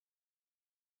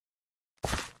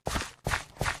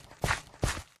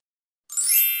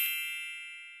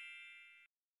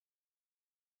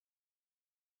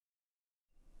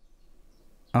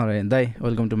Alright, दाइ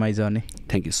welcome to my journey.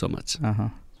 Thank you so much.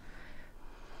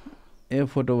 यो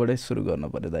फोटोबाटै सुरु गर्नु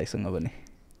पर्यो दाइसँग पनि.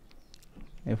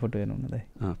 यो फोटो हेर्नु न दाइ.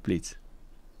 प्लिज.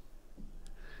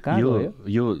 कहाँ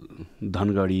यो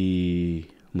धनगढी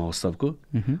महोत्सवको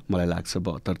मलाई लाग्छ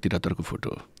 72-73 को फोटो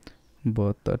हो.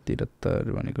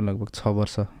 72-73 भनेको लगभग 6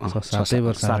 वर्ष 7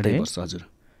 वर्ष हजुर.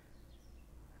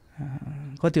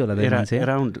 कति होला दाइ मान्छे?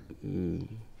 अराउन्ड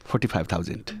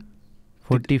 45,000.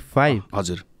 45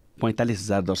 हजुर.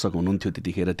 45,000 दर्शक हुनुहुन्थ्यो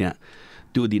त्यतिखेर त्यहाँ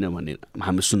त्यो दिन भन्ने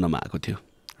हामी सुन्नमा आएको थियो.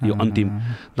 यो अन्तिम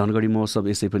धनगढी महोत्सव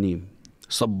यसै पनि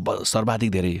सर्वाधिक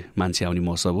धेरै मान्छे आउने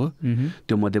महोत्सव हो.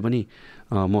 त्यो मध्ये पनि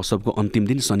महोत्सवको अन्तिम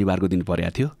दिन शनिबारको दिन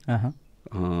परेको थियो.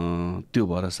 त्यो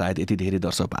भएर सायद यति धेरै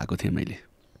दर्शक पाएको थिएँ मैले.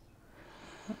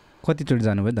 कतिचोटि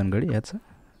जानुभयो धनगढी याद छ?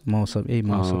 महोत्सव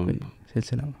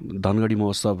सिलसिलामा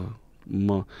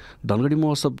धनगढी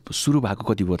महोत्सव सुरु भएको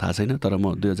कति भयो थाहा छैन, तर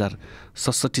म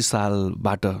 2067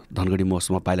 सालबाट धनगढी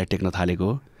महोत्सवमा पाइला टेक्न थालेको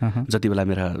हो. जति बेला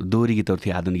मेरा दोहोरी गीतहरू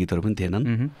थिए, आधुनिक गीतहरू पनि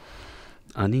थिएनन्.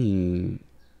 अनि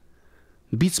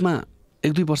बिचमा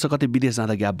 1-2 वर्ष कतै विदेश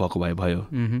जाँदा ग्याप भएको भए भयो,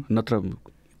 नत्र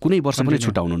कुनै वर्ष पनि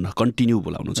छुटाउनुहुन्न, कन्टिन्यू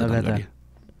बोलाउनु छ धनगढी.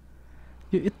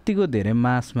 यो यत्तिको धेरै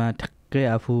मासमा ठ्याक्कै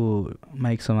आफू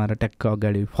माइक समाएर ट्याक्क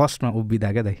अगाडि फर्स्टमा उभिँदा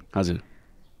क्या दाइ? हजुर.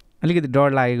 अलिकति डर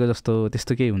लागेको जस्तो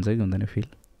त्यस्तो केही हुन्छ कि हुँदैन फिल?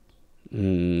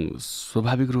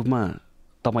 स्वाभाविक रूपमा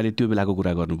तपाईँले त्यो बेलाको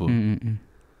कुरा गर्नुभयो.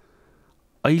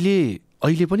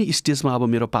 अहिले पनि स्टेजमा अब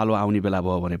मेरो पालो आउने बेला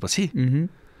भयो भनेपछि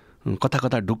कता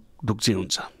कता ढुक चाहिँ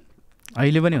हुन्छ.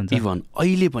 अहिले पनि हुन्छ? इभन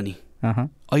अहिले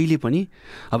पनि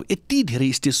अब यति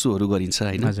धेरै स्टेज सोहरू गरिन्छ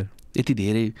होइन, यति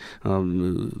धेरै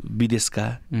विदेशका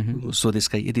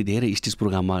स्वदेशका यति धेरै स्टेज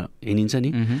प्रोग्राममा हिँडिन्छ नि.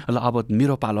 ल अब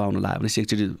मेरो पालो आउनु लाग्यो भने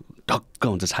एकचोटि ढक्क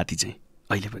हुन्छ छाती चाहिँ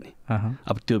अहिले पनि.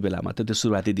 अब त्यो बेलामा त्यो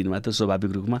सुरुवाती दिनमा त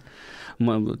स्वाभाविक रूपमा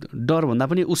डरभन्दा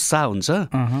पनि उत्साह हुन्छ.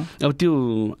 अब त्यो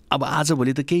अब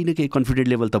आजभोलि त केही न केही कन्फिडेन्ट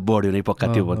लेभल त बढ्यो नै पक्का,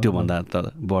 त्योभन्दा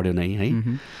त बढ्यो नै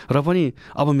है. र पनि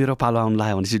अब मेरो पालो आउनु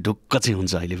लाग्यो भने चाहिँ ढुक्क चाहिँ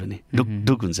हुन्छ अहिले पनि,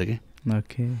 ढुक हुन्छ क्या.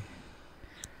 ओके.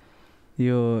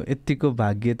 यो यत्तिको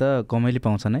भाग्य त कमैले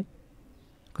पाउँछन् है?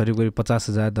 करिब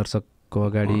 50,000 दर्शकको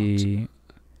अगाडि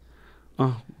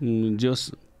जोस्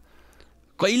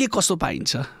कहिले कसो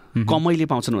पाइन्छ, कमैले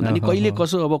पाउँछन् भन्दा नि कहिले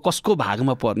कसो अब कसको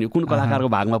भागमा पर्ने, कुन कलाकारको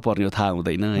भागमा पर्ने थाहा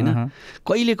हुँदैन होइन.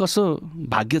 कहिले कसो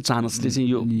भाग्य चान्सले चाहिँ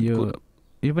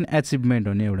यो पनि एचिभमेन्ट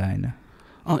हो नि एउटा होइन.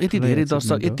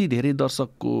 यति धेरै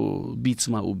दर्शकको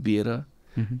बिचमा उभिएर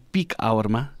पिक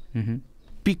आवरमा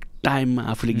पिक टाइममा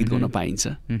आफूले गीत गाउन पाइन्छ,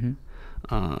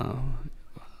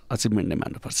 अचिभमेन्ट नै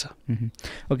मान्नुपर्छ.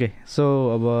 ओके, सो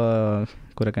अब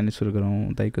कुराकानी सुरु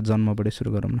गरौँ. दाइको जन्मबाटै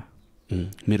सुरु गरौँ न.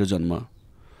 मेरो जन्म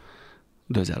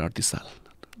 2038 साल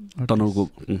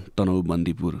तनहु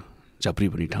बन्दीपुर झप्री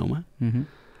भन्ने ठाउँमा,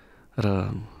 र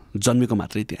जन्मेको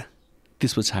मात्रै त्यहाँ.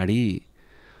 त्यस पछाडि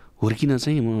हुर्किन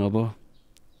चाहिँ म अब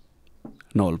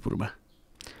नवलपुरमा.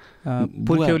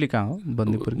 पुर्ख्यौली कहाँ हो?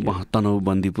 बन्दीपुर, तनहु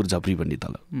बन्दीपुर झप्री भन्ने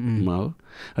तलमा हो.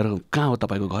 र कहाँ हो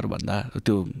तपाईँको घर भन्दा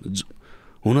त्यो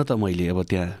हुन त मैले अब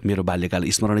त्यहाँ मेरो बाल्यकाल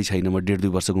स्मरणै छैन. म 1.5-2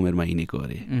 वर्षको उमेरमा हिँडेको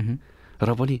अरे. र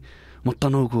पनि म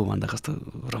तनहुको भन्दा कस्तो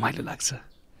रमाइलो लाग्छ.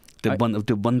 त्यो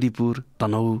बन्दीपुर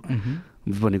तनहु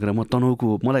भनेको म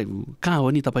तनहुको, मलाई कहाँ हो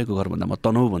नि तपाईँको घर भन्दा म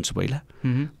तनहु भन्छु पहिला.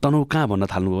 तनहु कहाँ भन्न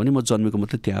थाल्नुभयो भने म जन्मेको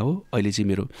मात्रै त्यहाँ हो. अहिले चाहिँ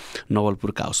मेरो नवलपुर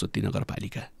काउसोती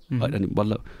नगरपालिका. अनि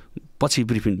बल्ल पछि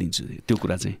ब्रिफिङ दिन्छु त्यो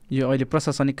कुरा चाहिँ. यो अहिले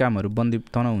प्रशासनिक कामहरू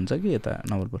तनहु हुन्छ कि यता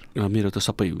नवलपुर? मेरो त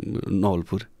सबै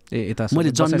नवलपुर. यता मैले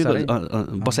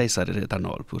जन्मेको बसाइ सरेर यता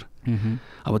नवलपुर.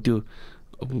 अब त्यो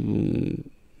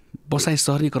बसाइ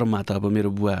सर्ने क्रममा त अब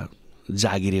मेरो बुवा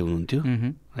जागिरे हुनुहुन्थ्यो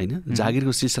होइन.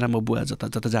 जागिरको सिलसिलामा बुवा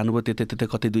जता जता जानुभयो त्यतै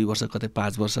कतै 2 वर्ष, कतै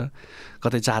 5 वर्ष,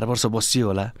 कतै 4 वर्ष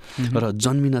बसियो होला. र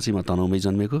जन्मिन चाहिँ म तनहुमै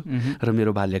जन्मेको. र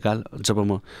मेरो बाल्यकाल जब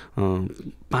म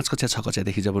 5 कक्षा 6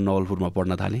 कक्षादेखि जब नवलपुरमा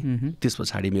पढ्न थालेँ, त्यस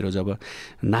पछाडि मेरो जब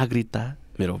नागरिकता,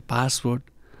 मेरो पासपोर्ट,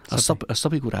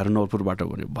 सबै कुराहरू नवलपुरबाट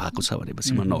भएको छ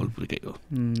भनेपछि म नवलपुरकै हो.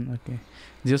 ओके.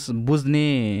 जस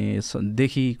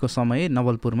बुझ्नेदेखिको समय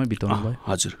नवलपुरमै बिताउनु भयो?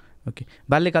 हजुर. ओके.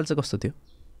 बाल्यकाल चाहिँ कस्तो थियो?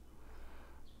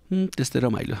 त्यस्तै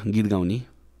रमाइलो, गीत गाउने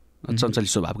चञ्चली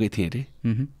स्वभावकै थिएँ अरे.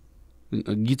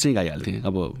 गीत चाहिँ गाइहाल्थेँ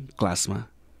अब क्लासमा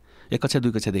 1 कक्षा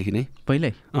 2 कक्षादेखि नै.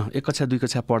 पहिल्यै 1 कक्षा 2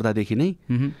 कक्षा पढ्दादेखि नै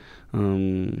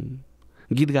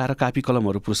गीत गाएर कापी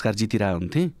कलमहरू पुरस्कार जितिरहेको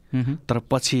हुन्थेँ. तर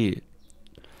पछि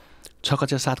 6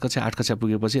 कक्षा 7 कक्षा 8 कक्षा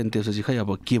पुगेपछि अनि त्यसपछि खै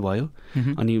अब के भयो,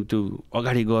 अनि त्यो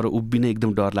अगाडि गएर उभिने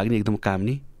एकदम डर लाग्ने, एकदम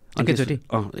काम्ने,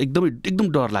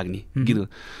 एकदम डर लाग्ने गीत.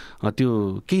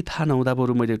 त्यो केही थाहा नहुँदा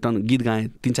बरु मैले गीत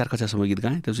गाएँ, 3-4 कक्षासम्म गीत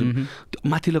गाएँ. त्यसपछि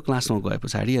माथिल्लो क्लासमा गए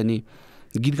पछाडि अनि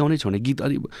गीत गाउनै छोड्ने गीत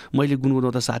अलि मैले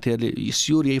गुनगुनाउँदा साथीहरूले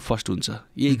स्योर यही फर्स्ट हुन्छ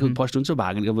यही फर्स्ट हुन्छ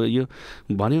भाग अब यो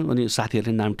भन्यो अनि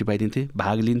साथीहरूले नाम टिपाइदिन्थे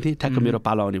भाग लिन्थे ठ्याक्क मेरो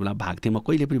पालो आउने बेला भाग थिएँ म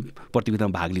कहिले पनि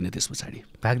प्रतियोगितामा भाग लिने त्यस पछाडि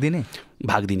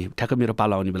भाग दिने ठ्याक्क मेरो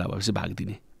पालो आउने बेला भएपछि भाग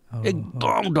दिने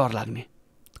एकदम डर लाग्ने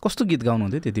कस्तो गीत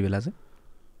गाउनुहुन्थ्यो त्यति बेला चाहिँ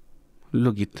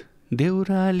लोकगीत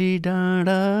देउराली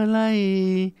डाँडालाई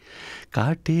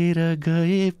काटेर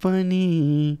गए पनि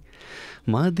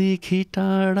मदेखि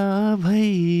टाढा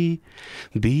भई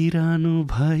बिरानो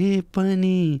भए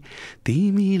पनि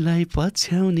तिमीलाई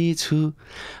पछ्याउने छु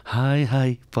हाय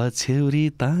हाय पछ्यौरी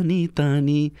तानी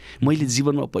तानी मैले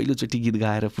जीवनमा पहिलोचोटि गीत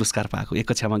गाएर पुरस्कार पाएको एक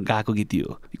कक्षामा गाएको गीत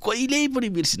हो कहिल्यै पनि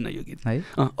बिर्सिन्न यो गीत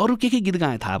अरू के गीत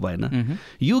गाएँ थाहा भएन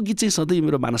यो गीत चाहिँ सधैँ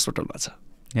मेरो मानसपटलमा छ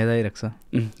याद आइरहेको छ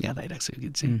यो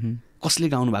गीत चाहिँ कसले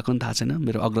गाउनु भएको नि थाहा छैन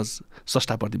मेरो अग्रज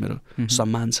स्रष्टाप्रति मेरो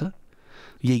सम्मान छ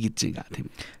यही गीत चाहिँ गाएको थिएँ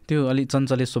त्यो अलिक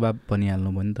चञ्चले स्वभाव भनिहाल्नु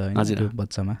भयो नि त हजुर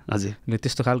बच्चामा हजुर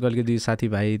त्यस्तो खालको अलिकति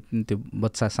साथीभाइ त्यो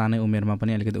बच्चा सानै उमेरमा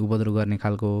पनि अलिकति उपद्रो गर्ने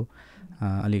खालको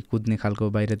अलिक कुद्ने खालको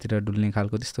बाहिरतिर डुल्ने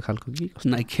खालको त्यस्तो खालको कि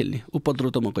नाइ खेल्ने उपद्रो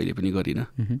त म कहिले पनि गरिनँ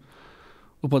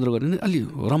उपद्रो गर्ने अलि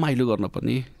रमाइलो गर्न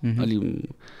पर्ने अलि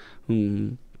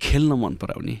खेल्न मन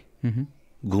पराउने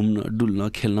घुम्न डुल्न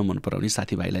खेल्न मन पराउने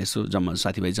साथीभाइलाई यसो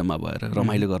साथीभाइ जम्मा भएर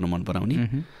रमाइलो गर्न मन पराउने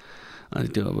अनि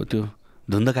त्यो अब त्यो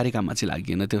धुन्दाकारी काममा चाहिँ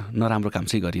लागिएन त्यो नराम्रो काम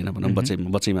चाहिँ गरिएन भनौँ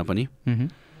बच्चैमा पनि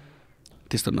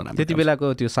त्यस्तो नराम्रो त्यति बेलाको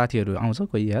त्यो साथीहरू आउँछ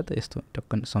कोही याद यस्तो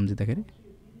टक्क सम्झिँदाखेरि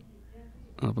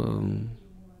अब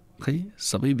खै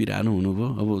सबै बिरानो हुनुभयो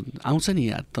अब आउँछ नि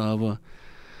याद त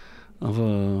अब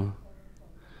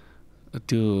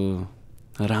त्यो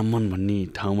राममन भन्ने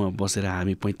ठाउँमा बसेर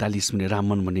हामी 45 मिनट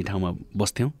राममन भन्ने ठाउँमा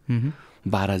बस्थ्यौँ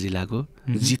बारा जिल्लाको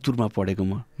जितपुरमा पढेको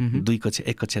म 1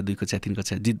 कक्षा 2 कक्षा 3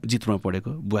 कक्षा जितपुरमा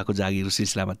पढेको बुवाको जागिर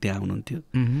सिलसिलामा त्यहाँ हुनुहुन्थ्यो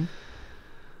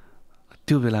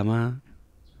त्यो बेलामा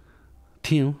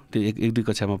थियौँ त्यो 1-2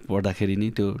 कक्षामा पढ्दाखेरि नि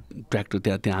त्यो ट्र्याक्टर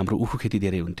त्यहाँ हाम्रो उखु खेती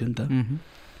धेरै हुन्थ्यो नि त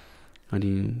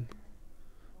अनि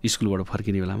स्कुलबाट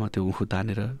फर्किने बेलामा त्यो उखु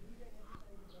तानेर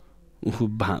उखु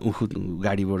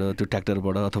गाडीबाट त्यो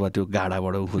ट्र्याक्टरबाट अथवा त्यो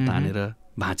गाडाबाट उखु तानेर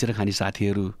भाँचेर खाने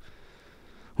साथीहरू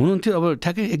हुनुहुन्थ्यो अब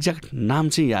ठ्याक्कै एक्ज्याक्ट नाम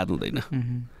चाहिँ याद हुँदैन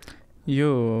यो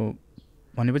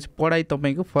भनेपछि पढाइ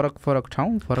तपाईँको फरक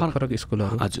ठाउँ फरक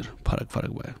स्कुलहरू हजुर फरक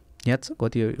भयो याद छ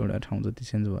कति एउटा ठाउँ जति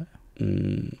चेन्ज भयो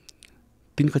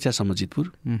 3 कक्षासम्म जितपुर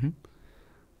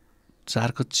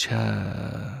 4 कक्षा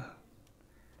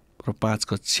र 5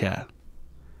 कक्षा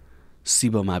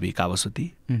शिवमावि कावासोती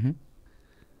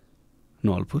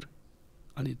नवलपुर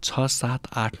अनि 6, 7,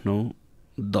 8, 9,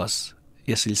 10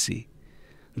 एसएलसी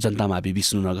जनतामावि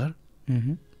विष्णुनगर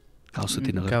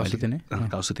काउसुती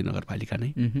नगरपालिका नै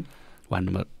वार्ड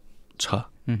नम्बर 6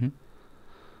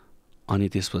 अनि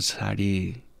त्यस पछाडि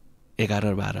 11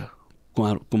 र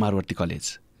 12 कुमारवर्ती कलेज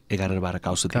 11 र 12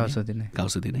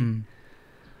 काउसुती नै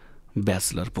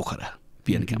ब्याचलर पोखरा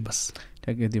पिएन क्याम्पस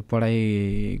ठ्याक्कै त्यो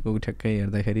पढाइको ठ्याक्कै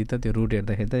हेर्दाखेरि त त्यो रुट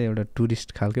हेर्दाखेरि त एउटा टुरिस्ट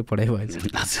खालकै पढाइ भएछ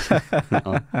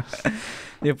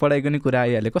यो पढाइको नि कुरा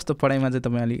आइहाल्यो कस्तो पढाइमा चाहिँ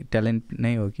तपाईँ अलिक ट्यालेन्ट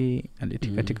नै हो कि अलिक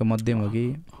ठिक्क मध्यम हो कि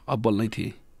अब्बल नै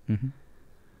थिएँ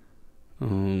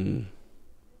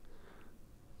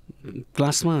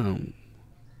क्लासमा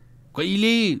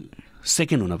कहिल्यै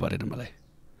सेकेन्ड हुन परेन मलाई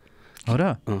हो र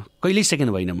कहिल्यै सेकेन्ड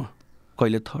भइनँ म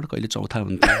कहिले थर्ड कहिले चौथा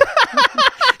हुन्थ्यो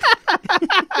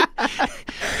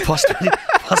फर्स्ट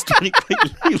पनि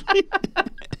कहिले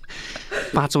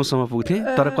 5औँसम्म पुग्थेँ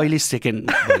तर कहिले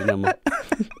सेकेन्ड भइनँ म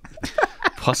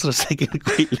फर्स्ट र सेकेन्ड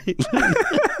कहिले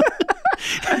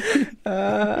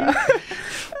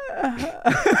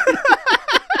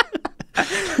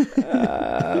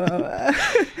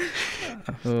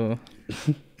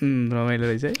रमाइलो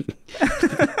रहेछ है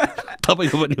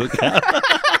तपाईँको पनि हो क्या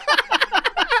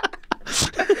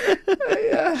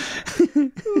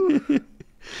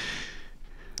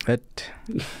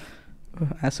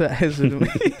आँसु आयो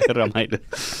सुरुमै रमाइलो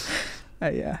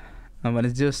भने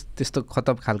जस त्यस्तो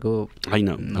खतब खालको होइन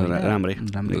राम्रै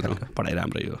पढाइ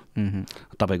राम्रै हो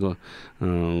तपाईँको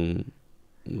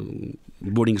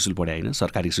बोर्डिङ स्कुल पढाइ होइन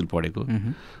सरकारी स्कुल पढेको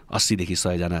 80देखि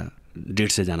 100जना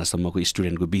 150जनासम्मको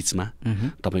स्टुडेन्टको बिचमा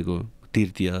तपाईँको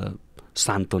तृतीय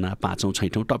सान्तोना 5औँ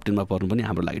 6औँ टप 10मा पढ्नु पनि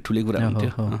हाम्रो लागि ठुलै कुरा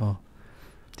हुन्थ्यो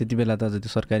त्यति बेला त त्यो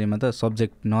सरकारीमा त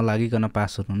सब्जेक्ट नलागिकन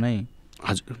पास हुनु नै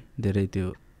हजुर धेरै त्यो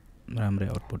राम्रै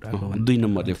आउटपुट आएको 2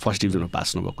 नम्बरले फर्स्ट डिभिजनमा पास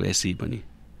हुनुभएको एसई पनि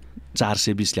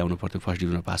 420 ल्याउनु पर्थ्यो फर्स्ट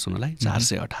डिभिजनमा पास हुनलाई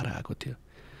 418 आएको थियो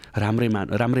राम्रै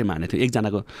मानेको थियो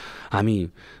एकजनाको हामी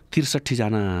 63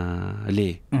 जनाले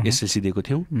एसएलसी दिएको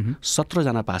थियौँ 17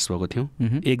 जना पास भएको थियौँ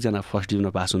एकजना फर्स्ट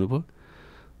डिभिजनमा पास हुनुभयो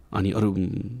अनि अरू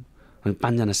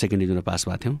 5 जना सेकेन्ड डिभिजनमा पास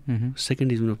भएको थियौँ सेकेन्ड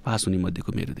डिभिजनमा पास हुने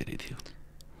मध्येको मेरो धेरै थियो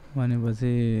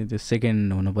भनेपछि त्यो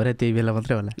सेकेन्ड हुनु पऱ्यो त्यही बेला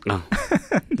मात्रै होला।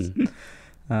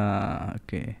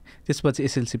 ओके, त्यसपछि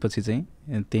एसएलसी पछि चाहिँ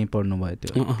त्यहीँ पढ्नुभयो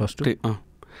त्यो प्लस टू?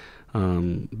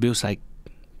 व्यवसायिक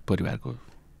परिवारको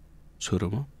छोरो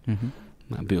म,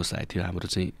 व्यवसाय थियो हाम्रो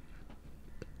चाहिँ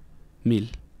मिल,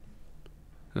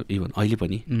 इभन अहिले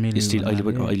पनि स्टिल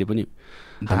अहिले पनि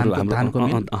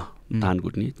धान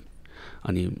कुट्ने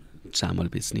अनि चामल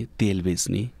बेच्ने, तेल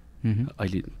बेच्ने,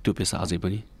 अहिले त्यो पेसा अझै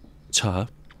पनि छ।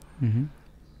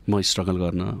 म स्ट्रगल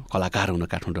गर्न कलाकार हुन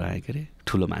काठमाडौँ आएँ के अरे,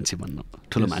 ठुलो मान्छे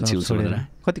हुन्छु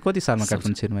भनेर। कति सालमा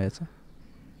काठमाडौँ छिर्नुभएको छ?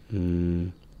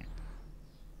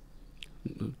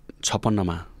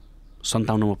 56मा,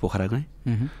 57मा पोखरा गएँ,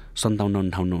 57,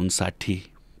 58, 59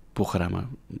 पोखरामा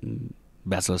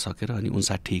ब्याचलर सकेर अनि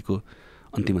 59को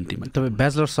अन्तिममा। तपाईँ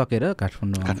ब्याचलर सकेर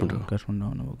काठमाडौँ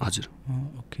आउनुभयो? हजुर।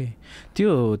 ओके, त्यो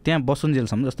त्यहाँ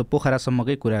बसुन्जेलसम्म जस्तो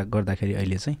पोखरासम्मकै कुरा गर्दाखेरि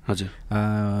अहिले चाहिँ हजुर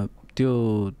त्यो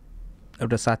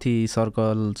एउटा साथी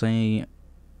सर्कल चाहिँ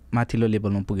माथिल्लो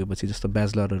लेभलमा पुगेपछि जस्तो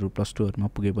ब्याचलरहरू प्लस टूहरूमा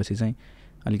पुगेपछि चाहिँ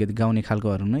अलिकति गाउने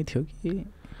खालकोहरू नै थियो कि?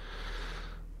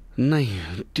 नै,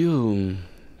 त्यो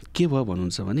के भयो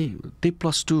भन्नुहुन्छ भने त्यही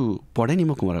प्लस टू पढेँ नि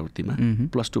म कुमारावर्तीमा।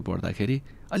 प्लस टू पढ्दाखेरि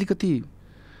अलिकति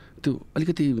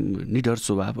निडर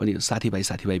स्वभाव अनि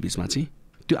साथीभाइ बिचमा चाहिँ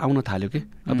त्यो आउन थाल्यो कि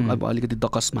अब अलिकति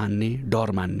दकस मान्ने, डर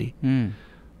मान्ने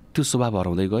त्यो स्वभाव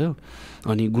हराउँदै गयो।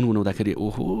 अनि गुनगुनाउँदाखेरि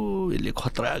ओहो यसले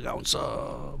खतरा गाउँछ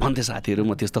भन्थे साथीहरू,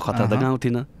 म त्यस्तो खतरा त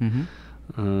गाउँथिनँ।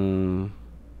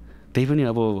 त्यही पनि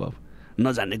अब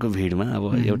नजानेको भिडमा अब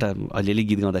एउटा अलिअलि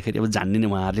गीत गाउँदाखेरि अब जान्ने नै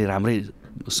उहाँहरूले राम्रै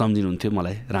सम्झिनुहुन्थ्यो,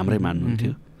 मलाई राम्रै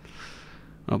मान्नुहुन्थ्यो।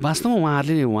 वास्तवमा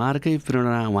उहाँहरूकै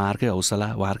प्रेरणा, उहाँहरूकै हौसला,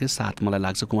 उहाँहरूकै साथ मलाई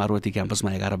लाग्छ कुमारवर्ती क्याम्पसमा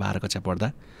 11-12 कक्षा पढ्दा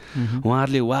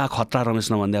उहाँहरूले वाह खतरा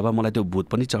रमेश नभन्दै अब मलाई त्यो भूत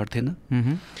पनि चढ्थेन।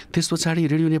 त्यस पछाडि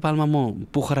रेडियो नेपालमा म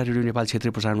पोखरा रेडियो नेपाल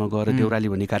क्षेत्रीय प्रसारणमा गएर देउराली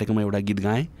भन्ने कार्यक्रममा एउटा गीत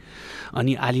गाएँ।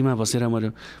 अनि आलीमा बसेर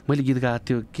मैले गीत गाएको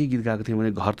थियो, के गीत गाएको थिएँ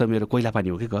भने घर त मेरो कोइला पानी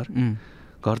हो कि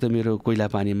घर त मेरो कोइला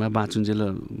पानीमा बाँचुन्जेल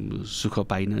सुख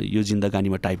पाइन यो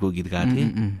जिन्दगानीमा टाइपको गीत गाएको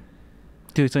थिएँ।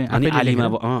 त्यो चाहिँ अनि आलीमा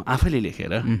आफैले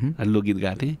लेखेर लोकगीत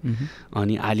गाएको थिएँ।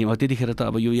 अनि आलीमा त्यतिखेर त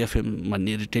अब यो एफएम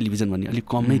भन्ने टेलिभिजन भन्ने अलिक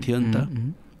कम नै थियो नि त,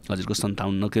 हजुरको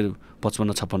 57 के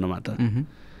 55-56मा त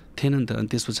थिएन नि त। अनि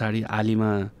त्यस पछाडि आलीमा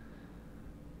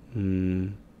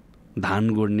धान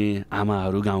गोड्ने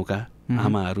आमाहरू, गाउँका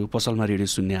आमाहरू, पसलमा रेडियो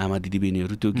सुन्ने आमा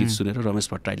दिदीबहिनीहरू त्यो गीत सुनेर रमेश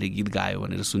भट्टराईले गीत गायो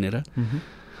भनेर सुनेर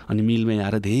अनि मिलमै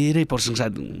आएर धेरै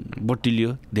प्रशंसा बट्टिलियो,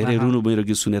 धेरै मेरो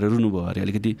गीत सुनेर रुनुभयो अरे,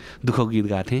 अलिकति दुःखको गीत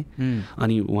गाएको थिएँ।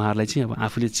 अनि उहाँहरूलाई चाहिँ अब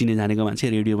आफूले चिने जानेको मान्छे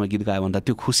रेडियोमा गीत गायो भन्दा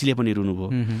त्यो खुसीले पनि रुनुभयो।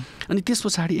 अनि त्यस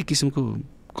पछाडि एक किसिमको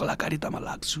कलाकारितामा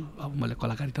लाग्छु, अब मैले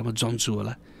कलाकारितामा जम्छु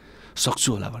होला, सक्छु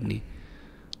होला भन्ने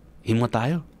हिम्मत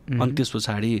आयो। अनि त्यस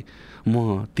पछाडि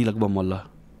म तिलक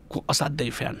बमल्लको असाध्यै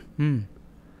फ्यान,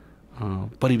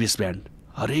 परिवेश ब्यान्ड,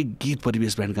 हरेक गीत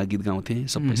परिवेश ब्यान्डका गीत गाउँथेँ,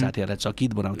 सबै साथीहरूलाई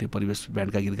चकित बनाउँथेँ परिवेश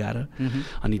ब्यान्डका गीत गाएर।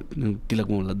 अनि तिलक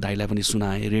बमल्ल दाइलाई पनि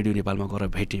सुनाएँ, रेडियो नेपालमा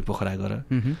गएर भेटेँ, पोखरा गएर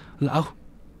ल आऊ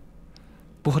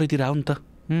पोखरातिर आऊ नि त,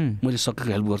 मैले सकेको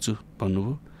हेल्प गर्छु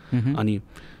भन्नुभयो। अनि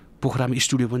पोखरामा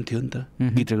स्टुडियो पनि थियो नि त,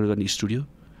 गीत रेकर्ड गर्ने स्टुडियो।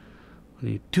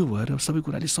 अनि त्यो भएर सबै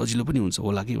कुराले सजिलो पनि हुन्छ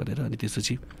होला कि भनेर अनि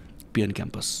त्यसपछि पिएन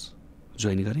क्याम्पस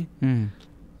जोइन गरेँ।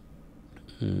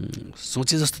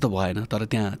 सोचे जस्तो त भएन, तर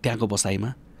त्यहाँको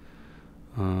बसाइमा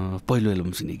पहिलो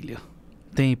एल्बम चाहिँ निक्ल्यो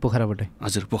त्यही पोखराबाटै।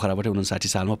 हजुर, पोखराबाटै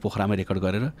 59 सालमा पोखरामै रेकर्ड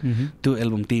गरेर त्यो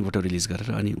एल्बम त्यहीँबाट रिलिज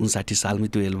गरेर अनि 59 सालमै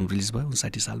त्यो एल्बम रिलिज भयो।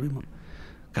 59 सालमै म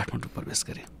काठमाडौँ प्रवेश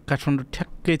गरेँ। काठमाडौँ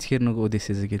ठ्याक्कै छिर्नुको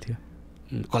उद्देश्य चाहिँ के थियो?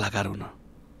 कलाकार हुन।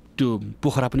 त्यो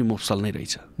पोखरा पनि मोफसल नै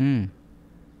रहेछ,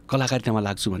 कलाकारितामा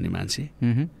लाग्छु भन्ने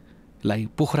मान्छेलाई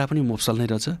पोखरा पनि मोफसल नै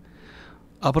रहेछ।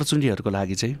 अपर्च्युनिटीहरूको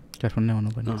लागि चाहिँ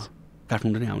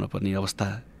काठमाडौँ नै आउनुपर्ने अवस्था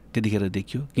त्यतिखेर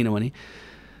देखियो। किनभने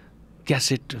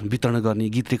क्यासेट वितरण गर्ने,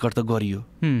 गीत रेकर्ड त गरियो,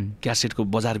 क्यासेटको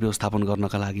बजार व्यवस्थापन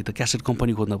गर्नका लागि त क्यासेट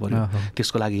कम्पनी खोज्न पऱ्यो,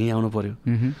 त्यसको लागि यहीँ आउनु पऱ्यो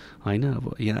होइन।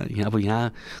 अब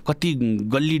यहाँ कति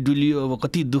गल्ली डुलियो, अब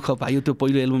कति दुःख पायो त्यो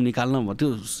पहिलो एल्बम निकाल्न, त्यो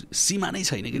सीमा नै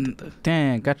छैन कि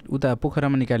त्यहाँ उता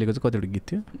पोखरामा निकालेको चाहिँ कतिवटा गीत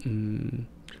थियो?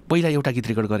 पहिला एउटा गीत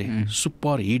रेकर्ड गरेँ,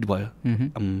 सुपर हिट भयो।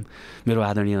 मेरो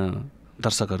आदरणीय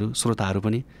दर्शकहरू, श्रोताहरू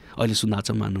पनि अहिले सुन्न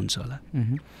अचम्म मान्नुहुन्छ होला।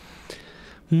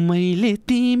 मैले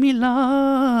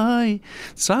तिमीलाई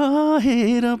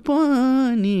चाहेर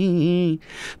पनि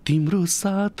तिम्रो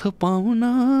साथ पाउन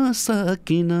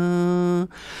सकिन,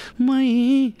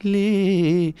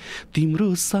 मैले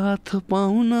तिम्रो साथ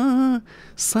पाउन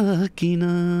सकिन।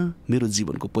 मेरो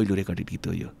जीवनको पहिलो रेकर्डेड गीत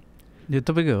हो यो।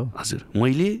 तपाईँको हो? हजुर।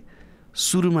 मैले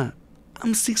सुरुमा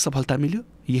आंशिक सफलता मिल्यो,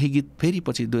 यही गीत फेरि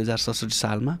पछि 2067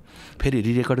 सालमा फेरि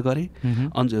रिरेकर्ड गरेँ।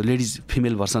 लेडिज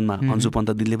फिमेल भर्सनमा अन्जु पन्त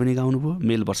दिदीले पनि गाउनुभयो,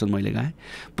 मेल भर्सन मैले गाएँ।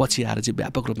 पछि आएर चाहिँ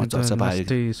व्यापक रूपमा चर्चा पायो,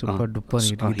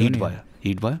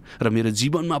 हिट भयो र मेरो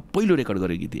जीवनमा पहिलो रेकर्ड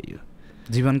गरेको गीत यही हो।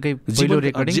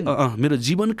 मेरो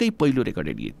जीवनकै पहिलो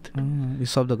रेकर्डेड गीत। यो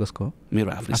शब्द कसको? मेरो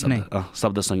आफ्नै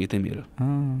शब्द सङ्गीतै मेरो।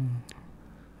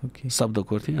 शब्द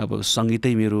कोर्थेँ, अब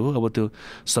सङ्गीतै मेरो हो। अब त्यो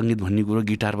सङ्गीत भन्ने कुरो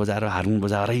गिटार बजाएर हार्मोनियम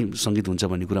बजाएरै सङ्गीत हुन्छ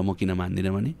भन्ने कुरा म किन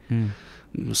मान्दिनँ भने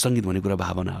सङ्गीत भन्ने कुरा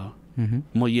भावना हो।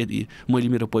 मैले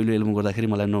मेरो पहिलो एल्बम गर्दाखेरि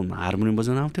मलाई न हार्मोनियम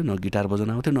बजाउन आउँथ्यो, न गिटार बजाउन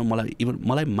आउँथ्यो, न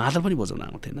मलाई मादल पनि बजाउन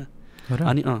आउँथेन।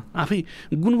 अनि आफै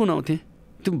गुनगुनाउँथेँ।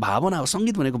 त्यो भावना हो,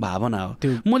 सङ्गीत भनेको भावना हो।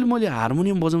 मैले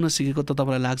हार्मोनियम बजाउन सिकेको त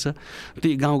तपाईँलाई लाग्छ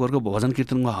त्यही गाउँघरको भजन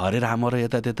कीर्तनमा हरे राम र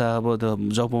यता त्यता अब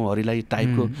जपौँ हरिलाई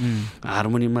टाइपको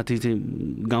हार्मोनियममा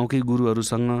चाहिँ गाउँकै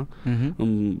गुरुहरूसँग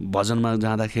भजनमा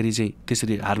जाँदाखेरि चाहिँ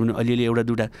त्यसरी हार्मोनियम अलिअलि एउटा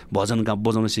दुइटा भजन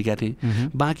बजाउन सिकेको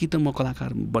थिएँ। बाँकी त म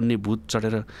कलाकार बन्ने भूत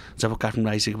चढेर जब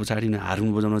काठमाडौँ आइसके पछाडि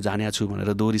हार्मोनियम बजाउन जाने छु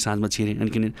भनेर दोहोरी साँझमा छिरेँ। अनि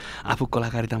किन आफू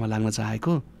कलाकारितामा लाग्न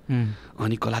चाहेको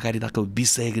अनि कलाकारिताको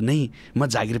विषय नै म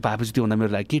जागिर पाएपछि त्योभन्दा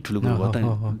मेरो लागि के ठुलो कुरो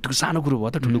भयो त? सानो कुरो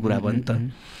भयो त? ठुलो कुरा भयो नि त।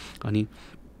 अनि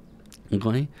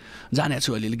गएँ, जाने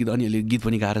छु अलिअलि गीत, अनि अलिअलि गीत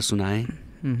पनि गाएर सुनाएँ।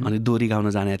 अनि दोहोरी गाउन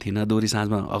जाने थिइनँ। दोहोरी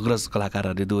साँझमा अग्रज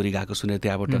कलाकारहरूले दोहोरी गाएको सुनेर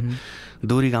त्यहाँबाट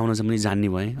दोहोरी गाउन चाहिँ पनि जान्ने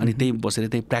भएँ। अनि त्यहीँ बसेर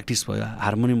त्यहीँ प्र्याक्टिस भयो,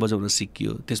 हार्मोनियम बजाउन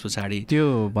सिकियो। त्यस पछाडि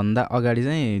त्योभन्दा अगाडि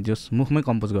चाहिँ जस मुखमै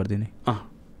कम्पोज गरिदिने,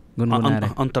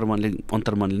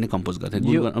 अन्तर्मनले नै कम्पोज गर्थेँ,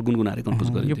 गुनगुनाएर कम्पोज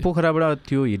गरेँ। यो पोखराबाट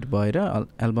त्यो हिट भएर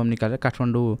एल्बम निकालेर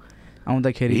काठमाडौँ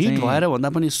आउँदाखेरि हिट भएर भन्दा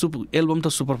पनि एल्बम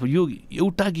त सुपर। यो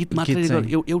एउटा गीत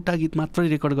मात्रै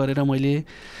रेकर्ड गरेर मैले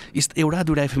एउटा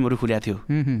दुइटा एफएमहरू खुल्याएको थियो,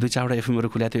 2-4वटा एफएमहरू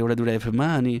खुल्याएको थियो, एउटा दुइटा एफएममा।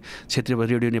 अनि क्षेत्रीय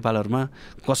रेडियो नेपालहरूमा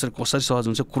कसरी सहज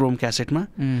हुन्छ क्रोम क्यासेटमा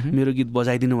मेरो गीत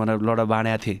बजाइदिनु भनेर लडा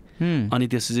बाँडेको थिएँ। अनि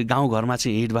त्यसपछि गाउँघरमा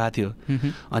चाहिँ हिट भएको थियो।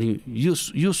 अनि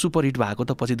यो सुपर हिट भएको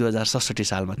त पछि 2067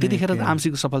 सालमा। त्यतिखेर त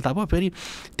आमसीको सफलता भयो। फेरि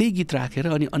त्यही गीत राखेर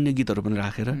अनि अन्य गीतहरू पनि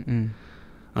राखेर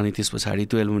अनि त्यस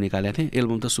पछाडि त्यो एल्बम निकालेको थिएँ।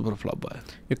 एल्बम त सुपर फ्लप भयो।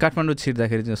 यो काठमाडौँ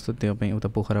छिर्दाखेरि जस्तो त्यो पनि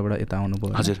उता पोखराबाट यता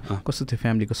आउनुभयो? हजुर। कस्तो थियो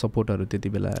फ्यामिलीको सपोर्टहरू त्यति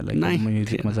बेला?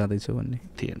 म्युजिकमा जाँदैछु भन्ने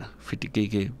थिएन। फेरि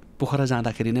केही पोखरा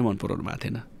जाँदाखेरि नै मन पराउनु भएको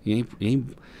थिएन। यहीँ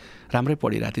राम्रै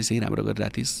पढिरहेको थिइस्, यहीँ राम्रो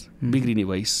गरिरहेको थिइस्, बिग्रिने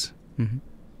भइस्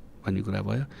भन्ने कुरा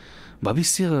भयो।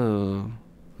 भविष्य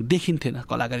देखिन्थेन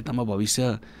कलाकारितामा।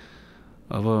 भविष्य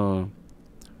अब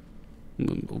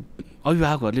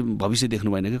अभिभावकहरूले भविष्य देख्नु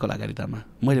भएन कि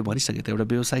कलाकारितामा। मैले भनिसकेँ त एउटा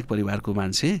व्यावसायिक परिवारको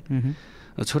मान्छे,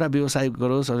 छोरा व्यवसाय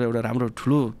गरोस्, एउटा राम्रो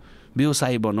ठुलो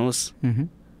व्यवसाय बनोस्,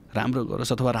 राम्रो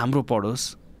गरोस् अथवा राम्रो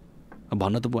पढोस्।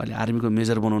 भन्न त बुवाले आर्मीको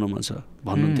मेजर बनाउनु मन छ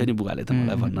भन्नुहुन्थ्यो नि बुवाले त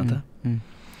मलाई भन्न त।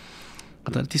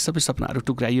 अन्त ती सबै सपनाहरू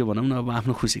टुक्राइयो भनौँ न। अब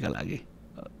आफ्नो खुसीका लागि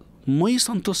मै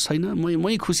सन्तोष छैन,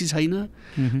 मै खुसी छैन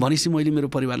भनेपछि मैले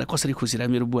मेरो परिवारलाई कसरी खुसी राखेँ,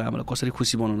 मेरो बुवा आमालाई कसरी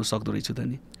खुसी बनाउन सक्दो रहेछु त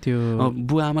नि? त्यो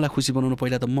बुवा आमालाई खुसी बनाउनु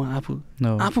पहिला त म आफू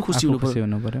खुसी हुनु पर्यो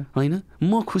होइन?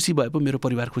 म खुसी भए पो मेरो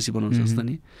परिवार खुसी बनाउनु सक्छ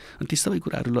नि। अनि ती सबै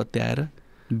कुराहरू लत्याएर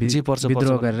जे पर्छ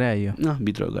विद्रोह गरेर आयो।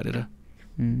 विद्रोह गरेर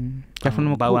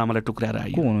काठमाडौँमा बाबु आमालाई टुक्राएर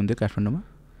आयो। को हुनुहुन्थ्यो काठमाडौँमा?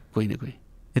 कोही न कोही,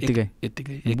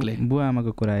 यत्तिकै एक्लै। बुवा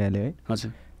आमाको कुरा आइहाल्यो है?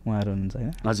 हजुर। उहाँहरू हुनुहुन्छ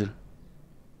होइन? हजुर।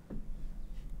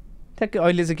 ठ्याक्कै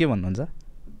अहिले चाहिँ के भन्नुहुन्छ?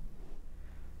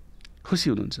 खुसी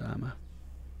हुनुहुन्छ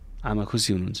आमा खुसी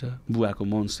हुनुहुन्छ। बुवाको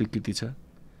मौन स्वीकृति छ।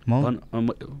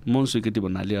 मौन स्वीकृति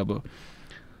भन्नाले अब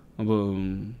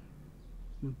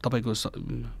तपाईँको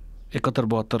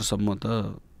 71-72सम्म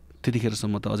त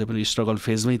त्यतिखेरसम्म त अझै पनि स्ट्रगल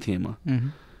फेजमै थिएँ म।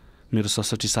 मेरो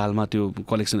 67 सालमा त्यो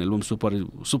कलेक्सन एल्बम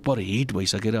सुपर हिट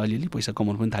भइसकेर अलिअलि पैसा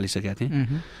कमाउनु पनि थालिसकेका थिएँ।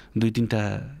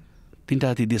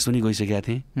 2-3टा ती देश पनि गइसकेका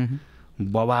थिएँ।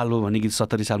 बबालो भन्ने गीत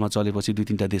 70 सालमा चलेपछि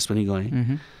 2-3टा देश पनि गएँ।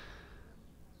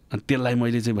 अनि त्यसलाई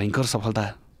मैले चाहिँ भयङ्कर सफलता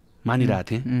मानिरहेको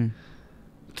थिएँ।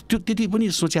 त्यो त्यति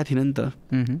पनि सोचेको थिइनँ नि त।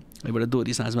 एउटा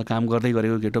दोहोरी साँझमा काम गर्दै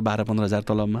गरेको केटो 12-15 हजार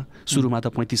तलबमा। सुरुमा त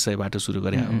 3500बाट सुरु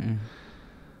गरेँ।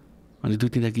 अनि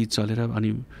 2-3टा गीत चलेर अनि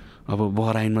अब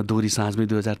बहराइनमा दोहोरी साँझमै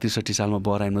 2063 सालमा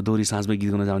बहराइनमा दोहोरी साँझमै गीत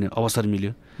गाउन जाने अवसर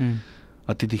मिल्यो।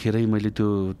 त्यतिखेरै मैले त्यो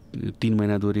 3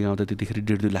 महिना दोहोरी गाउँदा त्यतिखेर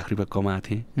 1.5-2 लाख रुपियाँ कमाएको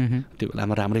थिएँ। त्यो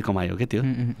बेलामा राम्रै कमायो क्या त्यो।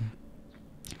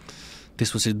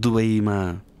 त्यसपछि दुबईमा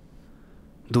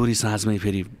दोहोरी साँझमै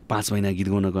फेरि 5 महिना गीत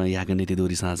गाउन गएँ यहाँको नीति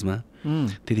दोहोरी साँझमा।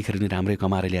 त्यतिखेर नि राम्रै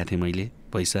कमाएर ल्याएको थिएँ मैले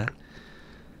पैसा।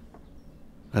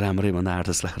 राम्रै भन्दा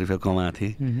 8-10 लाख रुपियाँ कमाएको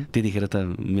थिएँ। त्यतिखेर त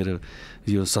मेरो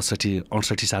यो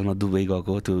 67-68 सालमा दुबई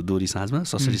गएको त्यो दोहोरी साँझमा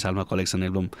 67 सालमा कलेक्सन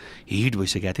एल्बम हिट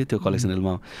भइसकेको थियो। त्यो कलेक्सन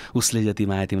एल्बम उसले जति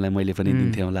माया तिमीलाई मैले पनि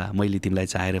दिन्थेँ होला, मैले तिमीलाई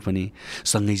चाहेर पनि,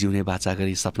 सँगै जिउने बाचा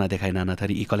गरी, सपना देखाइ नाना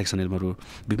थरी, यी कलेक्सन एल्बमहरू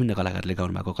विभिन्न कलाकारले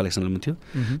गाउनु भएको कलेक्सन एल्बम थियो।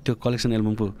 त्यो कलेक्सन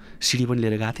एल्बमको सिडी पनि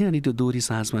लिएर गएको थिएँ। अनि त्यो दोहोरी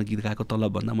साँझमा गीत गाएको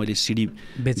तलबभन्दा मैले सिडी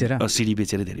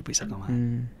बेचेर धेरै पैसा कमाएँ।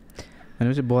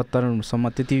 भनेपछि 72सम्म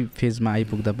त्यति फेजमा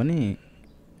आइपुग्दा पनि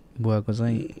बुवाको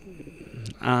चाहिँ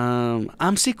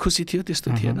आंशिक खुसी थियो, त्यस्तो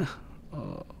थिएन।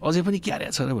 अझै पनि क्या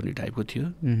रहेछ र भन्ने टाइपको थियो।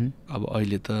 अब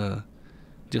अहिले त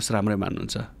जस राम्रै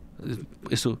मान्नुहुन्छ,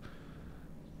 यसो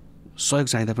सहयोग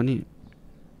चाहिँदा पनि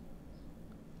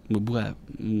बुवा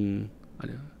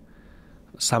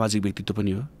सामाजिक व्यक्तित्व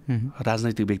पनि हो,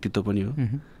 राजनैतिक व्यक्तित्व पनि हो,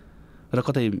 र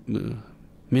कतै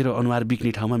मेरो अनुहार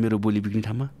बिग्ने ठाउँमा, मेरो बोली बिग्ने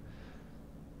ठाउँमा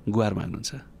गुहार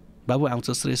माग्नुहुन्छ, बाबु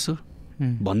आउँछस् र यसो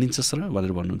भनिदिन्छस् र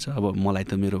भनेर भन्नुहुन्छ। अब मलाई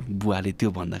त मेरो बुवाले त्यो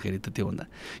भन्दाखेरि त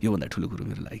योभन्दा ठुलो कुरो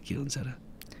मेरो लागि के हुन्छ र।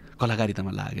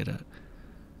 कलाकारितामा लागेर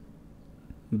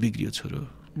बिग्रियो छोरो,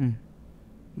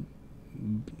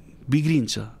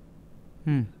 बिग्रिन्छ,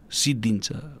 सिद्धिन्छ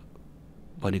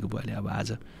भनेको बुवाले अब आज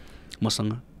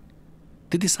मसँग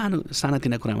त्यति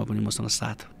सानातिना कुरामा पनि मसँग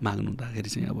साथ माग्नुहुँदाखेरि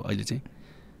चाहिँ अब अहिले चाहिँ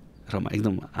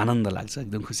एकदम आनन्द लाग्छ,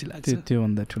 एकदम खुसी लाग्छ।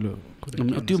 त्योभन्दा ठुलो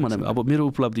त्यो भन्दा अब मेरो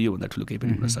उपलब्धि योभन्दा ठुलो केही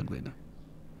पनि हुन सक्दैन।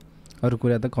 अरू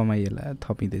कुरा त कमाइएला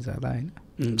थपिँदै जाला होइन,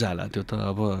 जाला। त्यो त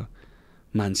अब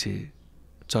मान्छे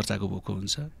चर्चाको भोको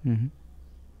हुन्छ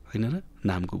होइन र,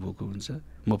 नामको भोको हुन्छ।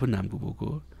 म पनि नामको भोको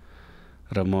हो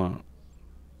र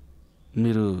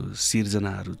मेरो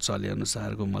सिर्जनाहरू चले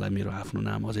अनुसारको मलाई मेरो आफ्नो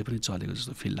नाम अझै पनि चलेको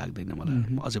जस्तो फिल लाग्दैन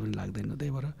मलाई, अझै पनि लाग्दैन।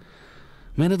 त्यही भएर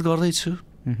मेहनत गर्दैछु,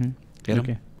 हेरौँ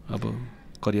अब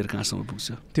करियर कहाँसम्म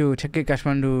पुग्छ। त्यो ठ्याक्कै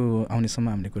काठमाडौँ आउनेसम्म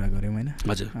हामीले कुरा गऱ्यौँ होइन।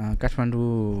 हजुर।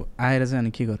 काठमाडौँ आएर चाहिँ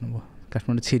अनि के गर्नुभयो?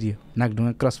 काठमाडौँ छिरियो,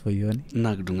 नागढुङ्गा क्रस भयो अनि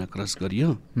नागढुङ्गा क्रस गरियो।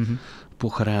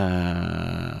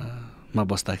 पोखरामा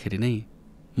बस्दाखेरि नै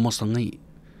मसँगै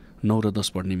 9 र 10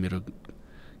 पढ्ने मेरो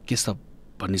केशव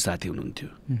भन्ने साथी हुनुहुन्थ्यो,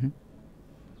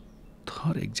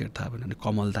 थर एक्ज्याक्ट थाहा भएन,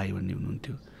 कमल दाई भन्ने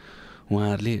हुनुहुन्थ्यो।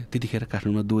 उहाँहरूले त्यतिखेर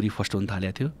काठमाडौँमा दोहोरी फर्स्ट हुन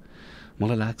थालेको थियो।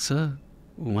 मलाई लाग्छ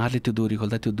उहाँहरूले त्यो दोहोरी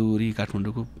खोल्दा त्यो दोहोरी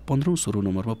काठमाडौँको 15-16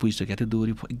 नम्बरमा पुगिसकेको थियो।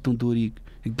 दोहोरी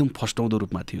एकदम फस्टाउँदो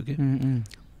रूपमा थियो कि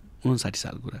 59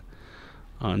 सालको कुरा।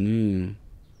 अनि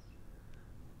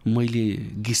मैले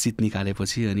गीत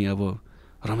निकालेपछि अनि अब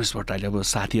रमेश भट्टराईले अब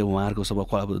साथी अब उहाँहरूको सब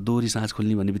दोहोरी साँझ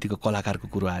खोल्ने भन्ने बित्तिकै कलाकारको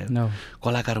कुरो आयो।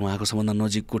 कलाकार उहाँको सबभन्दा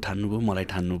नजिकको ठान्नुभयो, मलाई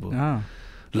ठान्नुभयो।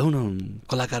 लौ न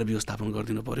कलाकार व्यवस्थापन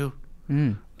गरिदिनु पर्यो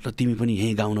र तिमी पनि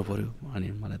यहीँ गाउनु पर्यो। अनि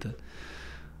मलाई त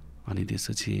अनि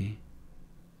त्यसपछि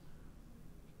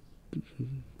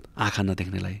आँखा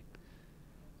नदेख्नेलाई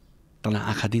तँलाई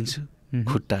आँखा दिन्छु,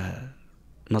 खुट्टा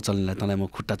नचल्नेलाई तँलाई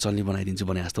म खुट्टा चल्ने बनाइदिन्छु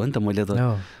भने जस्तो हो नि त। मैले त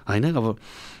होइन अब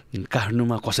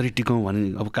काठमाडौँमा कसरी टिकौँ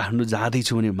भने अब काठमाडौँ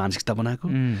जाँदैछु भने मानसिकता बनाएको,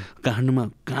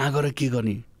 काठमाडौँमा कहाँ गएर के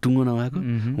गर्ने टुङ्गो नभएको।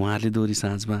 उहाँहरूले दोहोरी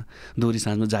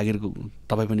साँझमा जागिरको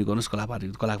तपाईँ पनि गर्नुहोस्,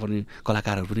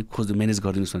 कलाकारहरू पनि खोज्नु, म्यानेज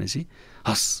गरिदिनुहोस् भनेपछि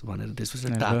हस् भनेर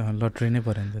त्यसपछि लट्री नै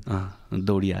पऱ्यो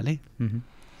दौडिहालेँ।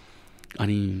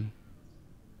 अनि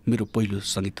मेरो पहिलो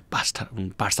सङ्गीत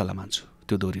पाठशाला मान्छु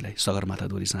त्यो दोहोरीलाई, सगरमाथा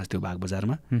दोहोरी साँझ, त्यो बाग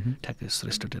बजारमा ठ्याक्कै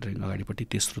श्रेष्ठ टेलरिङ अगाडिपट्टि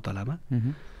तेस्रो तलामा।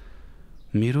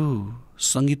 मेरो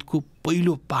सङ्गीतको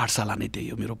पहिलो पाठशाला नै त्यही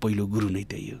हो, मेरो पहिलो गुरु नै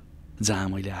त्यही हो, जहाँ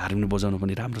मैले हार्मोनियम बजाउन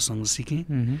पनि राम्रोसँग सिकेँ,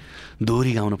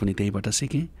 दोहोरी गाउन पनि त्यहीँबाट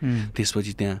सिकेँ।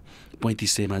 त्यसपछि त्यहाँ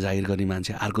 3500मा जागिर गर्ने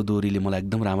मान्छे अर्को दोहोरीले मलाई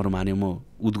एकदम राम्रो मान्यो। म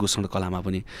उद्घोषण कलामा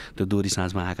पनि त्यो दोहोरी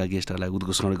साँझमा आएका गेस्टहरूलाई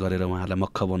उद्घोषण गरेर उहाँहरूलाई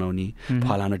मक्ख बनाउने,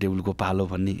 फलाना टेबलको पालो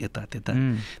भन्ने, यता त्यता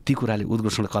ती कुराले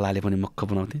उद्घोषण कलाले पनि मक्ख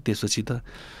बनाउँथेँ। त्यसपछि त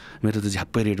मेरो त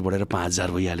झ्याप्पै रेट बढेर 5000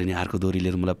 भइहाल्यो नि। अर्को दोहोरीले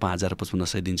मलाई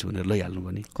 5055 दिन्छु भनेर लैहाल्नु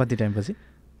भने कति टाइमपछि?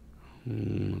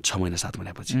 6 महिना 7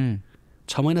 महिनापछि।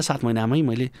 6 महिना 7 महिनामै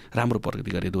मैले राम्रो प्रगति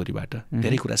गरेँ दोहोरीबाट,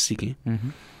 धेरै कुरा सिकेँ।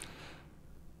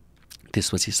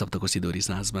 त्यसपछि सप्तकोशी दोहोरी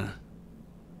साँझमा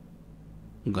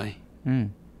गएँ।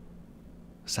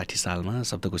 60 सालमा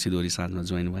सप्तकोशी दोहोरी साँझमा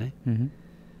जोइन भएँ।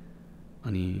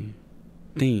 अनि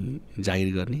त्यहीँ जागिर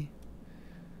गर्ने,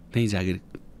 त्यहीँ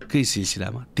जागिरकै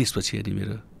सिलसिलामा त्यसपछि अनि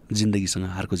मेरो जिन्दगीसँग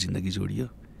अर्को जिन्दगी जोडियो,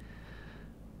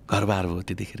 घरबार भयो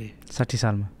त्यतिखेर। 60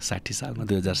 सालमा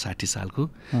 2060 सालको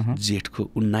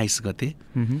जेठको 19 गते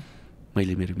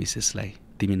मैले मेरो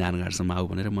मिसेसलाई तिमी नारायणगढसम्म आऊ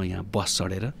भनेर म यहाँ बस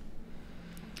चढेर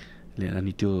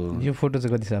अनि त्यो यो फोटो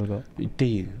चाहिँ कति सालको?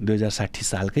 त्यही 2060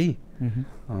 सालकै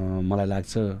मलाई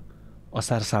लाग्छ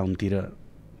असार साउनतिर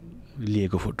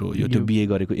लिएको फोटो यो त्यो बिए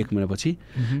गरेको 1 महिनापछि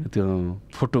त्यो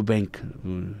फोटो ब्याङ्क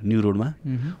न्यु रोडमा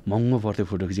महँगो पर्थ्यो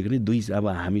फोटो खिचेको नि अब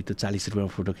हामी त 40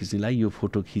 रुपियाँमा फोटो खिच्नेलाई यो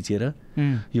फोटो खिचेर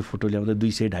यो फोटो ल्याउँदा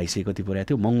 200-250 कति परेको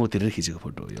थियो महँगो तिरेर खिचेको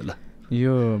फोटो हो यो ल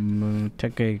यो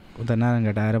ठ्याक्कै उता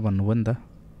नारायणघाट आएर भन्नुभयो नि त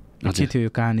के थियो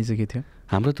यो कहानी चाहिँ के थियो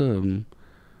हाम्रो त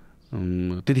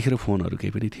त्यतिखेर फोनहरू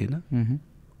केही पनि थिएन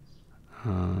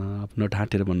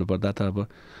नठाटेर भन्नुपर्दा त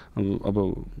अब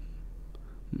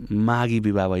मागी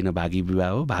विवाह होइन भागी विवाह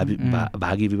हो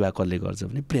भागी विवाह कसले गर्छ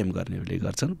भने प्रेम गर्नेहरूले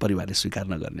गर्छन् परिवारले स्वीकार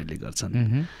नगर्नेहरूले गर्छन्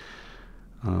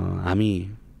हामी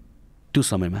त्यो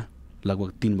समयमा लगभग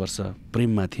 3 वर्ष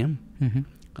प्रेममा थियौँ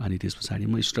अनि त्यस पछाडि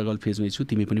म स्ट्रगल फेजमै छु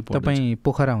तिमी पनि तपाईँ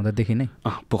पोखरा हुँदादेखि नै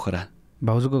पोखरा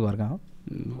भाउजूको घर कहाँ हो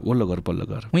वल्लो घर पल्लो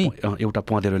घर एउटा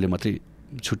पँधेरोले मात्रै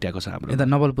छुट्याएको छ हाम्रो यता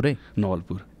नवलपुरै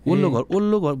नवलपुर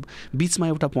वल्लो घर बिचमा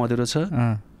एउटा पँधेरो छ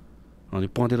अनि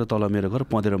पँधेरो तल मेरो घर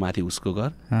पँधेरो माथि उसको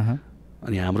घर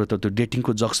अनि हाम्रो त त्यो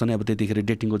डेटिङको जक्सनै अब त्यतिखेर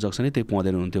डेटिङको जक्सनै त्यही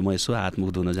पँधेरो हुन्थ्यो म यसो हातमुख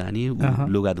धुन जाने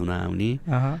लुगा धुन आउने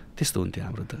त्यस्तो हुन्थ्यो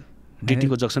हाम्रो त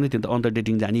डेटिङको जक्सनै थियो त अन्त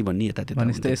डेटिङ जाने भन्ने यता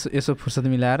त्यता यसो फुर्सद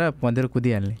मिलाएर पँधेरो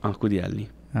कुदिहाल्ने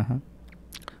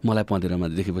मलाई पँधेरोमा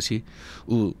देखेपछि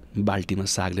ऊ बाल्टीमा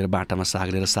साग लिएर बाटामा साग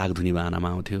लिएर साग धुने बाहनामा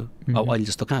आउँथ्यो अब अहिले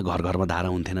जस्तो कहाँ घर घरमा धारा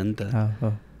हुन्थेन नि त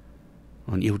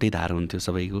अनि एउटै धारा हुन्थ्यो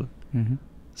सबैको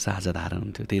साझा धारा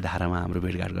हुन्थ्यो त्यही धारामा हाम्रो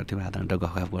भेटघाट गर्थ्यौँ आधा घन्टा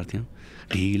गफ गर्थ्यौँ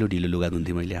ढिलो लुगा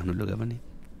धुन्थेँ मैले आफ्नो लुगा पनि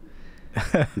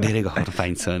धेरै गफ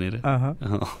पाइन्छ भनेर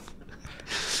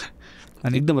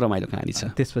अनि एकदम रमाइलो कहानी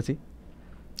छ त्यसपछि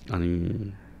अनि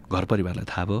घर परिवारलाई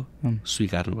थाहा भयो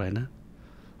स्वीकार्नु भएन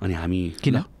अनि हामी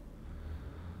किन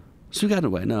स्वीकार्नु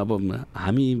भएन अब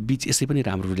हामी बिच यसै पनि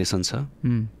राम्रो रिलेसन छ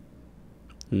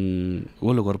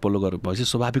वल्लो घर पल्लो घर भएपछि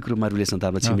स्वाभाविक रूपमा रिलेसन त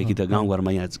अब छिमेकी त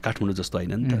गाउँघरमा यहाँ काठमाडौँ जस्तो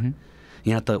होइन नि त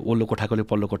यहाँ त वल्लो कोठाकोले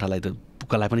पल्लो कोठालाई त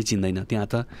पुक्कालाई पनि चिन्दैन त्यहाँ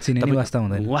त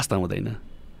वास्ता हुँदैन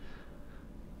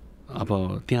अब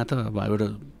त्यहाँ त अब एउटा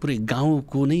पुरै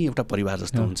गाउँको नै एउटा परिवार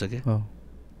जस्तो हुन्छ क्या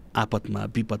आपतमा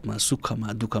विपदमा सुखमा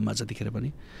दुःखमा जतिखेर पनि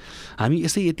हामी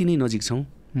यति नै नजिक छौँ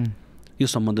यो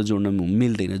सम्बन्ध जोड्न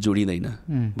मिल्दैन जोडिँदैन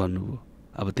भन्नुभयो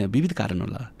अब त्यहाँ विविध कारण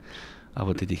होला अब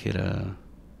त्यतिखेर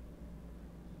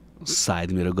सायद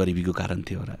मेरो गरिबीको कारण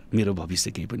थियो होला मेरो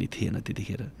भविष्य केही पनि थिएन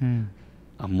त्यतिखेर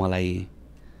अब मलाई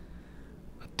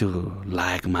त्यो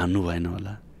लायक मान्नु भएन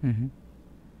होला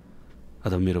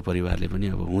अथवा मेरो परिवारले पनि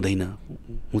अब हुँदैन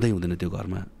त्यो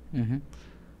घरमा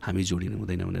हामी जोडिनु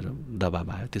हुँदैन भनेर दबाब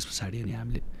आयो त्यस पछाडि अनि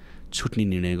हामीले छुट्ने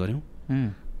निर्णय गऱ्यौँ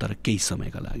तर केही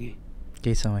समयका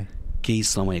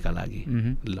लागि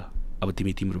ल अब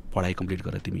तिम्रो पढाइ कम्प्लिट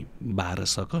गरेर तिमी बाहिर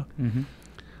सक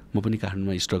म पनि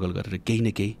काठमाडौँमा स्ट्रगल गरेर केही न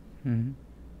केही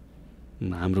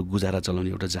हाम्रो गुजारा चलाउने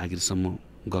एउटा जागिरसम्म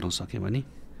गर्न सक्यो भने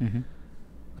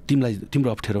तिम्रो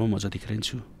अप्ठ्यारोमा म जतिखेर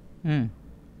छु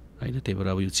होइन त्यही भएर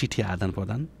अब यो चिठी आदान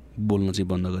प्रदान बोल्न चाहिँ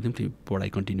बन्द गरिदिउँ तिमी पढाइ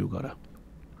कन्टिन्यू गर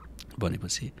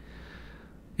भनेपछि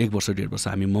 1 वर्ष 1.5 वर्ष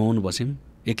हामी मौन बस्यौँ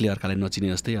एकले अर्कालाई नचिने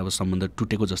जस्तै अब सम्बन्ध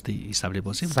टुटेको जस्तै हिसाबले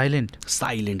बस्यौँ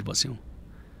साइलेन्ट बस्यौँ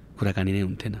कुराकानी नै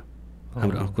हुन्थेन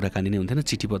हाम्रो कुराकानी नै हुन्थेन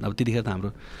चिठी अब त्यतिखेर त हाम्रो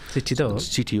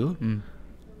चिठी हो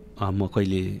म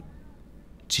कहिले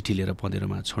चिठी लिएर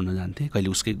पँधेरोमा छोड्न जान्थेँ कहिले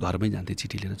उसकै घरमै जान्थेँ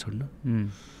चिठी लिएर छोड्न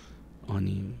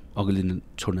अनि अघिल्लो दिन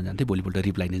छोड्न जान्थेँ भोलिपल्ट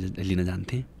रिप्लाई लिन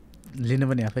जान्थेँ लिन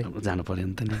पनि आफै जानु पऱ्यो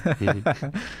नि त नि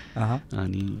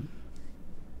अनि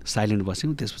साइलेन्ट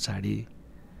बस्यौँ त्यस पछाडि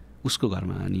उसको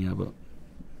घरमा अनि अब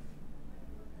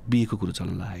बिहेको कुरो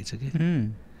चल्न लागेको छ कि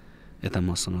यता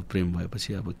मसँग प्रेम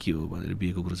भएपछि अब के हो भनेर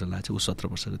बिहेको कुरो चल्न लागेको छ ऊ 17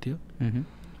 वर्षको थियो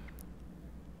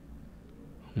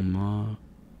म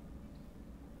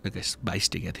 22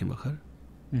 टेकेको थिएँ भर्खर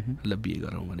ल बिहे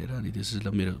गरौँ भनेर अनि त्यसपछि ल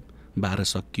मेरो 12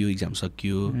 सकियो इक्जाम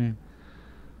सकियो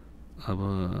अब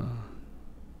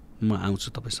म आउँछु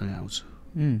तपाईँसँग आउँछु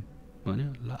भन्यो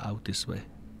ल आऊ त्यस भए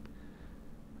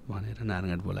भनेर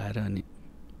नारायणघाट बोलाएर अनि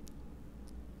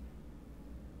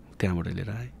त्यहाँबाट लिएर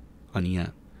आएँ अनि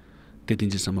यहाँ त्यति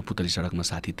दिनसम्म पुतली सडकमा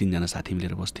 3 जना साथी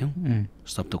मिलेर बस्थ्यौँ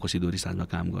सप्तकोशी दोहोरी साँझमा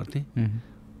काम गर्थेँ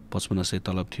 5500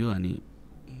 तलब थियो अनि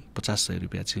 50-100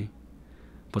 रुपियाँ चाहिँ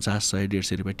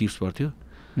 50-100-150 रुपियाँ टिप्स पर्थ्यो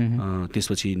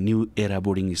त्यसपछि new era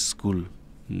boarding school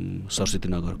Saraswati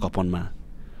Nagar कपनमा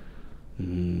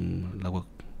लगभग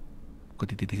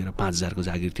कति त्यतिखेर 5000 को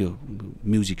जागिर थियो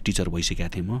म्युजिक टिचर भइसकेको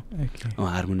थिएँ म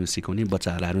हार्मोनियम सिकाउने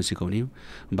बच्चाहरूलाई हार्मोनियम सिकाउने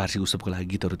वार्षिक उत्सवको लागि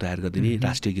गीतहरू तयार गरिदिने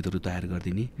राष्ट्रिय गीतहरू तयार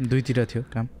गरिदिने दुईतिर थियो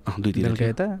काम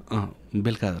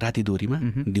बेलुका राति दोहोरीमा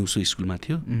दिउँसो स्कुलमा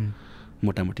थियो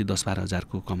मोटामोटी 10-12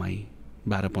 हजारको कमाइ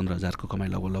 12-15 हजारको कमाइ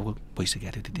लगभग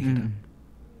भइसकेको थियो त्यतिखेर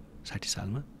 60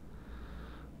 सालमा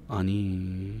अनि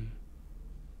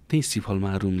त्यही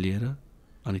सिफलमा रुम लिएर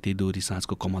अनि त्यही दोहोरी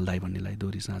साँझको कमल दाई भन्नेलाई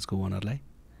दोहोरी साँझको ओनरलाई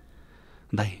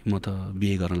दाइ म त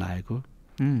बिहे गर्न लागेको,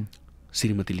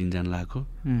 श्रीमती लिन जान लागेको,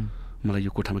 मलाई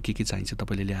यो कोठामा के चाहिन्छ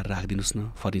तपाईँले ल्याएर राखिदिनुहोस्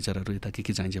न, फर्निचरहरू यता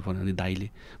के चाहिन्छ भने दाइले,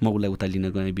 म उसलाई उता लिन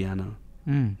गएँ बिहान,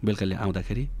 बेलुका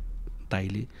आउँदाखेरि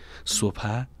दाइले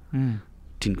सोफा,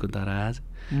 टिनको दराज,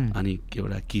 अनि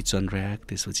एउटा किचन ऱ्याक,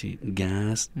 त्यसपछि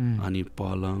ग्यास, अनि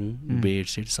पलङ,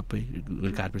 बेडसेट सबै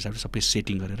कार्पेट सार्पेट सबै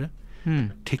सेटिङ गरेर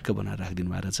ठिक्क बनाएर राखिदिनु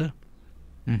भएको रहेछ।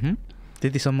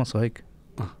 त्यतिसम्म सहयोग?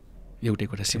 एउटै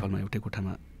कोठा सिफलमा एउटै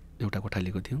कोठामा एउटा कोठा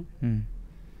लिएको थियौँ,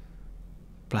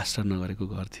 प्लास्टर नगरेको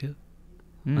घर थियो,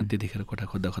 अनि त्यतिखेर कोठा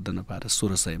खोज्दा नपाएर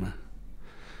 1600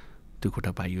 त्यो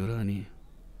कोठा पाइयो र अनि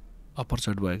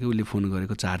अपरचट भयो कि उसले फोन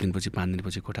गरेको 4 दिनपछि 5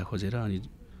 दिनपछि कोठा खोजेर अनि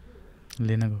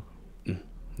लिन गयो।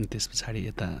 त्यस पछाडि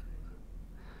यता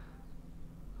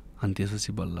अनि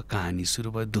त्यसपछि बल्ल कहानी सुरु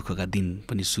भयो, दुःखका दिन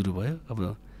पनि सुरु भयो। अब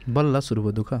बल्ल सुरु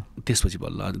भयो दुःख, त्यसपछि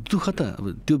बल्ल दुःख त अब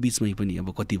त्यो बिचमै पनि अब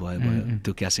कति भयो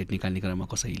त्यो क्यासेट निकाल्ने क्रममा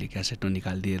कसैले क्यासेट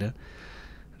ननिकालिदिएर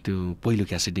त्यो पहिलो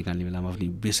क्यासेट निकाल्ने बेलामा पनि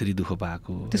बेसरी दुःख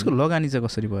पाएको। त्यसको लगानी चाहिँ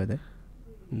कसरी भयो त?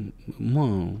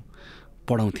 म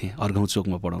पढाउँथेँ, अर्गाउँ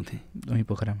चोकमा पढाउँथेँ,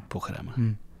 पोखरामा।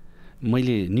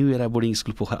 मैले new era boarding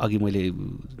school Pokhara, अघि मैले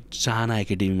चाहना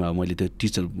एकाडेमीमा मैले त्यो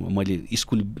टिचर, मैले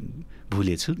स्कुल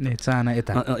भुलेछु। चाहना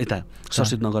यता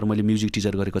सरस्वती नगर मैले म्युजिक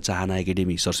टिचर गरेको चाहना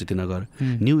academy Saraswati Nagar,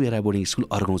 new era boarding school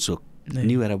अर्गाउँ चोक,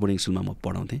 न्यु एरा बोर्डिङ स्कुलमा म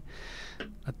पढाउँथेँ।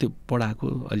 त्यो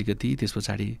पढाएको अलिकति त्यस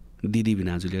पछाडि दिदी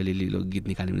भिनाजुले अलिअलि गीत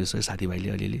निकाल्ने भने साथीभाइले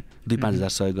अलिअलि 2-5 हजार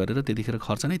सहयोग गरेर त्यतिखेर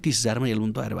खर्च नै 30,000 मा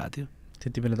एल्बम तयार भएको थियो।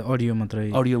 त्यति बेला त अडियो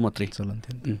मात्रै चलन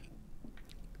थियो,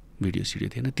 भिडियो सिडियो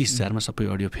थिएन। 30,000 मा सबै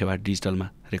अडियो फेवा डिजिटलमा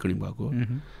रेकर्डिङ भएको,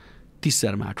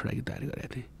 30,000 मा 8वटा गीत तयार गरेको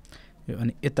थिएँ।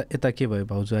 अनि यता के भयो?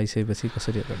 भाउजू आइसकेपछि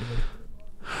कसरी अगाडि बढ्यो?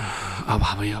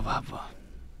 अभाव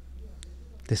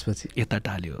त्यसपछि यता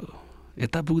टाल्यो,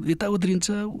 यता उद्रिन्छ,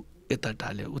 यता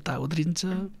टाल्यो, उता उद्रिन्छ।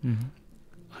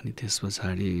 अनि त्यस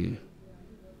पछाडि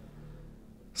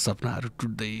सपनाहरू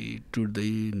टुट्दै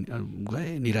गए,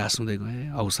 निराश हुँदै गए।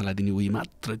 हौसला दिने उही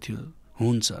मात्र थियो,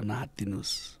 हुन्छ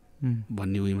नहात्तिनुहोस्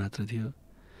भन्ने उही मात्र थियो।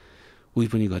 उही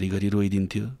पनि घरिघरि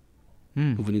रोइदिन्थ्यो,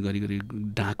 ऊ पनि घरिघरि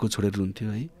डाँको छोडेर रुन्थ्यो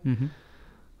है।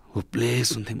 होपलेस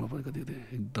हुन्थेँ म पनि, कति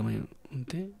एकदमै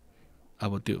हुन्थेँ।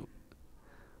 अब त्यो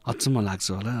अचम्म लाग्छ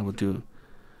होला, अब त्यो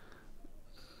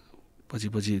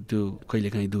पछि त्यो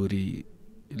कहिलेकाहीँ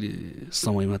दोहोरीले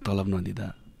समयमा तलब नदिँदा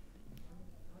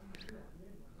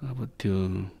अब त्यो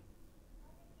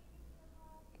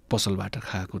पसलबाट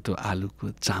खाएको त्यो आलुको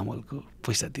चामलको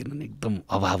पैसा तिर्नु नि एकदम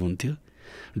अभाव हुन्थ्यो।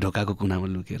 ढोकाको कुनामा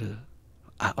लुकेर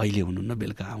अहिले हुनुहुन्न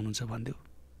बेलुका आउनुहुन्छ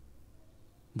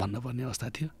भन्नुपर्ने अवस्था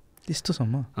थियो।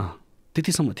 त्यस्तोसम्म?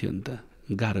 त्यतिसम्म थियो नि त,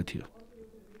 गाह्रो थियो।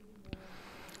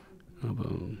 अब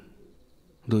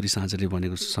दोहोरी साँझले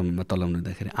भनेको समयमा तलब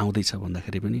नदिँदाखेरि आउँदैछ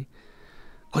भन्दाखेरि पनि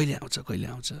कहिले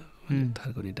आउँछ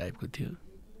थर्कने टाइपको थियो।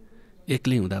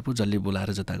 एक्लै हुँदा पो जसले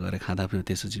बोलाएर जता गएर खाँदा पनि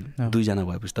त्यसपछि 2 जना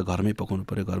भएपछि त घरमै पकाउनु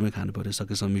पऱ्यो, घरमै खानु पऱ्यो,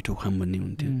 सकेसम्म मिठो खाम भन्ने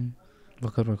हुन्थ्यो।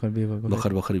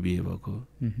 भर्खर बिहे भएको।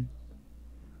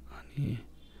 अनि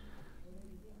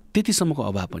त्यतिसम्मको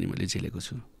अभाव पनि मैले झेलेको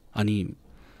छु, अनि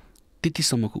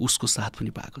त्यतिसम्मको उसको साथ पनि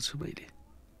पाएको छु मैले।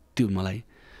 त्यो मलाई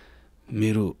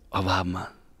मेरो अभावमा,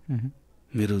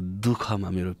 मेरो दुःखमा,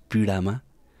 मेरो पीडामा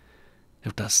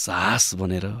एउटा साहस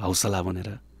बनेर, हौसला बनेर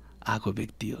आएको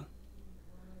व्यक्ति हो।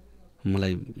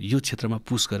 मलाई यो क्षेत्रमा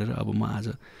पुस गरेर अब म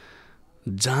आज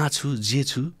जहाँ छु, जे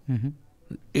छु,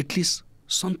 एटलिस्ट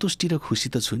सन्तुष्टि र खुसी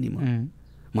त छु नि म।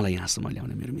 मलाई यहाँसम्म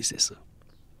ल्याउने मेरो मिसेस हो।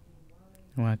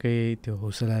 उहाँकै त्यो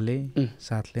हौसलाले,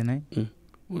 साथले नै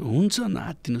हुन्छ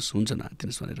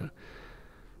नहात्तिनुहोस् भनेर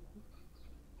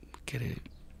के अरे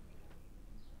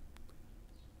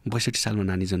 62 सालमा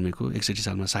नानी जन्मेको, 61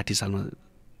 सालमा, 60 सालमा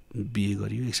बिहे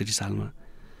गरियो, 61 सालमा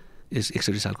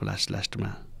 61 सालको लास्टमा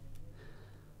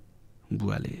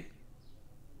बुवाले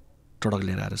टडक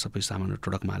लिएर आएर सबै सामानहरू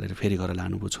टडकमा हालेर फेरि घर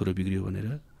लानुभयो, छोरो बिग्रियो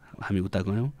भनेर। हामी उता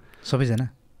गयौँ, सबैजना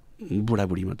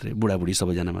बुढाबुढी मात्रै, बुढाबुढी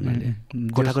सबैजना भन्नाले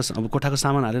कोठाको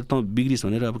सामान हालेर त बिग्रिस्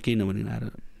भनेर अब केही नभनी आएर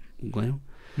गयौँ।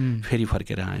 फेरि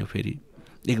फर्केर आयो, फेरि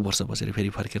 1 वर्ष बसेर फेरि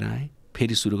फर्केर आएँ,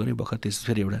 फेरि सुरु गरेँ भर्खर। त्यस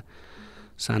फेरि एउटा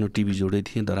सानो टिभी जोड्दै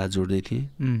थिएँ, दराज जोड्दै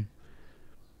थिएँ।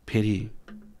 फेरि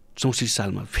 64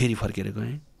 सालमा फेरि फर्केर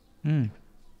गएँ।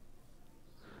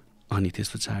 अनि त्यस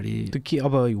पछाडि के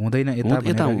अब हुँदैन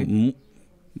यता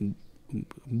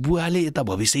बुवाले यता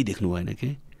भविष्य देख्नु भएन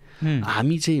कि।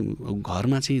 हामी चाहिँ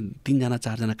घरमा चाहिँ 3 जना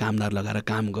 4 जना कामदार लगाएर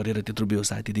काम गरेर त्यत्रो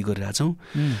व्यवसाय त्यति गरिरहेछौँ,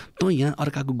 त यहाँ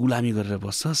अर्काको गुलामी गरेर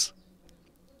बस्छस्।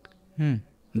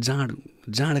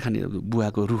 जाँड खाने,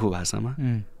 बुवाको रुखो भाषामा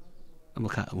अब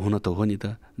हुन त हो नि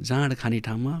त, जाँड खाने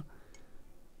ठाउँमा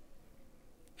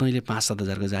तैँले 5-7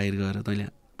 हजारको जागिर गरेर तैँले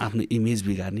आफ्नो इमेज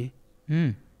बिगार्ने,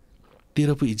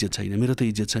 तेरो पो इज्जत छैन, मेरो त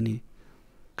इज्जत छ नि,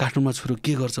 कार्टुनमा छोरो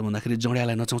के गर्छ भन्दाखेरि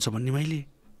जड्यालाई नचाउँछ भन्ने मैले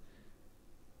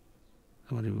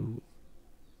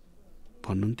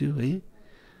भन्नुहुन्थ्यो है।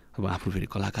 अब आफू फेरि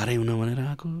कलाकारै हुन भनेर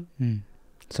आएको,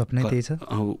 सपनै त्यही छ।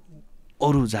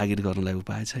 अरू जागिर गर्नलाई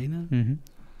उपाय छैन।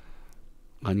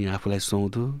 अनि आफूलाई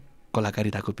सुहाउँदो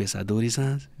कलाकारिताको पेसा दोहोरी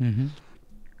साँझ।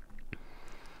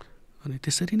 अनि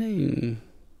त्यसरी नै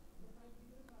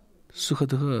सुख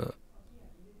दुःख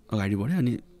अगाडि बढ्यो।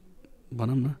 अनि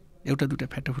भनौँ न एउटा दुईवटा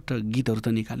फ्याटाफुट्टा गीतहरू त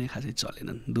निकाल्ने खासै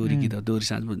चलेनन्। दोहोरी गीतहरू, दोहोरी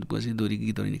साँझ पछि दोहोरी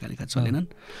गीतहरू निकाल्ने खास चलेनन्।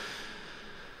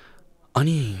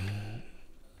 अनि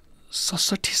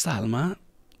 67 सालमा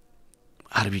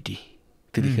आरबिटी,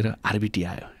 त्यतिखेर आरबिटी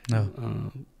आयो।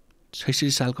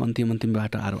 66 सालको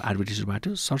अन्तिमबाट आरबिटी सुरु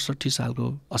भयो। 67 सालको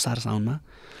असार साउनमा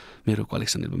मेरो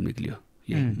कलेक्सन एल्बम निक्लियो।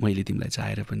 मैले तिमीलाई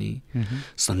चाहेर पनि,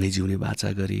 सँगै जिउने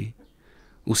बाचा गरी,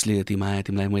 उसले यति माया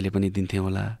तिमीलाई मैले पनि दिन्थेँ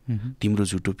होला, तिम्रो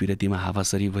झुटो पिरतीमा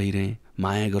हावासरी भइरहे,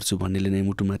 माया गर्छु भन्नेले नै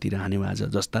मुटुमातिर हान्यो आज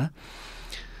जस्ता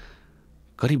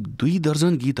करिब 2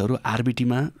 दर्जन गीतहरू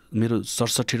आरबिटीमा मेरो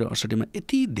 67 र 68मा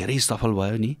यति धेरै सफल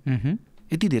भयो नि,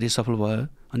 यति धेरै सफल भयो।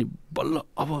 अनि बल्ल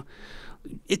अब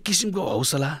एक किसिमको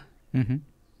हौसला,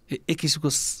 एक किसिमको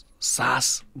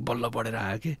सास बल्ल बढेर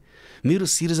आयो कि मेरो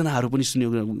सिर्जनाहरू पनि सुन्यो।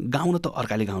 गाउन त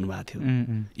अर्काले गाउनु भएको थियो,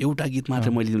 एउटा गीत मात्र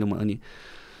मैले। अनि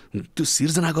त्यो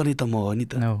सिर्जना गर्ने त म हो नि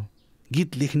त,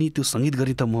 गीत लेख्ने, त्यो सङ्गीत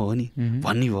गर्ने त म हो नि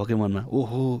भन्ने भयो क्या मनमा।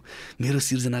 ओहो, मेरो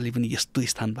सिर्जनाले पनि यस्तो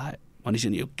स्थान पायो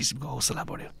भनेपछि नि एक किसिमको हौसला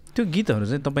बढ्यो। त्यो गीतहरू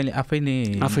चाहिँ तपाईँले आफै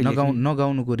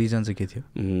नगाउनुको रिजन चाहिँ के थियो?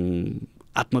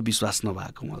 आत्मविश्वास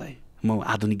नभएको मलाई। म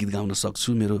आधुनिक गीत गाउन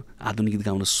सक्छु, मेरो आधुनिक गीत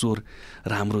गाउन स्वर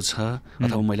राम्रो छ,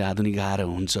 अथवा मैले आधुनिक गाएर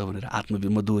हुन्छ भनेर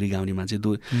म दोहोरी गाउने मान्छे।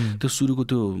 त्यो सुरुको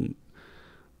त्यो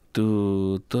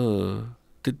त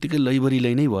त्यत्तिकै लैबरी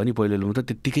नै भयो नि पहिलो त।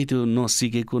 त्यत्तिकै त्यो न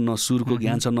सिकेको, न सुरको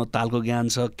ज्ञान छ, न तालको ज्ञान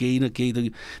छ, केही न केही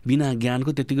त बिना ज्ञानको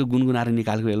त्यत्तिकै गुनगुनाएर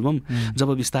निकालेको एल्बम। जब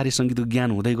बिस्तारै सङ्गीतको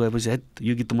ज्ञान हुँदै गएपछि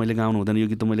यो गीत त मैले गाउनु हुँदैन, यो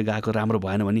गीत त मैले गाएको राम्रो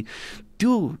भएन भने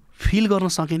त्यो फिल गर्न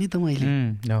सकेँ नि त मैले।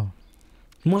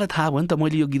 मलाई थाहा भयो नि त,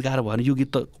 मैले यो गीत गाएर भयो भने यो गीत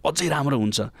त अझै राम्रो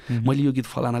हुन्छ, मैले यो गीत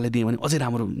फलानाले दिएँ भने अझै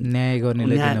राम्रो न्याय गर्ने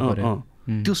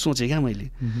त्यो सोचेँ क्या मैले।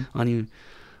 अनि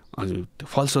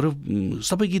फलस्वरूप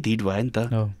सबै गीत हिट भयो नि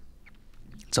त,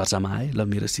 चर्चामा आए। ल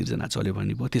मेरो सिर्जना चल्यो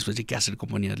भन्ने भयो। त्यसपछि क्यासेट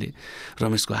कम्पनीहरूले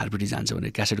रमेशको आरबिटी जान्छ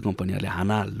भनेर क्यासेट कम्पनीहरूले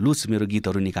हानालुच मेरो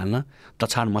गीतहरू निकाल्न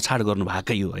तछाड मछाड गर्नु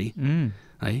भएकै हो है।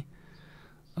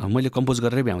 मैले कम्पोज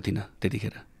गरेरै भ्याउँथिनँ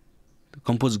त्यतिखेर,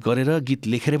 कम्पोज गरेर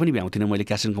गीत लेखेर पनि भ्याउँथिनँ मैले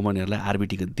क्यासेट कम्पनीहरूलाई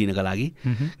आरबिटी दिनका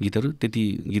लागि गीतहरू। त्यति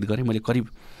गीत गरेँ मैले, करिब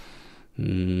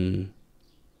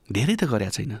धेरै त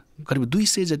गरेको छैन, करिब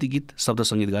 200 जति गीत शब्द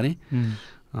सङ्गीत गरेँ।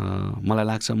 मलाई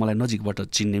लाग्छ मलाई नजिकबाट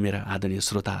चिन्ने मेरा आदरणीय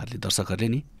श्रोताहरूले, दर्शकहरूले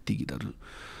नि ती गीतहरू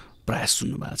प्रायः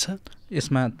सुन्नु भएको छ।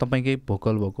 यसमा तपाईँकै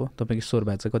भोकल भएको, तपाईँकै स्वर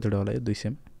भएको चाहिँ कतिवटा होला यो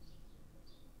 200मा?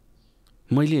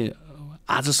 मैले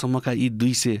आजसम्मका यी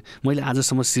 200 मैले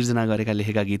आजसम्म सिर्जना गरेका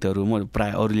लेखेका गीतहरू म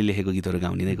प्रायः अरूले लेखेको गीतहरू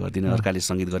गाउने नै गर्दिनँ, अर्काले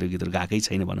सङ्गीत गरेको गीतहरू गाएकै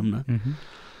छैन भनौँ न।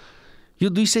 यो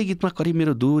 200 गीतमा करिब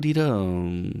मेरो दोहोरी र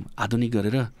आधुनिक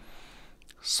गरेर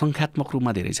सङ्ख्यात्मक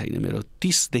रूपमा धेरै छैन, मेरो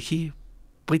 30 देखि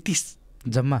 35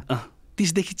 जम्मा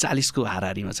 30 देखि 40 को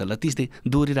हाराहारीमा छ। ल 30 देखि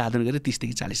दोहोरी र आधुनिक गरेर 30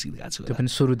 देखि 40 गीत गाएको छु। त्यो पनि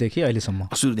सुरुदेखि अहिलेसम्म?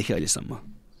 सुरुदेखि अहिलेसम्म।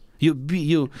 यो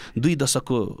 2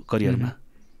 दशकको करियरमा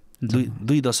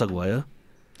 2 दशक भयो।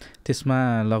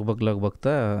 त्यसमा लगभग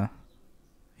त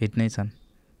हिट नै छन्।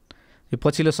 यो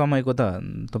पछिल्लो समयको त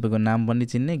तपाईँको नाम पनि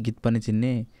चिन्ने, गीत पनि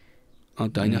चिन्ने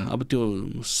त होइन। अब त्यो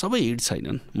सबै हिट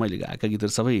छैनन्, मैले गाएका गीतहरू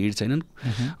सबै हिट छैनन्,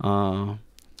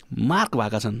 मार्क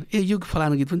भएका छन्। यो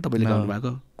फलाना गीत पनि तपाईँले गाउनु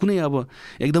भएको, कुनै अब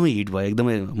एकदमै हिट भयो,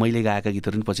 एकदमै मैले गाएका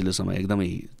गीतहरू पनि पछिल्लो समय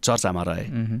एकदमै चर्चामा रहे।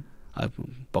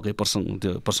 पक्कै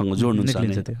त्यो प्रसङ्ग जोड्नुहुन्छ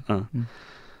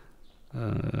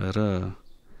र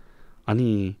अनि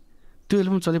त्यो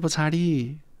एल्बम चले पछाडि,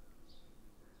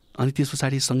 अनि त्यस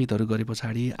पछाडि सङ्गीतहरू गरे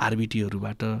पछाडि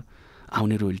आरबिटीहरूबाट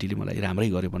आउने रोयल्टीले मलाई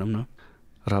राम्रै गर्यो भनौँ न।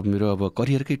 र मेरो अब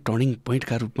करियरकै टर्निङ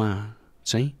पोइन्टका रूपमा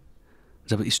चाहिँ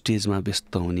जब स्टेजमा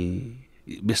व्यस्त चाहिँ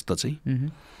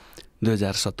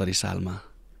 2070 सालमा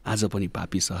आज पनि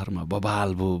पापी सहरमा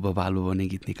बबाल भो भन्ने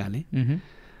गीत निकालेँ।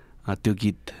 त्यो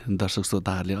गीत दर्शक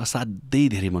श्रोताहरूले असाध्यै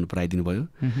धेरै मन पराइदिनु भयो।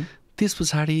 त्यस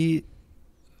पछाडि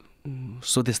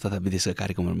स्वदेश तथा विदेशका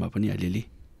कार्यक्रमहरूमा पनि अलिअलि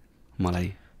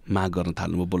मलाई माग गर्न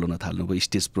थाल्नुभयो, बोलाउन थाल्नुभयो,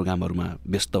 स्टेज प्रोग्रामहरूमा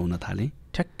व्यस्त हुन थालेँ।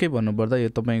 ठ्याक्कै भन्नुपर्दा यो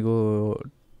तपाईँको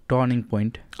टर्निङ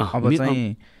पोइन्ट अब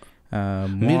चाहिँ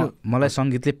मलाई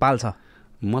सङ्गीतले पाल्छ,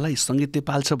 मलाई सङ्गीतले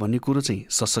पाल्छ भन्ने कुरो चाहिँ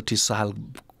 67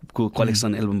 सालको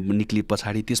कलेक्सन एल्बम निक्लिए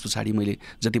पछाडि, त्यस पछाडि मैले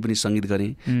जति पनि सङ्गीत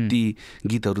गरेँ ती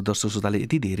गीतहरू दर्शक श्रोताले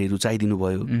यति धेरै रुचाइदिनु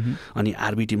भयो। अनि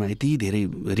आरबिटीमा यति धेरै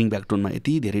रिङब्याक टोनमा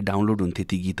यति धेरै डाउनलोड हुन्थे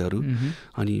ती गीतहरू।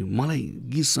 अनि मलाई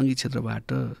गीत सङ्गीत क्षेत्रबाट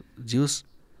जे होस्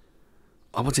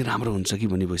अब चाहिँ राम्रो हुन्छ कि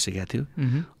भन्ने भइसकेको थियो।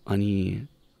 अनि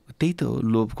त्यही त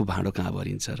लोभको भाँडो कहाँ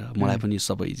भरिन्छ र मलाई पनि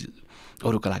सबै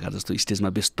अरू कलाकार जस्तो स्टेजमा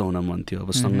व्यस्त हुन मन थियो।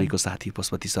 अब सँगैको साथी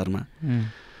पशुपति शर्मा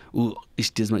ऊ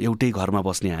स्टेजमा एउटै घरमा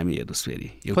बस्ने हामी हेर्नुहोस् फेरि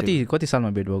कति सालमा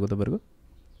भेट भएको तपाईँहरूको?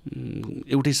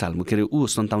 एउटै सालमा के अरे ऊ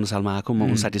 57 सालमा आएको,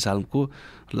 म 59 सालको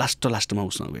लास्टमा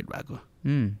उसँग भेट भएको।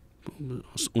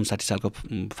 59 सालको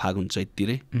फागुन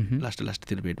चैततिरै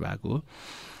लास्टतिर भेट भएको हो।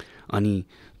 अनि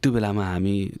त्यो बेलामा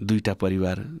हामी दुईवटा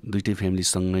परिवार दुईटै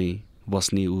फ्यामिलीसँगै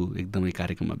बस्ने, ऊ एकदमै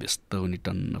कार्यक्रममा व्यस्त हुने,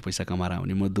 टन्न पैसा कमाएर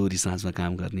आउने, म दोहोरी साँझमा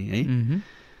काम गर्ने है।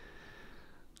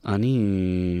 अनि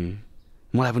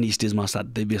मलाई पनि स्टेजमा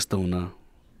असाध्यै व्यस्त हुन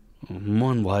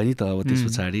मन भयो नि त। अब त्यस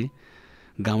पछाडि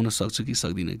गाउन सक्छु कि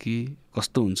सक्दिनँ कि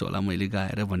कस्तो हुन्छ होला मैले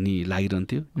गाएर भन्ने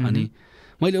लागिरहन्थ्यो। अनि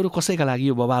मैले अरू कसैका लागि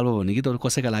यो बबाल भयो भने गीत अरू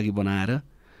कसैका लागि बनाएर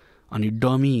अनि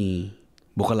डमी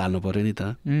भोकल हाल्नु पऱ्यो नि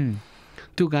त।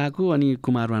 त्यो गाएको अनि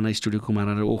कुमार राणा स्टुडियो कुमार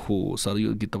राणा ओहो सर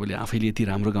यो गीत तपाईँले आफैले यति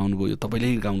राम्रो गाउनुभयो, यो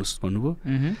तपाईँले गाउनुहोस् भन्नुभयो।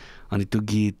 अनि त्यो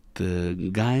गीत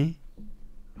गाएँ,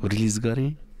 रिलिज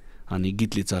गरेँ, अनि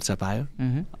गीतले चर्चा पायो।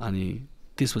 अनि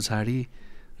त्यस पछाडि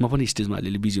म पनि स्टेजमा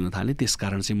अलिअलि बिजी हुन थालेँ। त्यस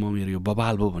कारण चाहिँ म मेरो यो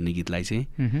बबाल भयो भन्ने गीतलाई चाहिँ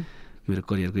मेरो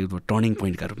करियरको एउटा टर्निङ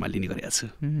पोइन्टका रूपमा लिने गरेको छु।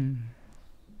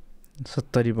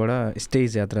 70बाट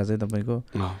स्टेज यात्रा चाहिँ तपाईँको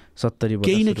 70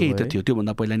 केही न केही त थियो।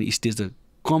 त्योभन्दा पहिला नि स्टेज त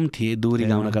कम थिए, दोहोरी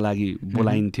गाउनका लागि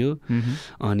बोलाइन्थ्यो।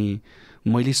 अनि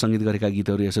मैले सङ्गीत गरेका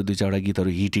गीतहरू यसो 2-4वटा गीतहरू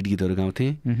हिट गीतहरू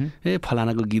गाउँथेँ। ए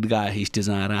फलानाको गीत गाए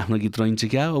स्टेजमा आएर आफ्नो गीत रहन्छ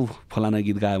क्या औ फलाना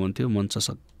गीत गायो भन्थ्यो, मञ्च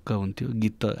सक्क हुन्थ्यो।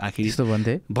 गीत त आखिर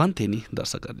भन्थे नि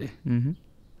दर्शकहरूले,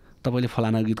 तपाईँले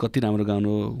फलाना गीत कति राम्रो गाउनु,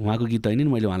 उहाँको गीत होइन नि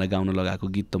मैले उहाँलाई गाउन लगाएको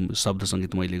गीत त शब्द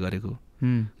सङ्गीत मैले गरेको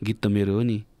गीत त मेरो हो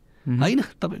नि, होइन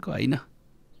तपाईँको होइन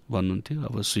भन्नुहुन्थ्यो।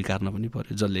 अब स्वीकार्न पनि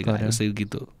पऱ्यो, जसले गायो उसैको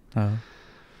गीत हो,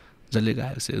 जसले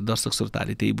गायो उसै, दर्शक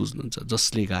श्रोताले त्यही बुझ्नुहुन्छ,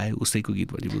 जसले गायो उसैको गीत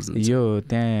पनि बुझ्नुहुन्छ। यो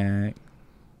त्यहाँ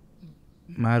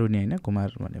मारुनी होइन कुमार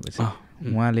भनेपछि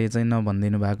उहाँले चाहिँ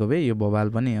नभनिदिनु भएको भए यो बवाल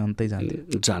पनि अन्तै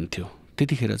जान्थ्यो।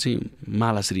 त्यतिखेर चाहिँ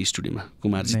मालाश्री स्टुडियोमा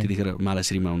कुमारजी त्यतिखेर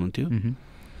मालाश्रीमा हुनुहुन्थ्यो।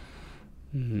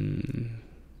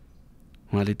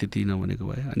 उहाँले त्यति नभनेको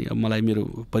भए अनि अब मलाई मेरो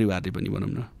परिवारले पनि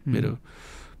भनौँ न, मेरो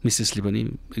मिसेसले पनि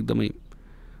एकदमै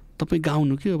तपाईँ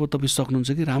गाउनु कि अब तपाईँ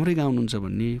सक्नुहुन्छ कि राम्रै गाउनुहुन्छ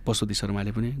भन्ने, पशुपति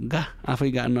शर्माले पनि गा आफै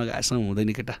नगाएसँग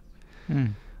हुँदैन केटा,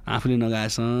 आफूले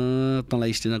नगाएसँग तँलाई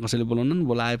स्टेजमा कसैले बोलाउनु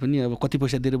बोलाए पनि अब कति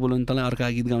पैसा दिएर बोलाउनु तँलाई अर्का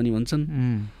गीत गाउने भन्छन्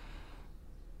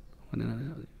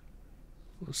भनेर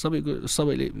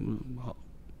सबैले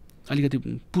अलिकति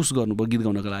पुस गर्नुभयो गीत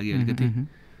गाउनको लागि, अलिकति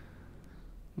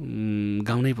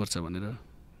गाउनै पर्छ भनेर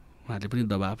उहाँहरूले पनि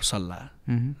दबाब सल्लाह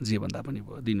जे भन्दा पनि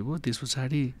भयो दिनुभयो। त्यस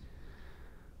पछाडि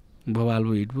बवाल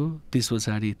भयो, हिट भयो। त्यस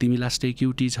पछाडि तिमी लास्टै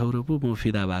क्युटी छौरो पो म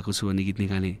फिदा भएको छु भन्ने गीत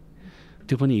निकालेँ,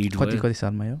 त्यो पनि हिट भयो। कति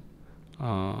सालमा यो?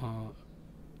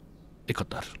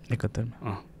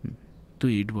 71मा त्यो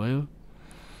हिट भयो।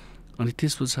 अनि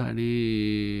त्यस पछाडि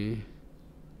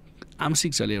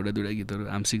आंशिक चले एउटा दुईवटा गीतहरू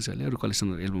आंशिक चले, अरू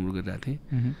कलेक्सनहरू एल्बमहरू गरिरहेको थिएँ।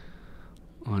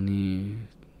 अनि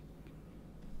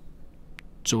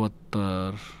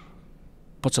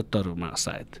 75-मा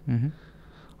सायद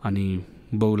अनि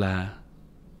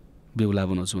बेहुला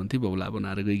बनाउँछु भन्थेँ, बेहुला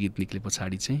बनाएर गई गीत निक्ले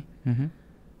पछाडि चाहिँ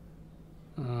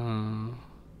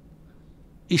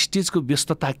स्टेजको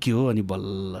व्यस्तता के हो अनि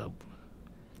बल्ल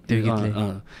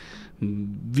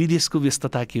विदेशको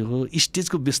व्यस्तता के हो,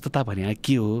 स्टेजको व्यस्तता भने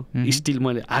के हो। स्टिल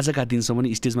मैले आजका दिनसम्म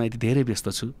नि स्टेजमा यति धेरै व्यस्त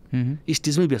छु,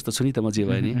 स्टेजमै व्यस्त छु नि त म जे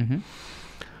भयो नि।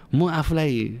 म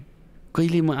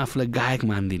आफूलाई गायक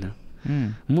मान्दिनँ,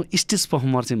 म स्टेज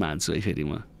पर्फर्मर चाहिँ मान्छु है। फेरि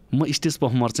म स्टेज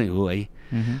पर्फर्मर चाहिँ हो है।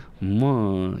 म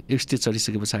स्टेज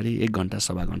चढिसके पछाडि 1 घन्टा,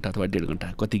 सवा घन्टा अथवा 1.5 घन्टा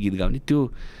कति गीत गाउने,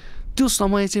 त्यो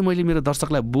समय चाहिँ मैले मेरो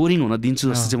दर्शकलाई बोरिङ हुन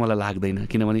दिन्छु जस्तो चाहिँ मलाई लाग्दैन।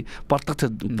 किनभने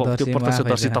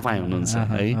प्रत्यक्षदर्शी तपाईँ हुनुहुन्छ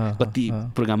है, कति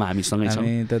प्रोग्राममा हामी सँगै छौँ।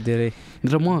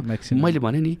 र मैले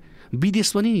भने नि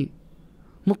विदेश पनि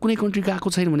म कुनै कन्ट्री गएको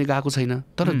छैन भने गएको छैन,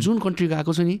 तर जुन कन्ट्री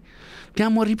गएको छु नि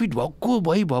त्यहाँ म रिपिट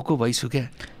भएको भइछु क्या।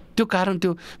 त्यो कारण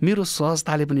त्यो मेरो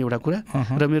सहजताले पनि एउटा कुरा,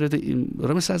 र मेरो त्यो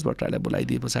रमेशराज भट्टराईलाई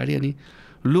बोलाइदिए पछाडि अनि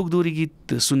लोकदोहोरी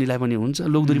गीत सुन्नेलाई पनि हुन्छ,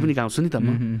 लोकदोहोरी पनि गाउँछु नि त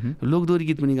म, लोकदोहोरी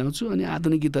गीत पनि गाउँछु अनि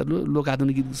आधुनिक गीतहरू लोक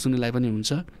आधुनिक गीत सुन्नेलाई पनि हुन्छ,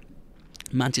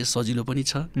 मान्छे सजिलो पनि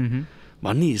छ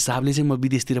भन्ने हिसाबले चाहिँ म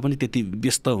विदेशतिर पनि त्यति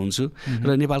व्यस्त हुन्छु। र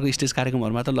नेपालको स्टेज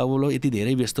कार्यक्रमहरूमा त लगभग यति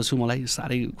धेरै व्यस्त छु, मलाई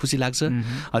साह्रै खुसी लाग्छ।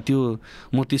 त्यो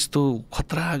म त्यस्तो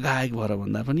खतरा गायक भएर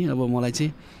भन्दा पनि अब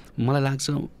मलाई लाग्छ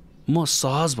म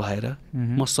सहज भएर,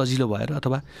 म सजिलो भएर,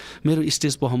 अथवा मेरो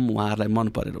स्टेज पर्फर्म उहाँहरूलाई मन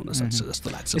परेर हुनसक्छ जस्तो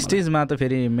लाग्छ। स्टेजमा त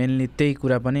फेरि मेनली त्यही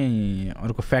कुरा पनि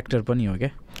अर्को फ्याक्टर पनि हो क्या।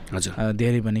 हजुर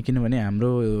धेरै पनि, किनभने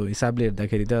हाम्रो हिसाबले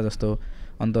हेर्दाखेरि त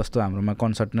जस्तो हाम्रोमा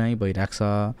कन्सर्ट नै भइरहेको छ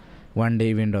वान डे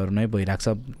इभेन्टहरू नै भइरहेको छ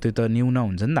त्यो त न्यून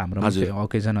हुन्छ नि त हाम्रो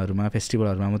अकेजनहरूमा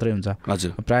फेस्टिभलहरूमा मात्रै हुन्छ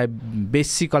प्राय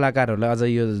बेसी कलाकारहरूलाई अझ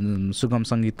यो सुगम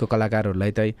सङ्गीतको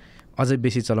कलाकारहरूलाई चाहिँ अझै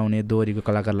बेसी चलाउने दोहोरीको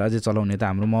कलाकारलाई अझै चलाउने त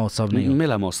हाम्रो महोत्सव नै हो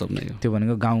मेला महोत्सव नै हो त्यो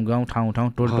भनेको गाउँ ठाउँ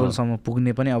टोलसम्म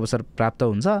पुग्ने पनि अवसर प्राप्त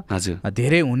हुन्छ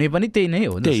धेरै हुने पनि त्यही नै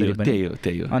हो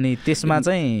अनि त्यसमा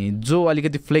चाहिँ जो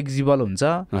अलिकति फ्लेक्जिबल हुन्छ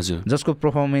जसको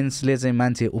पर्फर्मेन्सले चाहिँ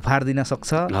मान्छे उफार्दिन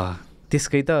सक्छ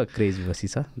त्यसकै त क्रेज बसी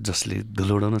छ जसले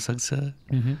धुलोडाउन सक्छ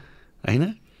होइन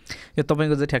यो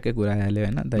तपाईँको चाहिँ ठ्याक्कै कुरा आइहाल्यो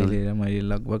होइन दाइले र मैले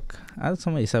लगभग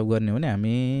आजसम्म हिसाब गर्ने हो भने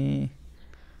हामी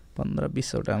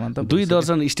 15-20 वटामा त 2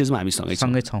 दर्जन स्टेजमा हामी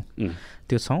सँगै छौँ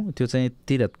त्यो चाहिँ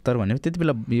 73 भने त्यति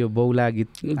बेला यो बौला गीत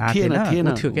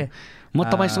थिएन थियो क्या म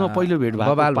तपाईँसँग पहिलो भेट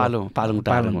भएको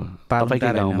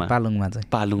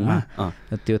पालुङमा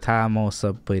त्यो थाहा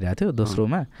महोत्सव भइरहेको थियो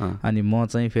दोस्रोमा अनि म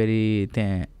चाहिँ फेरि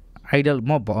त्यहाँ आइडल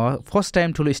म फर्स्ट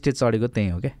टाइम ठुलो स्टेज चढेको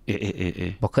त्यहीँ हो क्या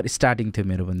भर्खर स्टार्टिङ थियो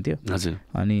मेरो पनि त्यो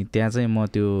अनि त्यहाँ चाहिँ म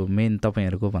त्यो मेन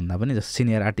तपाईँहरूको भन्दा पनि जस्तो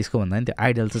सिनियर आर्टिस्टको भन्दा पनि त्यो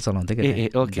आइडल चाहिँ चलाउँथेँ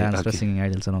क्या डान्स र सिङ्गिङ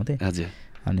आइडल चलाउँथेँ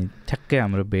अनि ठ्याक्कै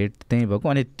हाम्रो भेट त्यहीँ भएको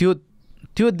अनि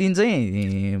त्यो दिन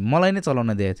चाहिँ मलाई नै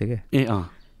चलाउन दिएको थियो क्या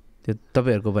त्यो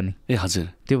तपाईँहरूको पनि हजुर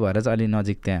त्यो भएर चाहिँ अलि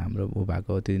नजिक त्यहाँ हाम्रो ऊ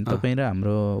भएको त्यो दिन तपाईँ र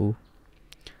हाम्रो ऊ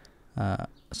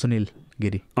सुनिल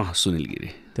गिरी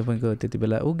तपाईँको त्यति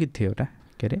बेला ऊ गीत थियो एउटा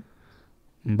के अरे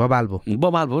बबाल भो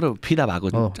र फिदा भएको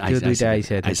त्यो दुइटा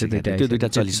आइसकेको थियो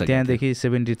त्यहाँदेखि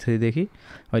 73 देखि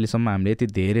अहिलेसम्म हामीले यति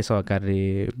धेरै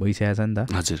सहकार्य भइसकेको छ नि त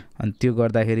हजुर अनि त्यो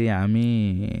गर्दाखेरि हामी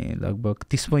लगभग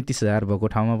 30-35 हजार भएको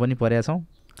ठाउँमा पनि परेका छौँ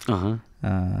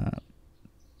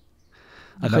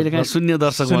कहिलेकाहीँ शून्य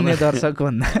दर्शक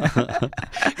भन्दा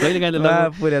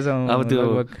कहिलेकाहीँ पुर्या छौँ अब त्यो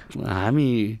हामी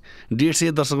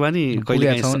 150 दर्शकमा नि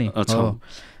कहिलेकाहीँ छौँ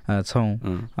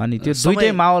अनि त्यो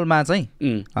दुइटै माहौलमा चाहिँ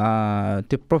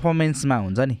त्यो पर्फर्मेन्समा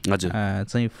हुन्छ नि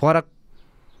चाहिँ फरक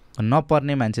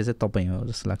नपर्ने मान्छे चाहिँ तपाईँ हो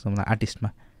जस्तो लाग्छ मलाई आर्टिस्टमा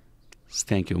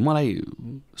थ्याङ्क यू मलाई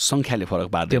सङ्ख्याले फरक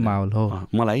पार्दैन त्यो माहौल हो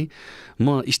मलाई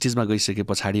म स्टेजमा गइसके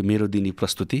पछाडि मेरो दिने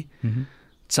प्रस्तुति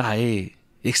चाहे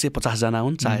 150 जना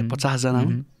हुन् चाहे 50 जना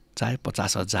हुन् चाहे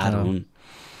 50,000 हुन्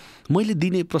मैले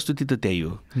दिने प्रस्तुति त त्यही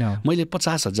हो मैले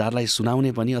 50,000लाई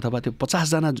सुनाउने पनि अथवा त्यो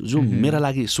 50 जना जो मेरा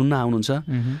लागि सुन्न आउनुहुन्छ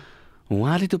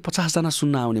उहाँले त्यो 50 जना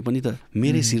सुन्न आउने पनि त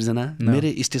मेरै सिर्जना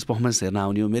मेरै स्टेज पर्फर्मेन्स हेर्न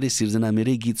आउने हो मेरै सिर्जना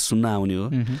मेरै गीत सुन्न आउने हो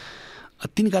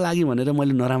तिनका लागि भनेर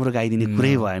मैले नराम्रो गाइदिने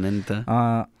कुरै भएन नि त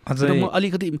म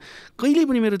अलिकति कहिले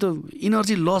पनि मेरो त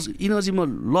इनर्जी म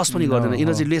लस पनि गर्दैन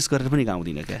इनर्जी लेस गरेर पनि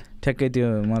गाउँदिनँ क्या ठ्याक्कै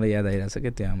त्यो मलाई याद आइरहेछ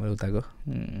क्या त्यो हाम्रो उताको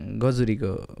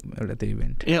गजुरीको एउटा त्यो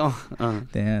इभेन्ट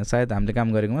त्यहाँ सायद हामीले काम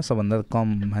गरेकोमा सबभन्दा कम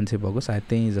मान्छे भएको सायद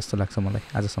त्यही जस्तो लाग्छ मलाई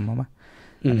आजसम्ममा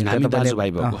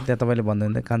त्यहाँ तपाईँले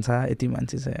भन्दै कान्छा यति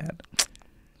मान्छे छ यार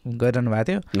गरिरहनु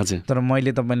भएको थियो तर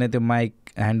मैले तपाईँलाई त्यो माइक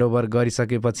ह्यान्डओभर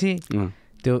गरिसकेपछि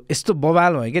त्यो यस्तो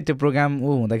बवाल भयो क्या त्यो प्रोग्राम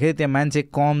ऊ हुँदाखेरि त्यहाँ मान्छे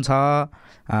कम छ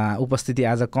उपस्थिति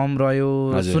आज कम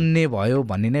रह्यो सुन्ने भयो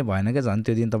भन्ने नै भएन क्या झन्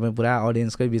त्यो दिन तपाईँ पुरा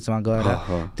अडियन्सकै बिचमा गएर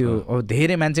त्यो अब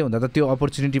धेरै मान्छे हुँदा त त्यो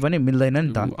अपर्च्युनिटी पनि मिल्दैन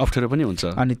नि त अप्ठ्यारो पनि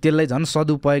हुन्छ अनि त्यसलाई झन्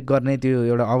सदुपयोग गर्ने त्यो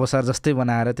एउटा अवसर जस्तै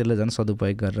बनाएर त्यसलाई झन्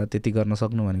सदुपयोग गरेर त्यति गर्न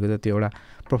सक्नु भनेको त त्यो एउटा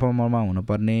पर्फर्मरमा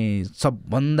हुनुपर्ने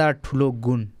सबभन्दा ठुलो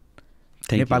गुण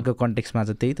नेपालको कन्टेक्स्टमा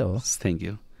चाहिँ त्यही त हो थ्याङ्क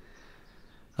यू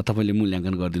तपाईँले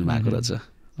मूल्याङ्कन गरिदिनु भएको रहेछ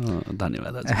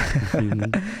धन्यवाद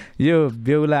यो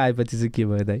बेहुला आएपछि चाहिँ के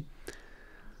भयो दाइ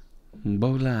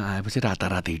बेहुला आएपछि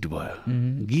रातारात हिट भयो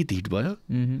गीत हिट भयो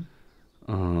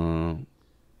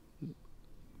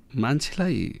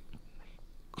मान्छेलाई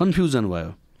कन्फ्युजन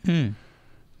भयो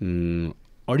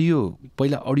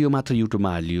पहिला अडियो मात्र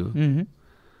युट्युबमा हालियो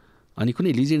अनि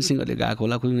कुनै लिजेन्ड सिङ्गरले गाएको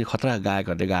होला कुनै खतरा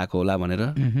गायकहरूले गाएको होला भनेर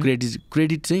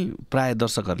क्रेडिट चाहिँ प्रायः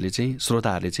दर्शकहरूले चाहिँ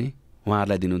श्रोताहरूले चाहिँ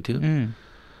उहाँहरूलाई दिनुहुन्थ्यो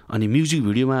अनि म्युजिक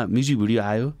भिडियो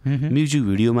आयो म्युजिक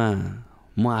भिडियोमा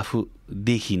म आफू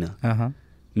देखिनँ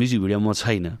म्युजिक भिडियोमा म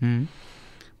छैन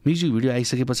म्युजिक भिडियो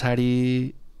आइसके पछाडि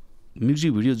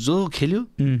म्युजिक भिडियो जो खेल्यो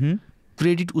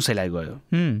क्रेडिट उसैलाई गयो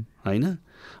होइन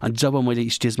अनि जब मैले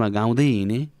स्टेजमा गाउँदै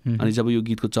हिँडेँ अनि जब यो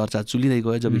गीतको चर्चा चुलिँदै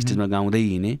गयो जब स्टेजमा गाउँदै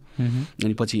हिँडेँ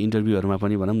अनि पछि इन्टरभ्यूहरूमा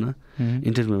पनि भनौँ न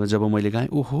इन्टरभ्यूमा जब मैले गाएँ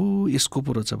ओहो यसको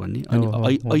पो रहेछ भन्ने अनि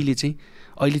अहिले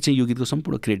चाहिँ यो गीतको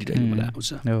सम्पूर्ण क्रेडिट अहिले मलाई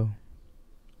आउँछ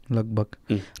लगभग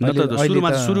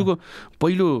सुरुको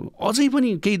पहिलो अझै पनि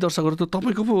केही दर्शकहरू त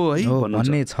तपाईँको पो है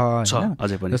भन्ने छ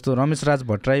अझै पनि जस्तो रमेशराज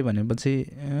भट्टराई भनेपछि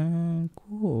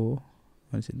को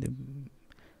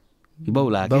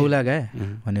बहुला गाए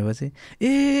भनेपछि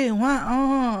ए उहाँ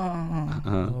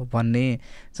भन्ने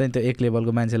चाहिँ त्यो एक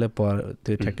लेभलको मान्छेलाई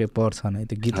त्यो ठ्याक्कै पर्छ नै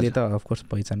त्यो गीतले त अफकोर्स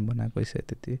पहिचान बनाएको छ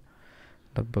त्यति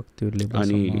लगभग त्यो लेभल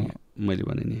अनि मैले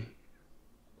भने नि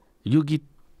यो गीत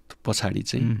पछाडि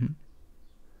चाहिँ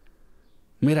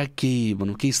मेरा केही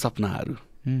भनौँ केही सपनाहरू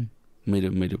मैले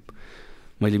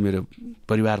मेरो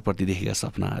परिवारप्रति देखेका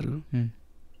सपनाहरू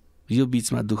यो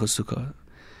बिचमा दुःख सुख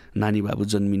नानी बाबु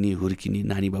जन्मिने हुर्किने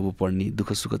नानी बाबु पढ्ने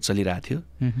दुःख सुख चलिरहेको थियो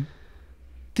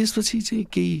त्यसपछि चाहिँ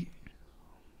केही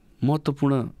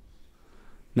महत्त्वपूर्ण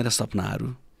मेरा सपनाहरू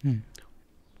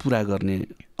पुरा गर्ने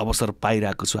अवसर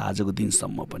पाइरहेको छु आजको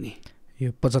दिनसम्म पनि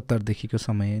यो 75 देखिको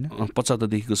समय हैन 75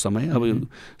 देखिको समय अब यो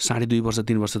 2.5 वर्ष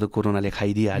 3 वर्ष त कोरोनाले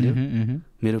खाइदिइहाल्यो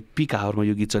मेरो पिक आवरमा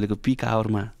यो गीत चलेको पिक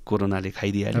आवरमा कोरोनाले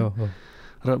खाइदिइहाल्यो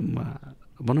र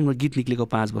भनौँ न गीत निक्लेको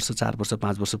 5 वर्ष 4 वर्ष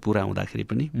 5 वर्ष पुरा हुँदाखेरि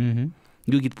पनि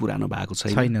यो गीत पुरानो भएको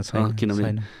छैन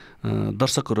किनभने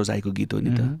दर्शकको रोजाइको गीत हो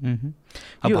नि त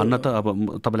अब भन्न त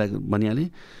अब तपाईँलाई भनिहालेँ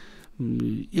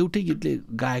एउटै गीतले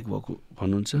गायक भएको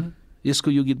भन्नुहुन्छ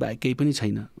यसको यो गीत बाहेक केही पनि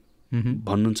छैन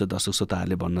भन्नुहुन्छ दर्शक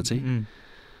श्रोताहरूले भन्न चाहिँ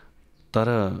तर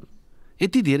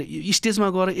यति धेरै स्टेजमा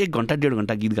गएर 1 घण्टा 1.5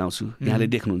 घण्टा गीत गाउँछु यहाँले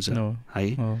देख्नुहुन्छ है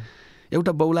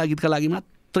एउटा बौला गीतका लागि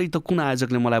मात्रै त कुन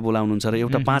आयोजकले मलाई बोलाउनुहुन्छ र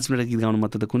एउटा 5 मिनट गीत गाउनु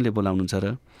मात्रै त कुनले बोलाउनुहुन्छ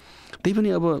र त्यही पनि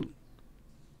अब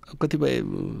कतिपय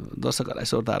दर्शकहरूलाई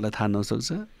श्रोताहरूलाई थाहा नसक्छ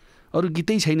अरू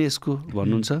गीतै छैन यसको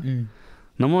भन्नुहुन्छ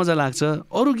नमजा लाग्छ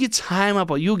अरू गीत छायामा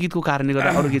यो गीतको कारणले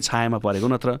गर्दा अरू गीत छायामा परेको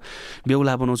नत्र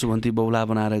बेहुला बनाउँछु भन्थे बहुला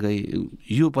बनाएर गए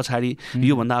यो पछाडि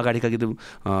योभन्दा अगाडिका गीत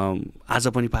आज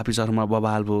पनि पापी चरमा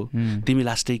बबाल भो तिमी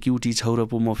लास्टै क्युटी छौरो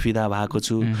पो म फिदा भएको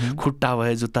छु खुट्टा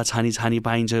भए जुत्ता छानी छानी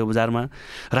पाइन्छ यो बजारमा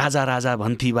राजा राजा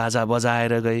भन्थी बाजा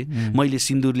बजाएर गए मैले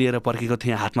सिन्दुर लिएर पर्खेको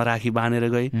थिएँ हातमा राखी बाँधेर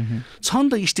गए छन्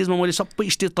त स्टेजमा मैले सबै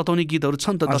स्टेज तताउने गीतहरू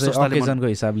छन् त अकेजनको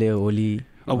हिसाबले होली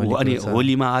अनि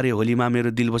होलीमा अरे होलीमा मेरो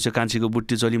दिल बस्यो कान्छीको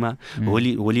बुट्टी चोलीमा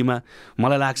होलीमा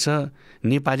मलाई लाग्छ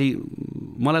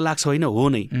होइन हो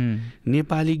नै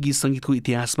नेपाली गीत सङ्गीतको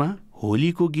इतिहासमा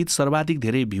होलीको गीत सर्वाधिक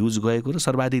धेरै भ्युज गएको र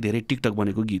सर्वाधिक धेरै टिकटक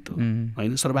बनेको गीत हो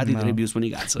होइन सर्वाधिक धेरै भ्युज पनि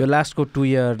गएको छ यो लास्टको 2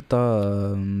 इयर त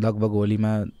लगभग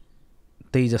होलीमा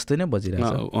त्यही जस्तै नै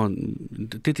बजिरहेको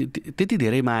छ त्यति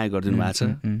धेरै माया गरिदिनु भएको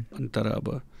छ तर अब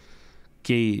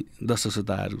केही दर्शक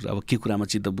श्रोताहरू अब के कुरामा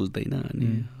चित्त बुझ्दैन अनि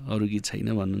अरू गीत छैन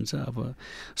भन्नुहुन्छ अब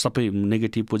सबै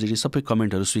नेगेटिभ पोजिटिभ सबै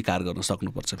कमेन्टहरू स्वीकार गर्न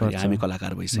सक्नुपर्छ फेरि हामी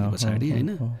कलाकार भइसके पछाडि होइन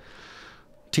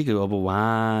ठिकै हो अब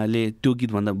उहाँले त्यो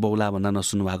गीतभन्दा बहुलाभन्दा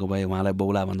नसुन्नु भएको भए उहाँलाई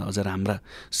बहुलाभन्दा अझ राम्रा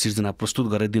सिर्जना प्रस्तुत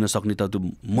गरेर दिन सक्ने त त्यो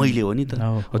मैले हो नि त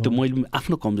त्यो मैले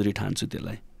आफ्नो कमजोरी ठान्छु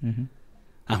त्यसलाई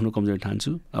आफ्नो कमजोरी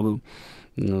ठान्छु अब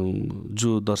जो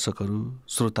दर्शकहरू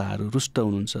श्रोताहरू रुष्ट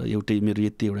हुनुहुन्छ एउटै मेरो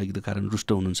यति एउटा गीतको कारण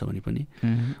रुष्ट हुनुहुन्छ भने पनि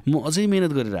म अझै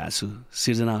मेहनत गरिरहेको छु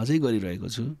सिर्जना अझै गरिरहेको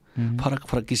छु फरक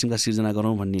फरक किसिमका सिर्जना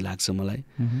गरौँ भन्ने लाग्छ मलाई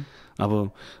अब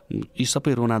यी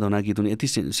सबै रोनाधोना गीत हुने यति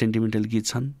सेन्टिमेन्टल गीत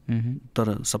छन् तर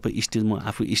सबै स्टेजमा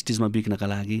आफू स्टेजमा बिक्नका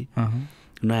लागि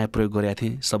नयाँ प्रयोग गरेका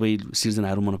थिएँ सबै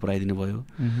सिर्जनाहरू मन पराइदिनु भयो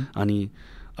अनि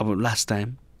अब लास्ट टाइम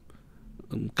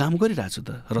काम गरिरहेको छु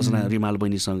त रचना रिमाल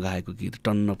बहिनीसँग गाएको गीत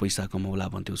टन्न पैसा कमाउला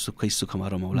भन्थ्यो सुखै सुखमा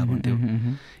रमाउला भन्थ्यो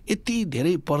यति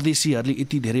धेरै परदेशीहरूले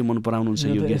यति धेरै मन पराउनुहुन्छ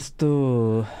यो गीत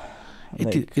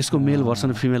यसको मेल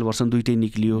भर्सन फिमेल भर्सन दुइटै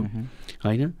निक्लियो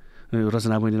होइन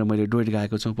रचना बहिनीलाई मैले डुएट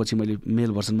गाएको छु पछि मैले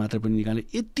मेल भर्सन मात्र पनि निकालेँ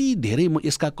यति धेरै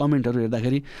यसका कमेन्टहरू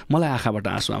हेर्दाखेरि मलाई आँखाबाट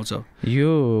आँसु आउँछ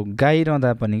यो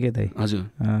गाइरहँदा पनि के दाइ हजुर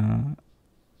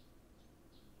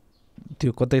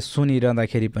त्यो कतै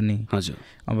सुनिरहँदाखेरि पनि हजुर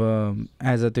अब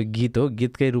एज अ त्यो गीत हो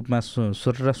गीतकै रूपमा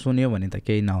सुनेर सुन्यो भने त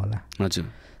केही नहोला हजुर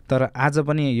तर आज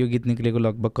पनि यो गीत निक्लेको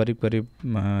लगभग करिब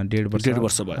 1.5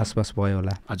 वर्ष आसपास भयो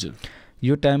होला हजुर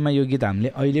यो टाइममा यो गीत हामीले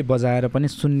अहिले बजाएर पनि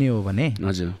सुन्ने हो भने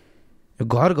हजुर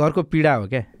घर घरको पीडा हो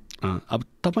क्या अब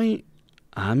तपाईँ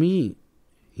हामी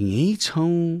यहीँ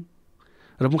छौँ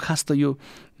र म खास त यो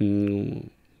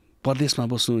परदेशमा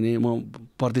बस्नु हुने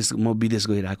म विदेश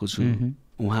गइरहेको छु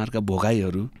उहाँहरूका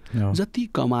भोगाईहरू जति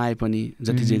कमाए पनि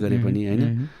जति जे गरे पनि होइन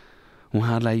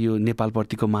उहाँहरूलाई यो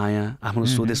नेपालप्रतिको माया आफ्नो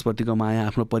स्वदेशप्रतिको माया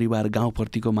आफ्नो परिवार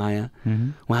गाउँप्रतिको माया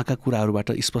उहाँका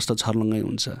कुराहरूबाट स्पष्ट छर्लङ्गै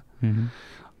हुन्छ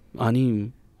अनि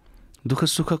दुःख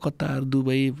सुख कतार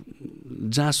दुबई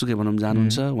जहाँसुकै भनौँ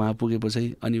जानुहुन्छ उहाँ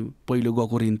पुगेपछि अनि पहिलो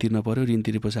गएको ऋण तिर्न पऱ्यो ऋण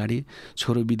तिरे पछाडि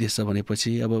छोरो विदेश छ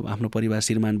भनेपछि अब आफ्नो परिवार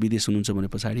श्रीमान विदेश हुनुहुन्छ भने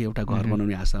पछाडि एउटा घर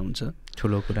बनाउने आशा हुन्छ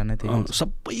ठुलो कुरा नै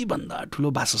सबैभन्दा ठुलो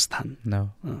वासस्थान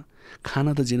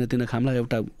खाना त जेन तेन खामलाई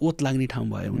एउटा ओत लाग्ने ठाउँ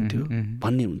भयो हुन्थ्यो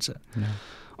भन्ने हुन्छ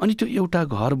अनि त्यो एउटा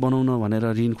घर बनाउन भनेर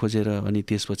ऋण खोजेर अनि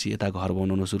त्यसपछि यता घर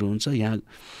बनाउन सुरु हुन्छ यहाँ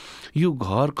यो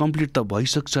घर कम्प्लिट त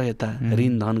भइसक्छ यता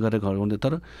ऋण धन गरेर घर बनाउँदै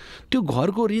तर त्यो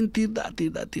घरको ऋण तिर्दा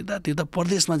तिर्दा तिर्दा तिर्दा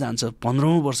परदेशमा जान्छ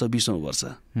 15औं वर्ष 20औं वर्ष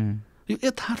यो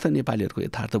यथार्थ नेपालीहरूको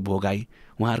यथार्थ भोगाई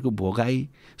उहाँहरूको भोगाई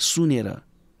सुनेर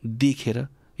देखेर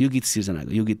यो गीत सिर्जना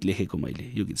यो गीत लेखेको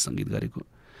मैले यो गीत सङ्गीत गरेको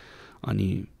अनि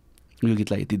यो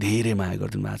गीतलाई यति धेरै माया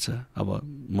गरिदिनु भएको छ अब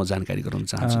म जानकारी गराउन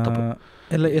चाहन्छु तपाईँ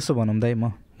यसलाई यसो भनौँ दाइ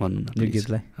म भन्नु न यो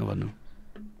गीतलाई भन्नु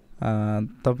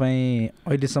तपाईँ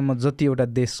अहिलेसम्म जतिवटा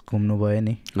देश घुम्नुभयो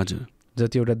नि, हजुर,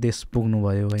 जतिवटा देश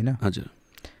पुग्नुभयो होइन, हजुर,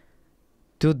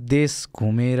 त्यो देश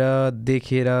घुमेर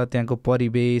देखेर त्यहाँको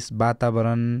परिवेश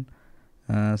वातावरण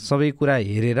सबै कुरा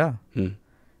हेरेर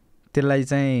त्यसलाई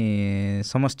चाहिँ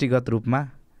समष्टिगत रूपमा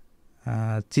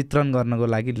चित्रण गर्नको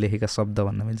लागि लेखेका शब्द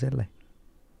भन्न मिल्छ यसलाई?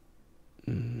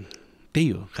 त्यही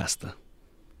हो खास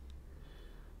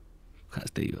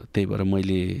त्यही हो। त्यही भएर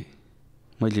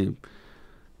मैले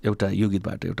एउटा यो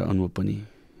गीतबाट एउटा अनुभव पनि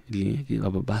लिएँ कि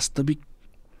अब वास्तविक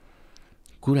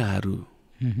कुराहरू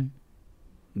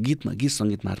गीत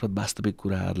सङ्गीत मार्फत वास्तविक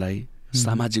कुराहरूलाई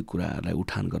सामाजिक कुराहरूलाई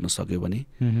उठान गर्न सक्यो भने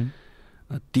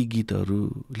ती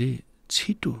गीतहरूले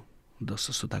छिटो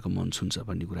दर्शक श्रोताको मन छुन्छ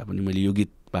भन्ने कुरा पनि मैले यो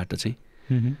गीतबाट चाहिँ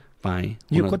पाएँ।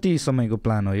 यो कति समयको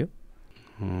प्लान हो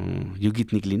यो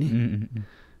गीत निक्लिने?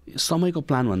 समयको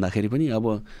प्लान भन्दाखेरि पनि अब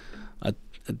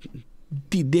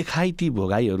ती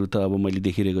भोगाईहरू त अब मैले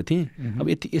देखिरहेको थिएँ। अब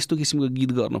यस्तो किसिमको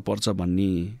गीत गर्नुपर्छ भन्ने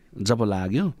जब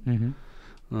लाग्यो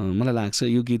मलाई लाग्छ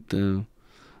यो गीत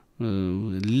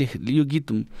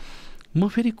म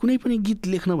फेरि कुनै पनि गीत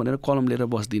लेख्न भनेर कलम लिएर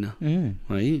बस्दिनँ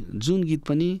है। जुन गीत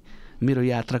पनि मेरो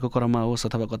यात्राको क्रममा होस्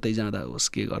अथवा कतै जाँदा होस्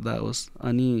के गर्दा होस्,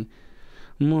 अनि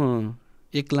म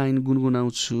एक लाइन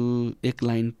गुनगुनाउँछु, एक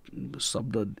लाइन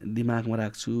शब्द दिमागमा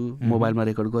राख्छु, मोबाइलमा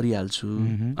रेकर्ड गरिहाल्छु,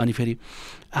 अनि फेरि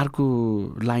अर्को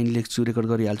लाइन लेख्छु, रेकर्ड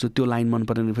गरिहाल्छु, त्यो लाइन मन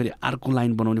परेन फेरि अर्को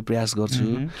लाइन बनाउने प्रयास गर्छु।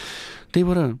 त्यही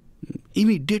भएर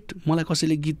इमिडिएट मलाई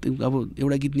कसैले गीत अब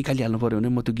एउटा गीत निकालिहाल्नु पऱ्यो भने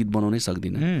म त्यो गीत बनाउनै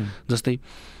सक्दिनँ। जस्तै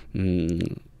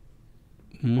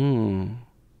म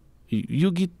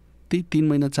यो गीत त्यही 3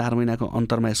 महिना 4 महिनाको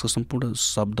अन्तरमा यसको सम्पूर्ण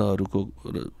शब्दहरूको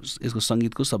यसको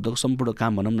सङ्गीतको शब्दको सम्पूर्ण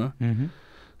काम भनौँ न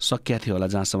सकिया थियो होला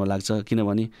जहाँसम्म लाग्छ।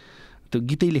 किनभने त्यो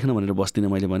गीतै लेख्न भनेर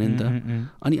बस्दिनँ मैले भने नि त।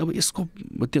 अनि अब यसको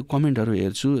त्यो कमेन्टहरू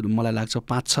हेर्छु, मलाई लाग्छ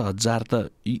 5-6 हजार त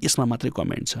यसमा मात्रै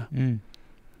कमेन्ट छ।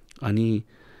 अनि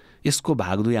यसको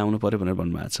भाग 2 आउनु पऱ्यो भनेर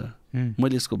भन्नुभएको छ।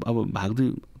 मैले यसको अब भाग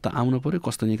 2 त आउनु पऱ्यो,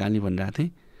 कस्तो निकाल्ने भनिरहेको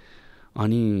थिएँ।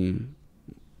 अनि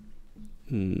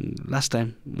लास्ट टाइम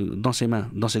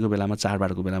दसैँको बेलामा,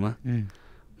 चाडबाडको बेलामा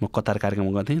म कतार कार्यक्रम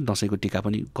गर्थेँ। दसैँको टिका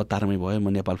पनि कतारमै भयो, म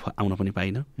नेपाल आउन पनि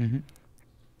पाइनँ।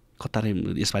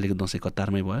 कतारै यसपालिको दसैँ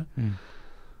कतारमै भयो।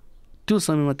 त्यो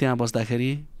समयमा त्यहाँ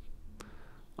बस्दाखेरि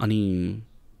अनि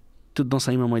त्यो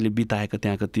दसैँमा मैले बिताएको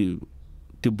त्यहाँको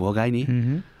त्यो भोगाइ नि,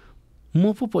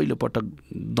 म पो पहिलोपटक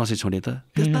दसैँ छोडेँ त।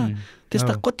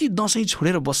 त्यस्ता कति दसैँ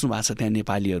छोडेर बस्नु भएको छ त्यहाँ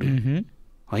नेपालीहरू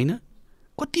होइन,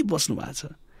 कति बस्नु भएको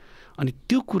छ। अनि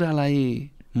त्यो कुरालाई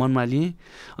मनमा लिएँ।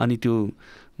 अनि त्यो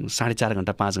 4.5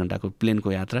 घन्टा 5 घन्टाको प्लेनको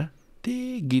यात्रा,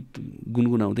 त्यही गीत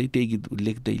गुनगुनाउँदै, त्यही गीत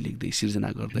लेख्दै सिर्जना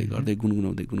गर्दै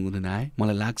गुनगुनाउँदै आएँ।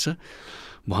 मलाई लाग्छ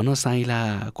भन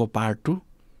साइलाको पार्ट 2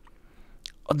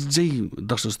 अझै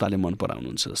दर्शक श्रोताले मन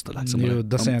पराउनुहुन्छ जस्तो लाग्छ मलाई।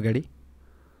 दसैँ अगाडि?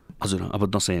 हजुर, अब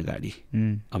दसैँ अगाडि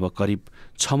अब करिब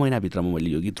 6 महिनाभित्रमा मैले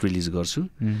यो गीत रिलिज गर्छु।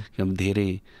 धेरै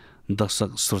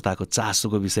दर्शक श्रोताको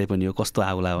चासोको विषय पनि हो, कस्तो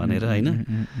आउला भनेर होइन।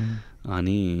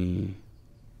 अनि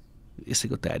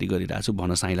यसैको तयारी गरिरहेको छु।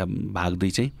 भन साइला भाग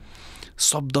 2 चाहिँ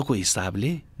शब्दको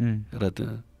हिसाबले र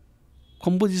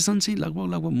कम्पोजिसन चाहिँ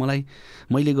लगभग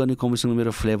मैले गर्ने कम्पोजिसनको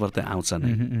मेरो फ्लेभर त आउँछ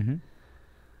नै।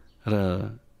 र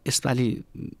यसपालि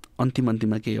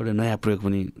अन्तिममा केही एउटा नयाँ प्रयोग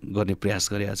पनि गर्ने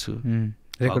प्रयास गरेको छु।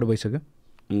 रेकर्ड भइसक्यो?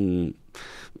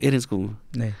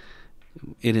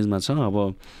 एरेन्जमा छ।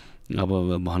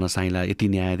 अब भन साइला यति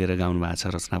न्याय दिएर गाउनु भएको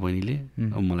छ रचना बहिनीले।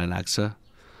 अब मलाई लाग्छ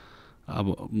अब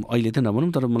अहिले त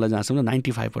नभनौँ, तर मलाई जहाँसम्म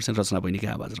 95% रचना बहिनीकै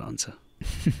आवाज रहन्छ।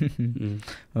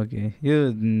 ओके, यो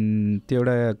त्यो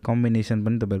एउटा कम्बिनेसन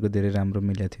पनि तपाईँहरूको धेरै राम्रो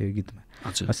मिलेको थियो यो गीतमा।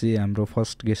 अस्ति हाम्रो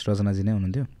फर्स्ट गेस्ट रचनाजी नै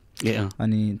हुनुहुन्थ्यो।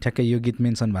 अनि ठ्याक्कै यो गीत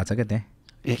मेन्सन भएको छ क्या त्यहाँ,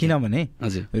 किनभने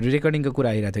रेकर्डिङको कुरा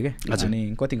आइरहेको थियो क्या।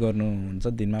 अनि कति गर्नुहुन्छ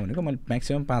दिनमा भनेको, मैले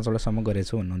म्याक्सिमम् 5वटासम्म गरेको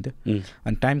छु भन्नुहुन्थ्यो।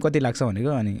 अनि टाइम कति लाग्छ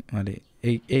भनेको, अनि मैले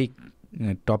यही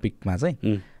टपिकमा चाहिँ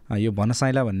यो भन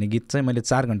साइला भन्ने गीत चाहिँ मैले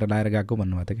 4 घन्टा लगाएर गाएको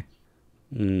भन्नुभएको थियो क्या।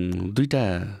 2टा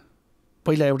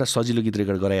पहिला एउटा सजिलो गीत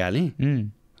रेकर्ड गराइहालेँ।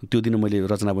 त्यो दिन मैले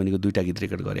रचना बहिनीको 2टा गीत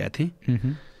रेकर्ड गरेको थिएँ।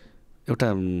 एउटा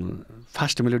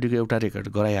फास्ट मेलोडीको एउटा रेकर्ड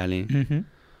गराइहालेँ।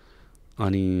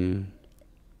 अनि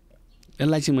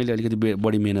यसलाई चाहिँ मैले अलिकति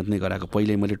बढी मेहनत नै गराएको।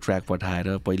 पहिल्यै मैले ट्र्याक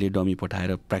पठाएर, पहिल्यै डमी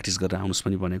पठाएर प्र्याक्टिस गरेर आउनुहोस्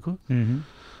पनि भनेको।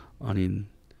 अनि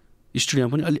स्टुडियोमा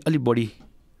पनि अलि बढी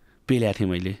पेल्याएको थिएँ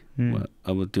मैले।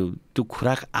 अब त्यो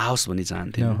खुराक आओस् भन्ने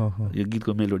चाहन्थेँ। यो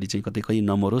गीतको मेलोडी चाहिँ कतै कहीँ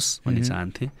नमरोस् भन्ने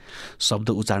चाहन्थेँ, शब्द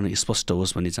उच्चारण स्पष्ट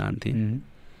होस् भन्ने चाहन्थेँ।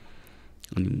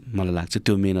 अनि मलाई लाग्छ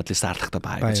त्यो मेहनतले सार्थकता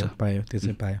पायो त्यो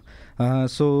चाहिँ पायो।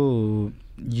 सो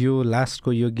यो लास्टको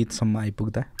यो गीतसम्म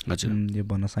आइपुग्दा, हजुर यो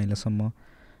भन साइलासम्म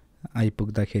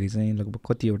आइपुग्दाखेरि चाहिँ लगभग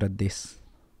कतिवटा देश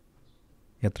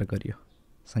यात्रा गरियो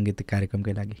साङ्गीतिक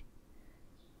कार्यक्रमकै लागि?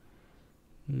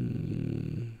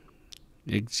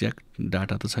 एक्ज्याक्ट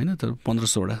डाटा त छैन तर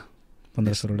 1500वटा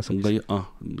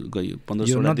गयो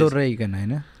 1500 नदोहोऱ्याइकन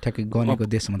होइन ठ्याक्कै गनेको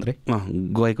देश मात्रै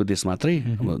गएको देश मात्रै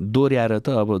अब दोहोऱ्याएर त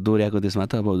अब दोहोऱ्याएको देशमा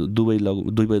त अब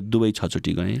दुबई 6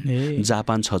 चोटि गएँ,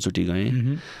 जापान 6 चोटि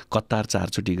गएँ, कतार 4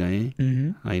 चोटि गएँ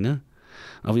होइन।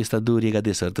 अब यस्ता दोहोरिएका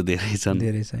देशहरू त धेरै छन्।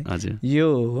 हजुर यो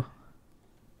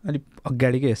अलिक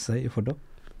अगाडिकै यस्तो है यो फोटो।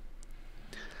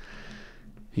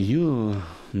 यो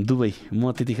दुबई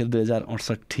म त्यतिखेर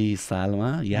 2068 सालमा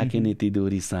याकेनेती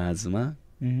दोहोरी साँझमा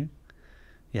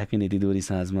याकेनेती दोहोरी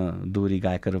साँझमा दोहोरी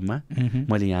गायकका रूपमा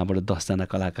मैले यहाँबाट 10जना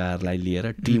कलाकारलाई लिएर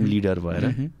टिम लिडर भएर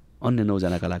अन्य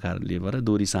 9जना कलाकार लिएर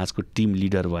दोहोरी साँझको टिम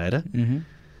लिडर भएर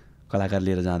कलाकार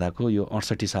लिएर जाँदाको यो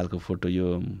 68 सालको फोटो,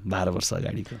 यो 12 वर्ष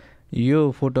अगाडिको।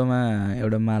 यो फोटोमा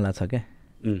एउटा माला छ क्या,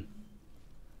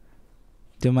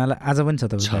 त्यो माला आज पनि छ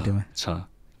तपाईँको घाँटीमा? छ।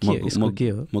 के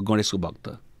हो? म गणेशको भक्त,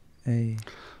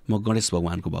 म गणेश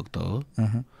भगवानको भक्त हो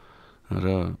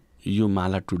र यो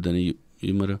माला टुट्दैन।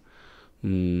 यो मेरो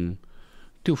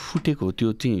त्यो फुटेको त्यो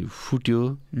चाहिँ फुट्यो,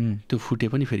 त्यो फुटे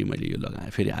पनि फेरि मैले यो लगाएँ,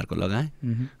 फेरि अर्को लगाएँ।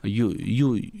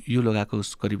 यो लगाएको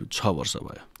करिब 6 वर्ष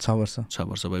भयो। 6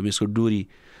 वर्ष भयो। यसको डोरी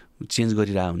चेन्ज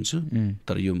गरिरहेको हुन्छु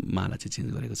तर यो माला चाहिँ चेन्ज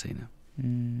गरेको छैन।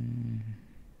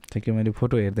 ठिकै मैले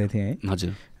फोटो हेर्दै थिएँ है।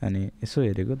 हजुर। अनि यसो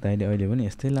हेरेको दाइले अहिले पनि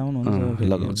यस्तै लाउनुहुन्छ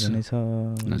लगाउँछ छ।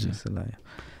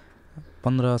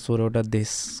 15-16वटा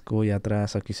देशको यात्रा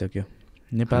सकिसक्यो।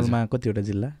 नेपालमा कतिवटा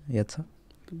जिल्ला याद छ?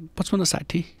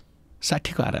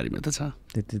 55-60 को हाराहारीमा त छ।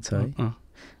 त्यति छ है।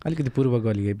 अलिकति पूर्व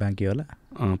गली बाँकी होला।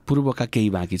 पूर्वका केही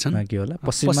बाँकी छन्, बाँकी होला।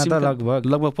 पश्चिममा त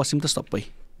लगभग पश्चिम त सबै।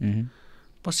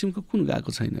 पश्चिमको कुन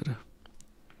गएको छैन र?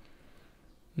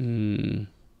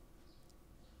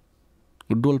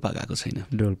 डोल्पा गएको छैन।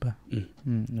 डोल्पा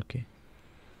ओके।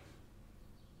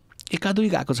 एकादुई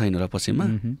गएको छैन र पश्चिममा।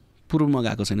 पूर्वमा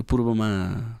गएको छैन। पूर्वमा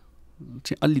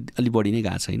चाहिँ अलि बढी नै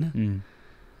गएको छैन।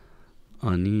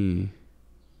 अनि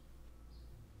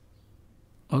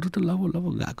अरू त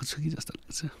लगभग गएको छु कि जस्तो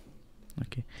लाग्छ।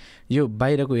 ओके। यो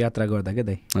बाहिरको यात्रा गर्दा क्या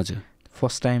दाइ? हजुर।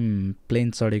 फर्स्ट टाइम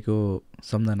प्लेन चढेको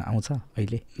सम्झना आउँछ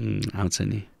अहिले? आउँछ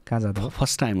नि। कहाँ जाँदा?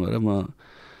 फर्स्ट टाइम हो र म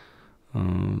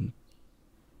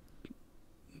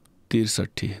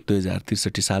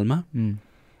 2063 सालमा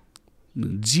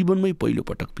जीवनमै पहिलो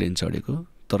पटक प्लेन चढेको,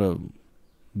 तर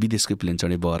विदेशकै प्लेन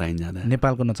चढे बहराइन जाँदा।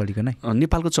 नेपालको नचढिकन?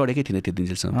 नेपालको चढेकै थिएन त्यो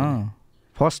दिनसम्म।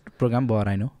 फर्स्ट प्रोग्राम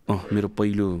बहराइन हो? मेरो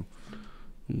पहिलो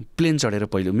प्लेन चढेर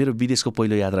पहिलो मेरो विदेशको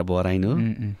पहिलो यात्रा बहराइन हो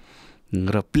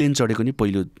र प्लेन चढेको नि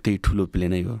पहिलो त्यही ठुलो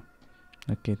प्लेनै हो।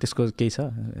 ओके। त्यसको केही छ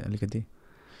अलिकति?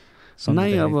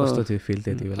 नै अब कस्तो थियो फिल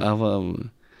त्यति बेला? अब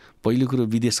पहिलो कुरो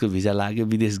विदेशको भिजा लाग्यो,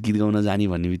 विदेश गीत गाउन जाने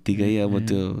भन्ने बित्तिकै अब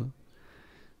त्यो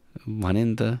भने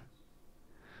नि त।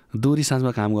 दोहोरी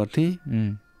साँझमा काम गर्थेँ,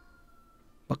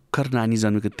 भर्खर नानी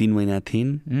जन्मेको 3 महिना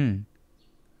थिइन्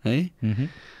है।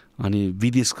 अनि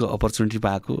विदेशको अपर्च्युनिटी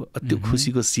पाएको, त्यो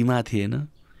खुसीको सीमा थिएन।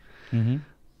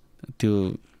 त्यो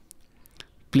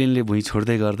प्लेनले भुइँ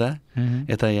छोड्दै गर्दा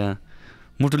यता यहाँ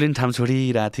मुटुले पनि ठाम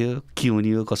छोडिरहेको थियो, के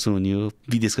हुने हो कसो हुने हो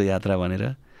विदेशको यात्रा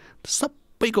भनेर।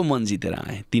 सबैको मन जितेर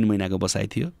आएँ। 3 महिनाको बसाइ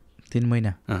थियो। 3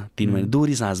 महिना? 3 महिना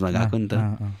दोहोरी साँझमा गएको नि त।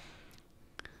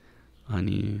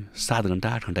 अनि 7 घन्टा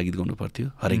 8 घन्टा गीत गाउनु पर्थ्यो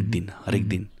हरेक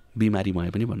दिन। बिमारी भए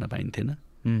पनि भन्न पाइन्थेन।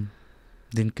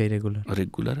 दिनकै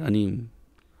रेगुलर। अनि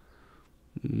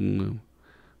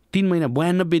 3 महिना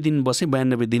 92 दिन बसेँ।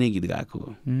 92 दिनै गीत गाएको।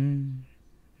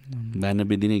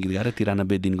 92 दिनै गीत गाएर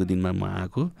 93 दिनको दिनमा म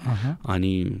आएको।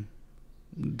 अनि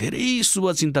धेरै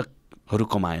शुभचिन्तकहरू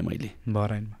कमाएँ मैले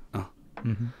बहराइनमा।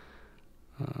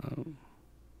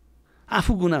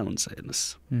 आफू गुना हुन्छ हेर्नुहोस्,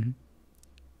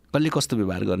 कसले कस्तो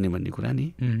व्यवहार गर्ने भन्ने कुरा नि।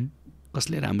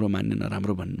 कसले राम्रो मान्ने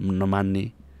नराम्रो नमान्ने,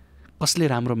 कसले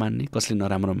राम्रो मान्ने कसले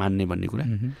नराम्रो मान्ने भन्ने कुरा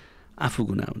आफू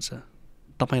गुना हुन्छ।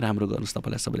 तपाईँ राम्रो गर्नुहोस्,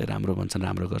 तपाईँलाई सबैले राम्रो भन्छन्,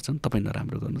 राम्रो गर्छन्। तपाईँ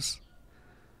नराम्रो गर्नुहोस्,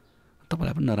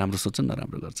 तपाईँलाई पनि नराम्रो सोच्छन्,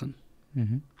 नराम्रो गर्छन्।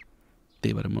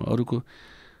 त्यही भएर म अरूको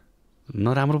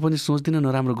नराम्रो पनि सोच्दिनँ,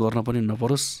 नराम्रो गर्न पनि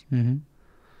नपरोस्,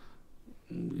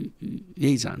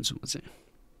 यही चाहन्छु म चाहिँ।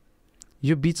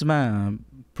 यो बिचमा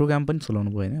प्रोग्राम पनि चलाउनु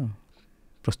भएन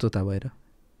प्रस्तुता भएर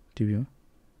टिभीमा?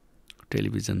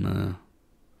 टेलिभिजनमा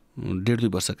 1.5-2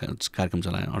 वर्ष कार्यक्रम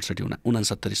चलाएँ।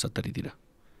 68-69-70-70तिर।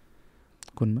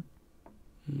 कुनमा?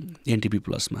 एनटिभी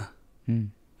प्लसमा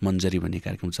मन्जरी भन्ने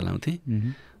कार्यक्रम चलाउँथेँ।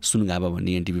 सुनगाबा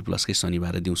भन्ने एनटिभी प्लसकै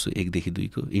शनिबार दिउँसो 1 देखि 2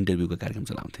 को इन्टरभ्यूको कार्यक्रम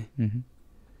चलाउँथेँ।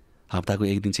 हप्ताको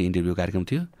 1 दिन चाहिँ इन्टरभ्यू कार्यक्रम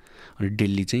थियो अनि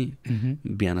डेली चाहिँ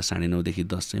बिहान 9:30 देखि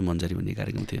 10 चाहिँ मन्जरी भन्ने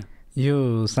कार्यक्रम थियो।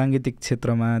 यो साङ्गीतिक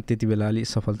क्षेत्रमा त्यति बेला अलिक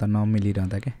सफलता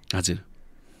नमिलिरहँदा क्या? हजुर।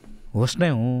 होस्ट नै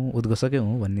हुँ, उद्घोषकै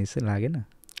हुँ भन्ने चाहिँ लागेन?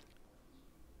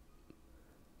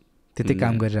 त्यति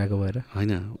काम गरिरहेको भएर?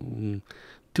 होइन,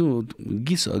 त्यो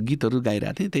गीतहरू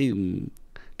गाइरहेको थिएँ, त्यही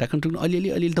टाकनटुक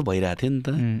अलिअलि त भइरहेको थियो नि त।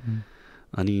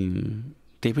 अनि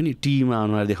त्यही पनि टिभीमा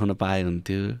अनुहार देखाउन पाए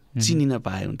हुन्थ्यो, चिनिन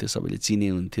पाए हुन्थ्यो, सबैले चिने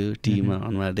हुन्थ्यो, टिभीमा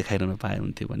अनुहार देखाइरहन पाए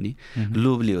हुन्थ्यो भन्ने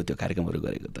लोभले हो त्यो कार्यक्रमहरू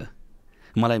गरेको त।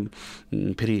 मलाई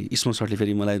फेरि स्मल सर्टले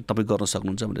फेरि मलाई तपाईँ गर्न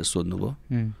सक्नुहुन्छ भनेर सोध्नुभयो।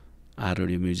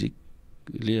 आरडियो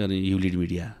म्युजिकले अनि युलिड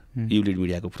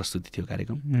मिडियाको प्रस्तुति थियो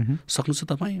कार्यक्रम, सक्नुहुन्छ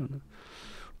तपाईँ?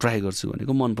 ट्राई गर्छु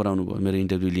भनेको, मन पराउनु भयो मेरो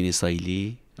इन्टरभ्यू लिने शैली।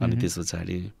 अनि त्यस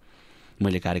पछाडि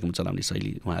मैले कार्यक्रम चलाउने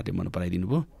शैली उहाँहरूले मन पराइदिनु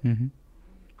भयो।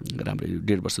 राम्रै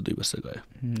 1.5 वर्ष 2 वर्ष गयो।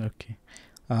 ओके,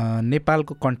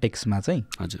 नेपालको कन्टेक्समा चाहिँ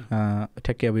हजुर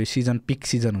ठ्याक्कै अब यो सिजन पिक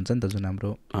सिजन हुन्छ नि त, जुन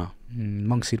हाम्रो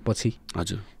मङ्सिर पछि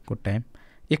हजुरको टाइम,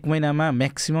 1 महिनामा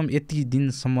म्याक्सिमम् यति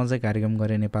दिनसम्म चाहिँ कार्यक्रम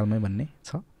गरे नेपालमै भन्ने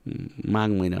छ? माघ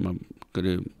महिनामा के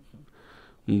अरे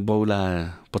बौला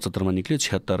 75 मा निक्ल्यो,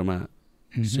 76 मा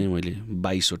चाहिँ मैले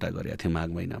 22 वटा गरेको थिएँ माघ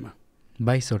महिनामा।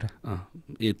 22 वटा?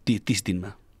 30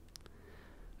 दिनमा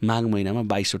माघ महिनामा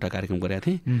 22 वटा कार्यक्रम गरेको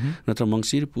थिएँ। नत्र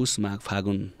मङ्सिर पुस माघ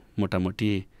फागुन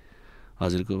मोटामोटी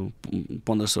हजुरको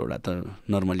 1500 वटा त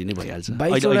नर्मली नै भइहाल्छ।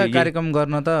 22 वटा कार्यक्रम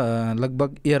गर्न त लगभग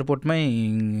एयरपोर्टमै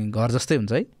घर जस्तै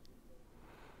हुन्छ है?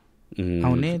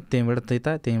 आउने त्यहीँबाट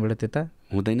त्यता त्यहीँबाट त्यता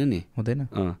हुँदैन नि? हुँदैन।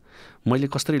 मैले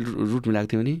कसरी रुट मिलाएको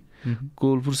थिएँ भने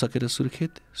कोलपुर सकेर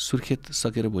सुर्खेत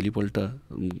सकेर भोलिपल्ट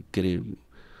के अरे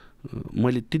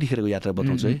मैले त्यतिखेरको यात्रा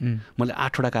बताउँछु है। मैले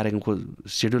 8 वटा कार्यक्रमको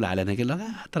सेड्युल हालेको थिएँ कि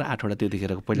लगातार 8 वटा,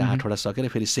 त्यतिखेरको पहिला 8 वटा सकेर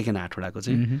फेरि सेकेन्ड 8 वटाको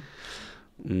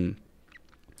चाहिँ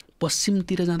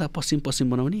पश्चिमतिर जाँदा पश्चिम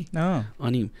बनाउने,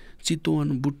 अनि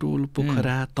चितवन, बुटोल,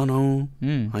 पोखरा,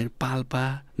 तनहुँ होइन, पाल्पा,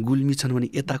 गुल्मी छन् भने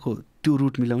यताको त्यो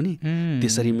रुट मिलाउने।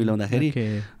 त्यसरी मिलाउँदाखेरि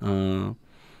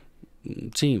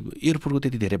चाहिँ एयरपोर्टको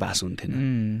त्यति धेरै बास हुन्थेन,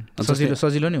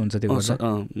 सजिलो नै हुन्छ त्यो।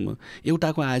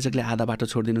 एउटाको आयोजकले आधा बाटो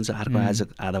छोडिदिनुहुन्छ, अर्को आयोजक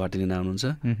आधा बाटो लिन आउनुहुन्छ।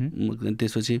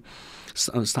 त्यसपछि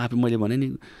साँपे मैले भने नि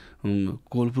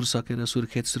कोलपुर सकेर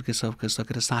सुर्खेत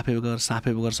सकेर साँपे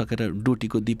बगर सकेर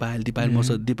डोटीको दिपायल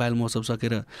महोत्सव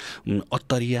सकेर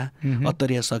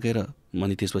अत्तरिया सकेर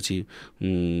अनि त्यसपछि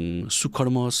सुखड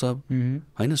महोत्सव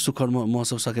होइन, सुखड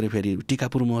महोत्सव सकेर फेरि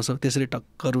टिकापुर महोत्सव, त्यसरी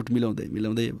टक्क रुट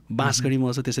मिलाउँदै बाँसगढी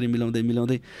महोत्सव, त्यसरी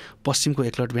मिलाउँदै पश्चिमको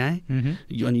एकलट भ्याएँ।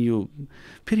 अनि यो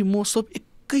फेरि महोत्सव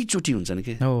एकैचोटि हुन्छन्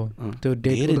कि त्यो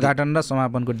उद्घाटन र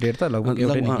समापनको डेट त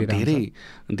लगभग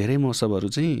धेरै महोत्सवहरू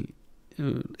चाहिँ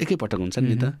एकैपटक हुन्छन्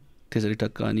नि त। त्यसरी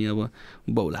टक्क अनि अब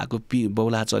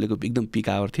बौला चलेको एकदम पिक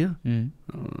आवर थियो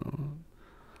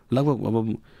लगभग। अब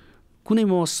कुनै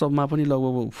महोत्सवमा पनि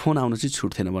लगभग फोन आउन चाहिँ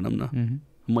छुट थिएन भनौँ न।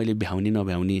 मैले भ्याउने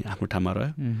नभ्याउने आफ्नो ठाउँमा रह्यो।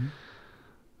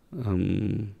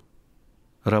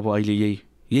 र अब अहिले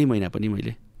यही महिना पनि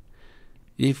मैले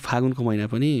यही फागुनको महिना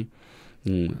पनि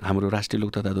हाम्रो राष्ट्रिय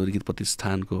लोक तथा गीत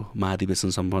प्रतिष्ठानको महाधिवेशन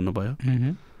सम्पन्न भयो।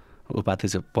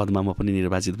 उपाध्यक्ष पदमा म पनि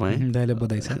निर्वाचित भएँ,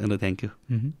 थ्याङ्क यू।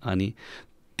 अनि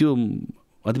त्यो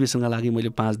अधिवेशनका लागि मैले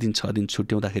 5 दिन 6 दिन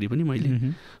छुट्याउँदाखेरि पनि मैले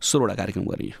 16 वटा कार्यक्रम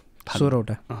गरेँ। 16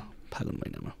 वटा फागुन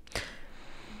महिनामा।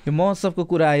 यो महोत्सवको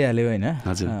कुरा आइहाल्यो होइन?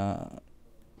 हजुर।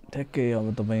 ठ्याक्कै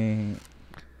अब तपाईँ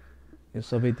यो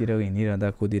सबैतिर हिँडिरहँदा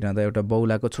कुदिरहँदा एउटा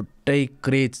बौलाको छुट्टै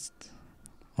क्रेज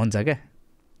हुन्छ क्या?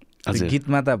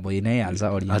 गीतमा त भइ नै हाल्छ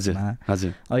अडियन्समा।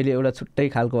 अहिले एउटा छुट्टै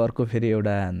खालको अर्को फेरि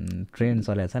एउटा ट्रेन्ड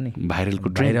चलेको छ नि, भाइरलको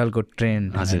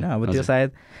ट्रेन्ड होइन? अब त्यो सायद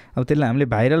अब त्यसलाई हामीले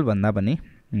भाइरल भन्दा पनि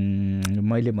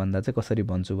मैले भन्दा चाहिँ कसरी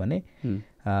भन्छु भने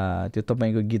त्यो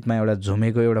तपाईँको गीतमा एउटा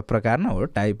झुमेको एउटा प्रकार न हो,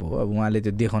 टाइप हो। अब उहाँले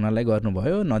त्यो देखाउनलाई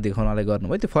गर्नुभयो, नदेखाउनलाई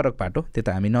गर्नुभयो, त्यो फरक पाटो, त्यो त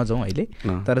हामी नजाउँ अहिले।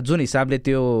 तर जुन हिसाबले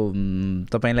त्यो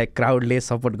तपाईँलाई क्राउडले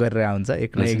सपोर्ट गरेर आउँछ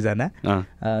एक न एकजना,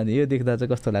 यो देख्दा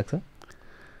चाहिँ कस्तो लाग्छ?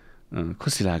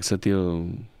 खुसी लाग्छ त्यो।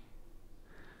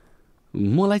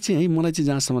 मलाई चाहिँ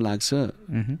जहाँसम्म लाग्छ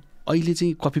अहिले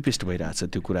चाहिँ कपी पेस्ट भइरहेछ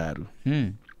त्यो कुराहरू।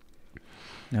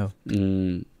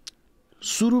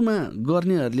 सुरुमा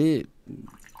गर्नेहरूले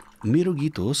मेरो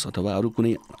गीत होस् अथवा अरू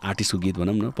कुनै आर्टिस्टको गीत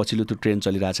भनौँ न, पछिल्लो त्यो ट्रेन्ड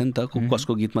चलिरहेछ नि त,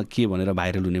 कसको गीतमा के भनेर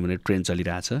भाइरल हुने भनेर ट्रेन्ड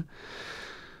चलिरहेछ।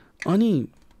 अनि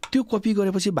त्यो कपी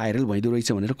गरेपछि भाइरल भइदो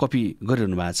रहेछ भनेर कपी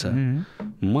गरिरहनु भएको छ।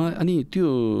 अनि त्यो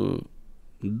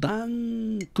दाङ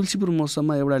तुलसीपुर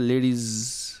मौसममा एउटा लेडिज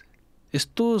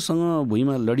यस्तोसँग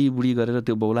भुइँमा लडीबुडी गरेर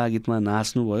त्यो बौला गीतमा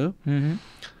नाच्नुभयो।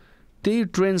 त्यही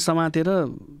ट्रेन्ड समातेर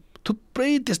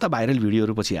थुप्रै त्यस्ता भाइरल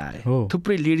भिडियोहरू पछि आए।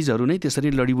 थुप्रै लेडिजहरू नै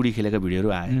त्यसरी लडीबुडी खेलेका भिडियोहरू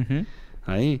आए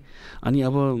है। अनि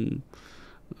अब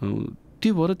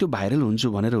त्यो भएर त्यो भाइरल हुन्छु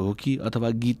भनेर हो कि अथवा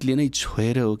गीतले नै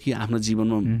छोएर हो कि आफ्नो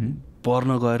जीवनमा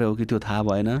पर्न गएर हो कि त्यो थाहा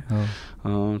भएन।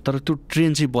 तर त्यो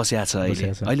ट्रेन्ड चाहिँ बस्या छ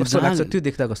अहिले त्यो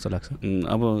देख्दा कस्तो लाग्छ।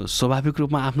 अब स्वाभाविक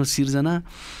रूपमा आफ्नो सिर्जना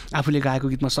आफूले गाएको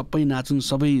गीतमा सबै नाचुन्,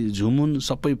 सबै झुमुन्,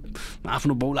 सबै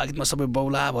आफ्नो बौला गीतमा सबै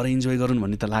बौला भएर इन्जोय गरून्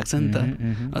भन्ने त लाग्छ नि त।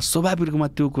 स्वाभाविक रूपमा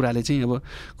त्यो कुराले चाहिँ अब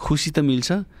खुसी त मिल्छ,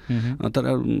 तर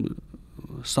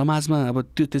समाजमा अब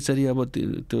त्यो त्यसरी अब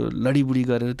त्यो लडीबुडी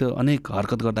गरेर त्यो अनेक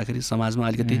हरकत गर्दाखेरि समाजमा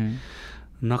अलिकति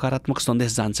नकारात्मक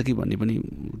सन्देश जान्छ कि भन्ने पनि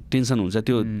टेन्सन हुन्छ।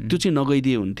 त्यो चाहिँ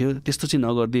नगइदिए हुन्थ्यो, त्यस्तो चाहिँ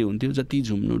नगरिदिए हुन्थ्यो। जति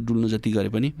झुम्नु डुल्नु जति गरे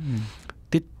पनि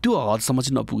त्यो हदसम्म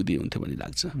चाहिँ नपुगिदिए हुन्थ्यो भन्ने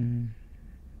लाग्छ।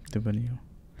 त्यो पनि हो,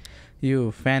 यो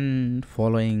फ्यान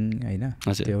फलोइङ होइन,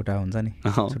 त्यो एउटा हुन्छ नि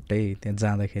छुट्टै त्यहाँ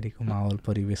जाँदाखेरिको माहौल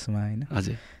परिवेशमा होइन।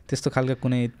 हजुर, त्यस्तो खालका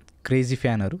कुनै क्रेजी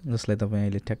फ्यानहरू जसलाई तपाईँ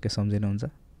अहिले ठ्याक्कै सम्झिनुहुन्छ,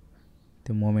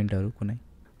 त्यो मोमेन्टहरू कुनै?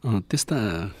 त्यस्ता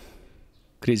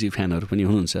क्रेजी फ्यानहरू पनि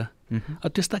हुनुहुन्छ।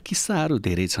 त्यस्ता किस्साहरू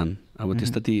धेरै छन्। अब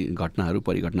त्यस्ता ती घटनाहरू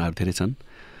परिघटनाहरू धेरै छन्।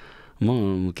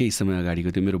 म केही समय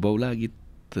अगाडिको त्यो मेरो बौला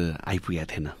गीत आइपुगेको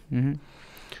थिएन,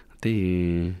 त्यही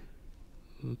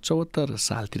 74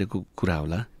 सालतिरको कुरा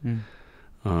होला।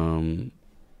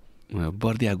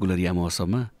 बर्दिया गुलरिया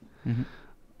महोत्सवमा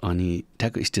अनि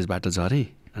ठ्याक्क स्टेजबाट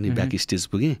झरेँ अनि ब्याक स्टेज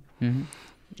पुगेँ।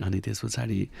 अनि त्यस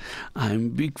पछाडि I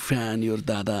am big fan your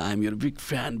दादा, I am your big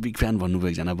fan भन्नुभयो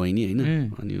एकजना बहिनी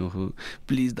होइन। अनि ओहो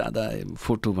प्लिज दादा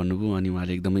फोटो भन्नुभयो। अनि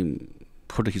उहाँले एकदमै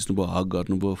फोटो खिच्नुभयो, हग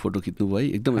गर्नुभयो, फोटो खिच्नुभयो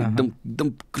है।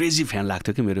 एकदम क्रेजी फ्यान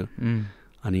लाग्थ्यो कि मेरो।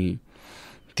 अनि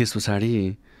त्यस पछाडि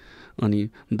अनि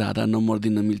दादा नम्बर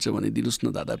दिन मिल्छ भने दिनुहोस्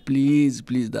न दादा,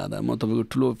 प्लिज दादा, म तपाईँको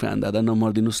ठुलो फ्यान दादा,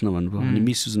 नम्बर दिनुहोस् न भन्नुभयो। अनि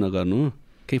मिसयुज नगर्नु,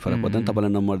 केही फरक पर्दैन,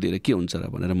 तपाईँलाई नम्बर दिएर के हुन्छ र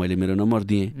भनेर मैले मेरो नम्बर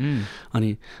दिएँ। अनि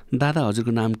दादा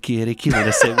हजुरको नाम के अरे के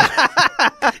भनेर सेभ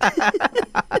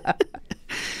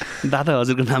दादा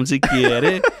हजुरको नाम चाहिँ के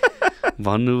अरे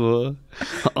भन्नुभयो।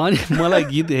 अनि मलाई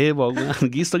गीत हे भगवान्,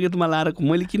 गीत सङ्गीतमा लाएर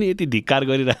मैले किन यति धिक्कार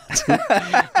गरिरहेको छु,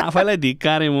 आफैलाई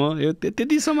धिक्कारेँ म। यो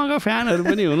त्यतिसम्मको फ्यानहरू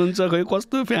पनि हुनुहुन्छ, खोइ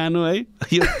कस्तो फ्यान हो है।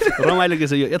 यो रमाइलो के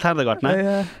छ, यो यथार्थ घटना।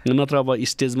 नत्र अब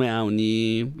स्टेजमै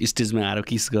आउने, स्टेजमा आएर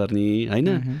किस गर्ने होइन।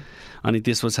 अनि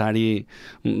त्यस पछाडि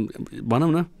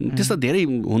भनौँ न त्यस्तो धेरै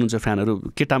हुनुहुन्छ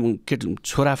फ्यानहरू,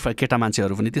 छोरा केटा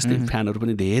मान्छेहरू पनि त्यस्तै फ्यानहरू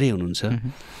पनि धेरै हुनुहुन्छ।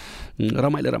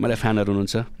 रमाइलो फ्यानहरू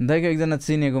हुनुहुन्छ। दाइको एकजना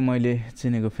मैले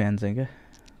चिनेको फ्यान चाहिँ क्या,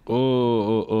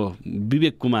 ओ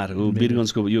विवेक कुमार हो,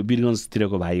 वीरगन्जको, यो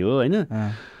वीरगन्जतिरको भाइ हो होइन।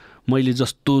 मैले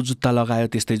जस्तो जुत्ता लगायो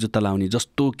त्यस्तै जुत्ता लाउने,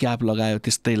 जस्तो क्याप लगायो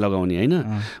त्यस्तै लगाउने होइन।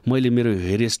 मैले मेरो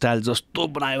हेयर स्टाइल जस्तो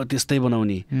बनायो त्यस्तै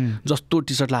बनाउने, जस्तो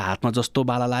टी सर्टलाई हातमा जस्तो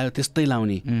बाला लायो त्यस्तै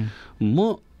लाउने।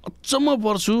 म अचम्म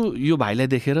पर्छु यो भाइलाई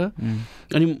देखेर।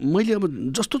 अनि मैले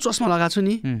अब जस्तो चस्मा लगाएको छु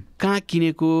नि, कहाँ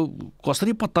किनेको,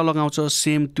 कसरी पत्ता लगाउँछ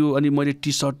सेम त्यो। अनि मैले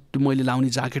टी सर्ट, मैले लाउने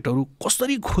ज्याकेटहरू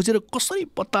कसरी खोजेर कसरी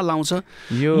पत्ता लाउँछ।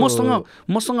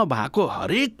 मसँग भएको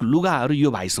हरेक लुगाहरू यो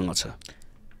भाइसँग छ।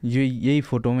 यही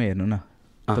फोटोमा हेर्नु न,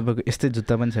 तपाईँको यस्तै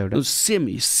जुत्ता पनि छ एउटा, सेम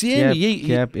यही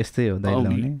क्याप यस्तै हो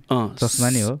दाइले, चस्मा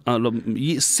नि हो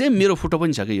सेम। मेरो फोटो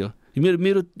पनि छ कि यो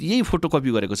मेरो यही फोटो कपी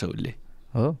गरेको छ उसले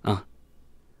हो,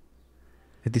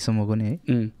 यतिसम्मको नि है।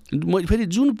 म फेरि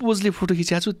जुन पोजले फोटो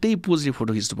खिचेको छु त्यही पोजले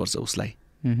फोटो खिच्नुपर्छ उसलाई,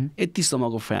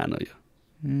 यतिसम्मको फ्यान हो यो।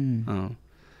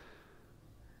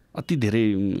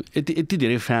 यति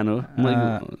धेरै फ्यान हो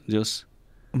जोस्।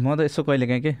 म त यसो कहिले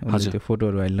काहीँ के त्यो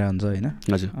फोटोहरू हालिरहन्छ होइन।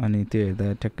 हजुर, अनि त्यो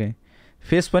हेर्दा ठ्याक्कै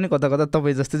फेस पनि कता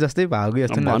तपाईँ जस्तै भएको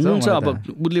जस्तो भन्नुहुन्छ।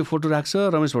 अब उसले फोटो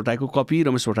राख्छ, रमेश भट्टराईको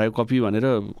कपी भनेर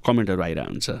कमेन्टहरू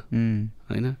आइरहेको हुन्छ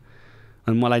होइन।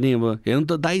 अनि मलाई नै अब हेर्नु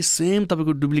त दाइ सेम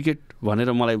तपाईँको डुप्लिकेट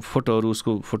भनेर मलाई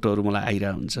उसको फोटोहरू मलाई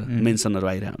आइरहेको हुन्छ, मेन्सनहरू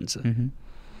आइरहेको हुन्छ।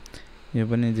 यो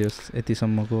पनि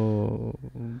यतिसम्मको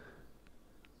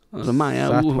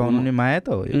माया त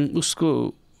हो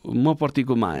उसको, म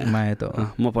प्रतिको माया त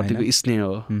हो, म प्रतिको स्नेह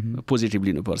हो, पोजिटिभ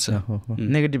लिनुपर्छ।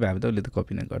 नेगेटिभ भयो त उसले त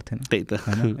कपी नै गर्थेन। त्यही त,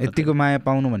 यतिको माया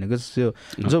पाउनु भनेको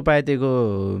जो पाए त्यहीको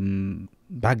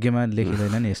भाग्यमा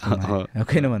लेखिँदैन नि यस्तो,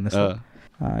 किन भन्नुहोस्।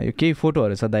 यो केही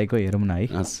फोटोहरू छ दाइको, हेरौँ न है।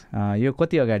 यो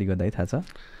कति अगाडिको दाइ थाहा छ?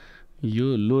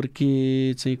 यो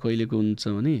लोर्के चाहिँ कहिलेको हुन्छ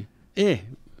भने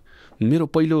मेरो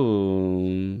पहिलो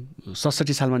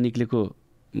 67 सालमा निक्लेको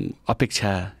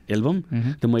अपेक्षा एल्बम,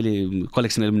 त्यो मैले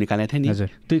कलेक्सन एल्बम निकालेको थिएँ नि,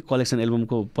 त्यही कलेक्सन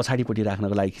एल्बमको पछाडिपट्टि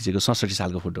राख्नको लागि खिचेको 67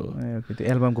 सालको फोटो हो। त्यो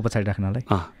एल्बमको पछाडि राख्नलाई?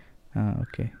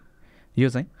 ओके। यो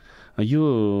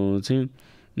चाहिँ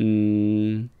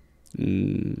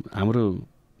हाम्रो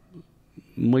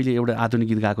मैले एउटा आधुनिक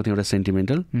गीत गाएको थिएँ, एउटा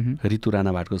सेन्टिमेन्टल, ऋतु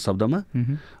राणा भाटको शब्दमा।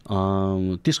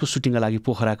 त्यसको सुटिङका लागि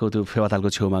पोखराको त्यो फेवातालको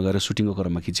छेउमा गएर सुटिङको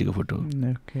क्रममा खिचेको फोटो।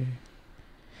 ओके।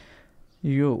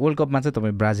 यो वर्ल्ड कपमा चाहिँ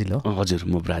तपाईँ ब्राजिल हो? हजुर,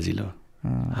 म ब्राजिल हो।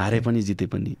 हारे पनि जिते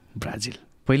पनि ब्राजिल,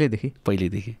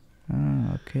 पहिल्यैदेखि।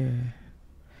 ओके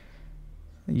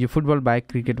यो फुटबल बाहेक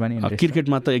क्रिकेटमा नि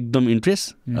क्रिकेटमा त एकदम इन्ट्रेस्ट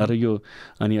र यो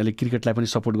अनि अहिले क्रिकेटलाई पनि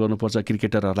सपोर्ट गर्नुपर्छ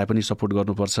क्रिकेटरहरूलाई पनि सपोर्ट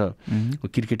गर्नुपर्छ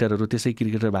क्रिकेटरहरू त्यसै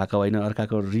क्रिकेटर भएको होइन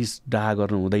अर्काको रिस डाहा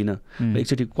गर्नु हुँदैन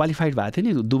एकचोटि क्वालिफाइड भएको थियो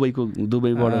नि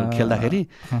दुबईबाट खेल्दाखेरि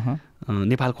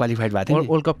नेपाल क्वालिफाइड भएको थियो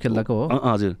वर्ल्ड कप खेल्दाको हो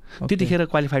हजुर त्यतिखेर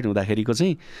क्वालिफाइड हुँदाखेरिको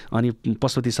चाहिँ अनि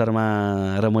पशुपति शर्मा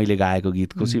र मैले गाएको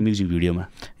गीतको चाहिँ म्युजिक भिडियोमा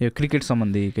यो क्रिकेट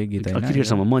सम्बन्धीकै गीत होइन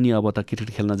क्रिकेटसम्म म नि अब त क्रिकेट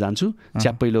खेल्न जान्छु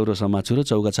च्याप्पै लौरो समाछु र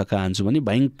चौका छक्का हान्छु भने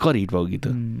भयङ्कर हिट भएको गीत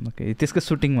हो ओके त्यसको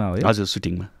सुटिङमा हो हजुर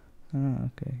सुटिङमा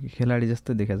ओके खेलाडी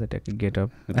जस्तो देखाएको छ ट्याक्कै गेटअप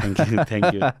थ्याङ्क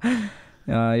यू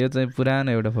यो चाहिँ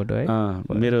पुरानो एउटा फोटो है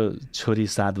मेरो छोरी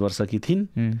 7 वर्षकी थिइन्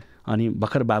अनि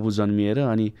भर्खर बाबु जन्मिएर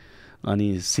अनि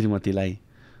श्रीमतीलाई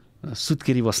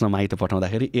सुत्केरी बस्न माइत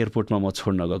पठाउँदाखेरि एयरपोर्टमा म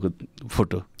छोड्न गएको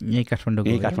फोटो यही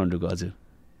काठमाडौँको हजुर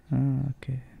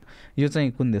ओके यो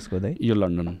चाहिँ कुन देशको दाइ यो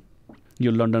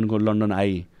लन्डनको लन्डन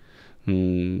आई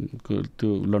त्यो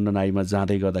लन्डन आईमा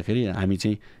जाँदै गर्दाखेरि हामी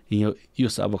चाहिँ यो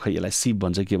अब खै यसलाई सिप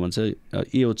भन्छ के भन्छ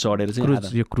यो चढेर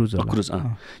चाहिँ यो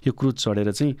क्रुज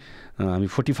चढेर चाहिँ हामी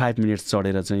 45 मिनट्स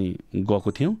चढेर चाहिँ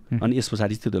गएको थियौँ अनि यस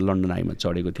पछाडि त्यो लन्डन आईमा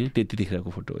चढेको थिएँ त्यतिखेरको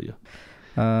फोटो हो यो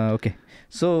ओके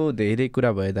सो धेरै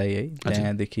कुरा भयो दाइ है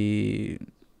त्यहाँदेखि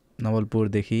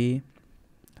नवलपुरदेखि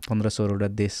 15-16वटा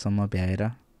देशसम्म भ्याएर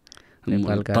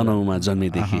नेपालका तनहुमा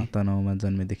जन्मेदेखि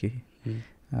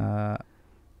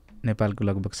नेपालको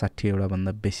लगभग 60वटा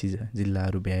भन्दा बेसी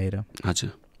जिल्लाहरू भ्याएर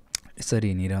हजुर यसरी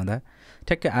हिँडिरहँदा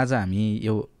ठ्याक्कै आज हामी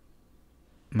यो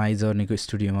माई जर्नीको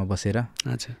स्टुडियोमा बसेर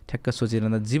ठ्याक्क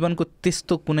सोचिरहँदा जीवनको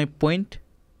त्यस्तो कुनै पोइन्ट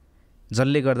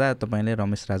जसले गर्दा तपाईँले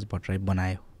रमेशराज भट्टराई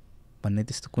बनायो भन्ने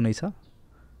त्यस्तो कुनै छ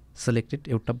सेलेक्टेड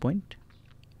एउटा पोइन्ट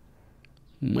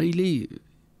मैले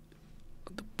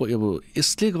अब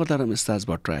यसले गर्दा रमेशराज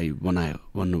भट्टराई बनायो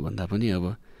भन्नुभन्दा पनि अब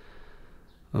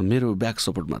मेरो ब्याक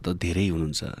सपोर्टमा त धेरै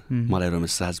हुनुहुन्छ मलाई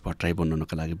रमेशराज भट्टराई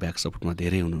बन्नको लागि ब्याक सपोर्टमा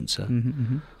धेरै हुनुहुन्छ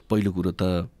पहिलो कुरो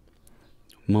त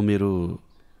म मेरो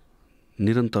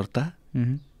निरन्तरता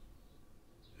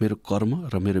मेरो कर्म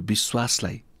र मेरो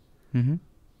विश्वासलाई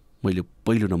मैले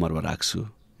पहिलो नम्बरमा राख्छु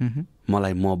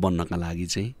मलाई म बन्नका लागि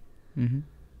चाहिँ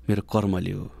मेरो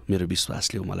कर्मले हो मेरो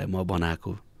विश्वासले हो मलाई म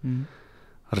बनाएको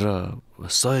र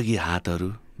सहयोगी हातहरू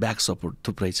ब्याक सपोर्ट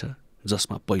थुप्रै छ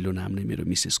जसमा पहिलो नाम नै मेरो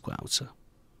मिसेसको आउँछ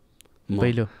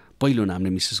पहिलो नाम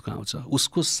नै मिसेसको आउँछ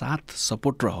उसको साथ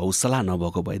सपोर्ट र हौसला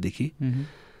नभएको भएदेखि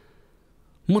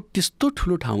म त्यस्तो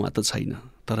ठुलो ठाउँमा त छैन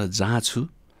तर जहाँ छु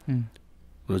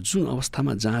र जुन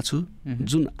अवस्थामा जहाँ छु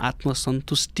जुन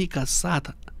आत्मसन्तुष्टिका साथ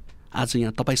आज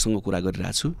यहाँ तपाईँसँग कुरा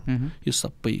गरिरहेको छु यो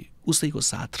सबै उसैको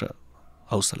साथ र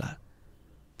हौसला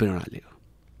प्रेरणाले हो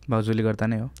भाउजूले गर्दा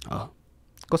नै हो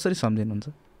कसरी सम्झिनुहुन्छ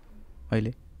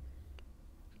अहिले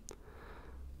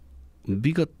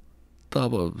विगत त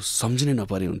अब सम्झिनै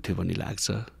नपरे हुन्थ्यो भन्ने लाग्छ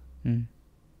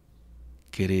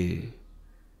के अरे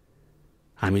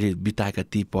हामीले बिताएका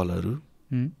ती पलहरू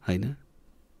होइन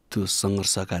त्यो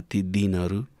सङ्घर्षका ती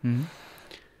दिनहरू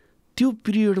त्यो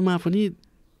पिरियडमा पनि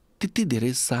त्यति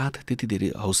धेरै साथ त्यति धेरै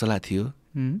हौसला थियो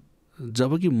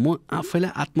जबकि म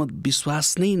आफैलाई आत्मविश्वास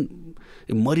नै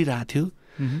मरिरहेको थियो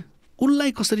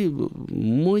उसलाई कसरी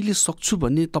मैले सक्छु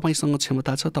भन्ने तपाईँसँग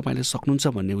क्षमता छ तपाईँले सक्नुहुन्छ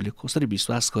भन्ने उसले कसरी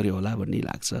विश्वास गर्यो होला भन्ने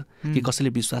लाग्छ कि कसैले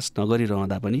विश्वास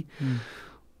नगरिरहँदा पनि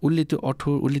उसले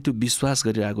त्यो विश्वास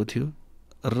गरिरहेको थियो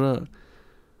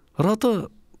र त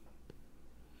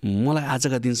मलाई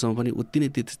आजका दिनसम्म पनि उति नै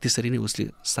त्यसरी नै उसले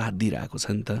साथ दिइरहेको छ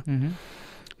नि त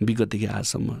विगतदेखि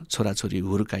आजसम्म छोराछोरी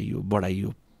हुर्काइयो बढाइयो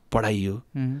पढाइयो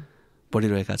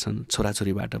पढिरहेका छन्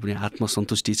छोराछोरीबाट पनि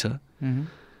आत्मसन्तुष्टि छ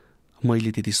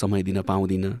मैले त्यति समय दिन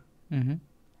पाउँदिनँ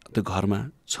त्यो घरमा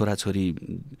छोराछोरी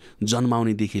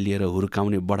जन्माउनेदेखि लिएर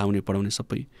हुर्काउने बढाउने पढाउने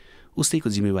सबै उसैको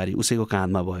जिम्मेवारी उसैको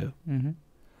काँधमा भयो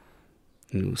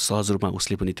सहज रूपमा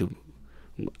उसले पनि त्यो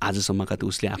आजसम्मका त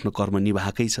उसले आफ्नो कर्म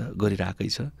निभाएकै छ गरिरहेकै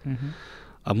छ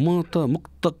अब म त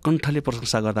मुक्त कण्ठले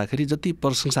प्रशंसा गर्दाखेरि जति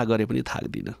प्रशंसा गरे पनि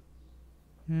थाक्दिनँ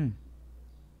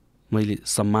मैले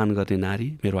सम्मान गर्ने नारी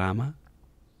मेरो आमा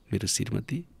मेरो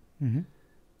श्रीमती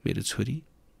मेरो छोरी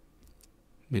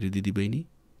मेरो दिदीबहिनी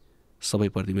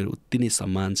सबैप्रति मेरो उति नै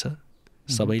सम्मान छ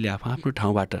सबैले आफ्नो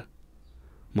ठाउँबाट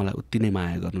मलाई उति नै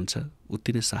माया गर्नुहुन्छ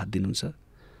उति नै साथ दिनुहुन्छ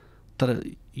तर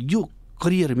यो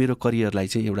मेरो करियरलाई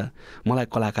चाहिँ एउटा मलाई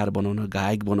कलाकार बनाउन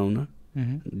गायक बनाउन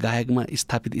गायकमा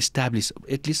इस्टाब्लिस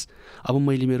एटलिस्ट अब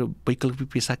मैले मेरो वैकल्पिक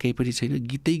पेसा केही पनि छैन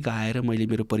गीतै गाएर मैले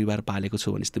मेरो परिवार पालेको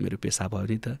छु भने त मेरो पेसा भयो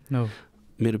नि त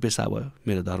मेरो पेसा भयो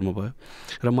मेरो धर्म भयो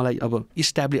र मलाई अब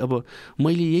अब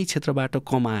मैले यही क्षेत्रबाट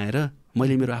कमाएर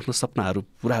मैले मेरो आफ्नो सपनाहरू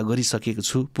पुरा गरिसकेको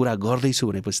छु पुरा गर्दैछु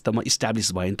भनेपछि त म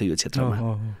इस्टाब्लिस भएँ नि त यो क्षेत्रमा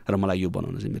र मलाई यो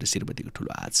बनाउन चाहिँ मेरो श्रीमतीको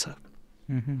ठुलो हात छ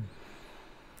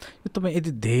तपाईँ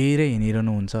यति धेरै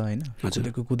हिँडिरहनुहुन्छ होइन,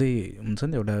 कुदै हुन्छ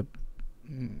नि एउटा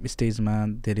स्टेजमा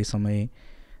धेरै समय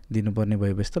दिनुपर्ने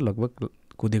भएपछि त लगभग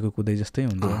कुदै जस्तै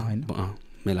हुन्छ होइन।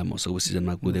 मेला महोत्सवको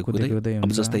सिजनमा कुदै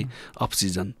अब जस्तै अफ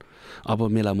सिजन, अब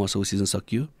मेला महोत्सवको सिजन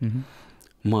सकियो,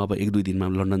 म अब 1-2 दिनमा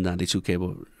लन्डन जाँदैछु कि अब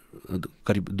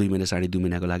करिब 2 महिना 2.5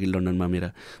 महिनाको लागि लन्डनमा मेरा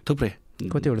थुप्रै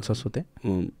कतिवटा छ सो त्यहाँ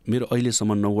मेरो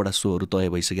अहिलेसम्म 9वटा सोहरू तय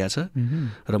भइसकेको छ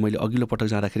र मैले अघिल्लो पटक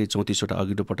जाँदाखेरि 34वटा,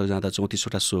 अघिल्लो पटक जाँदा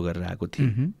 34वटा सो गरेर आएको थिएँ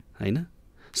होइन,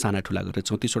 साना ठुला गरेर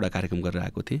 34वटा कार्यक्रम गरेर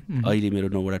आएको थिएँ। अहिले मेरो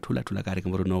 9वटा ठुला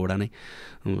कार्यक्रमहरू 9वटा नै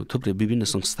थुप्रै विभिन्न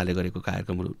संस्थाले गरेको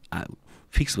कार्यक्रमहरू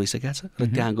फिक्स भइसकेको छ र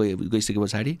त्यहाँ गइसके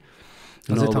पछाडि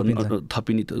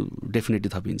थपिने त डेफिनेटली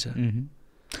थपिन्छ।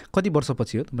 कति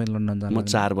वर्षपछि हो तपाईँ लन्डन जानु? म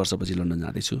 4 वर्षपछि लन्डन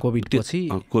जाँदैछु।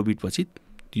 कोभिड पछि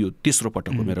यो तेस्रो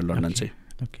पटक हो मेरो लन्डन चाहिँ।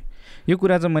 ओके, यो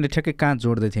कुरा चाहिँ मैले ठ्याक्कै कहाँ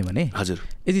जोड्दै थिएँ भने हजुर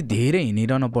यदि धेरै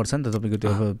हिँडिरहनु पर्छ नि त, तपाईँको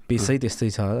त्यो अब पेसै त्यस्तै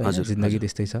छ, जिन्दगी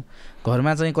त्यस्तै छ,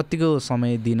 घरमा चाहिँ कतिको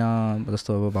समय दिन,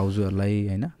 जस्तो अब भाउजूहरूलाई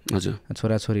होइन हजुर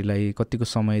छोराछोरीलाई कतिको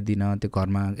समय दिन, त्यो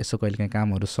घरमा यसो कहिलेकाहीँ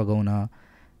कामहरू सघाउन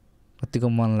कतिको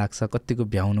मन लाग्छ, कतिको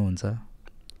भ्याउनुहुन्छ?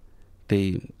 त्यही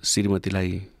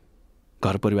श्रीमतीलाई,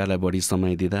 घर परिवारलाई बढी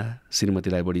समय दिँदा,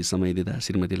 श्रीमतीलाई बढी समय दिँदा,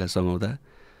 श्रीमतीलाई सँगाउँदा,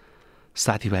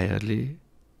 साथीभाइहरूले,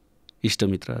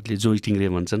 इष्टमित्रहरूले जोइटिङरे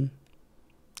भन्छन्,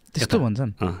 त्यस्तो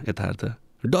भन्छन् यथार्थ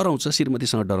डराउँछ,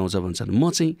 श्रीमतीसँग डराउँछ भन्छन्।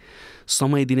 म चाहिँ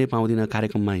समय दिनै पाउँदिनँ,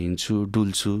 कार्यक्रममा हिँड्छु,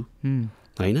 डुल्छु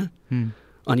होइन।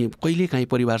 अनि कहिलेकाहीँ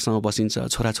परिवारसँग बसिन्छ,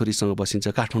 छोराछोरीसँग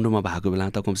बसिन्छ, काठमाडौँमा भएको बेला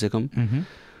त कमसेकम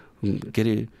के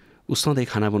अरे सधैँ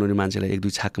खाना बनाउने मान्छेलाई 1-2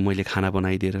 छाक मैले खाना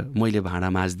बनाइदिएर, मैले भाँडा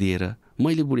माझिदिएर,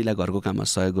 मैले बुढीलाई घरको काममा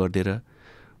सहयोग गरिदिएर,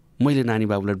 मैले नानी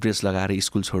बाबुलाई ड्रेस लगाएर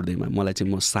स्कुल छोड्दैमा मलाई चाहिँ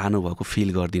म सानो भएको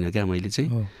फिल गर्दिनँ क्या मैले चाहिँ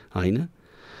होइन।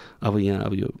 अब यहाँ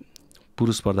अब यो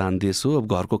पुरुष प्रधान देश हो, अब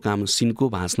घरको काम सिनको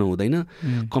भाँच्न हुँदैन,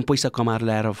 कम पैसा कमाएर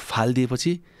ल्याएर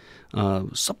फालिदिएपछि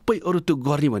सबै अरू त्यो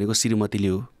गर्ने भनेको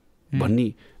श्रीमतीले हो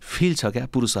भन्ने फिल छ क्या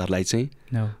पुरुषहरूलाई चाहिँ।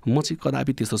 म चाहिँ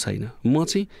कदापि त्यस्तो छैन। म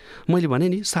चाहिँ मैले भने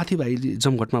नि साथीभाइले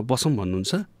जमघटमा बसौँ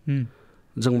भन्नुहुन्छ,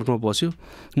 जमघटमा बस्यो,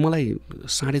 मलाई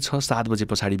 6:30-7 बजे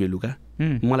पछाडि बेलुका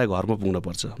मलाई घरमा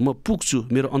पुग्नुपर्छ। म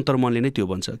पुग्छु, मेरो अन्तर्मनले नै त्यो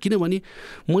भन्छ। किनभने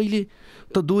मैले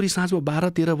त दोहोरी साँझमा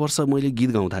 12-13 वर्ष मैले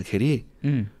गीत गाउँदाखेरि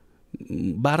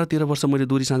 12-13 वर्ष मैले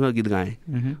दोहोरी साँझमा गीत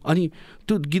गाएँ। अनि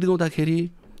त्यो गीत गाउँदाखेरि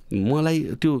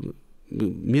मलाई त्यो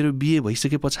मेरो बिहे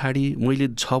भइसके पछाडि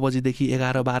मैले 6 बजेदेखि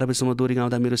 11-12 बजीसम्म दोहोरी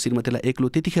गाउँदा मेरो श्रीमतीलाई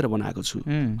एक्लो त्यतिखेर बनाएको छु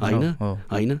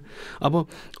होइन। अब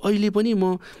अहिले पनि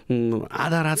म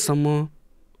आधा रातसम्म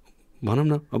भनौँ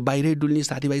न बाहिरै डुल्ने,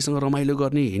 साथीभाइसँग रमाइलो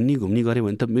गर्ने, हिँड्ने घुम्ने गरेँ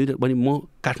भने त मेरो पनि म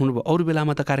काठमाडौँ अरू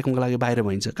बेलामा त कार्यक्रमको लागि बाहिर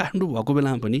भइन्छ, काठमाडौँ भएको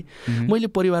बेलामा पनि मैले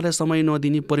परिवारलाई समय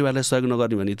नदिने, परिवारलाई सहयोग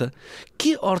नगर्ने भने त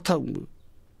के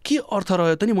अर्थ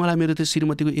रह्यो त नि? मलाई मेरो त्यो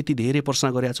श्रीमतीको यति धेरै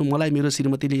प्रश्न गरेको छु, मलाई मेरो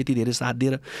श्रीमतीले यति धेरै साथ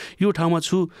दिएर यो ठाउँमा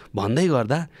छु भन्दै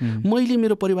गर्दा मैले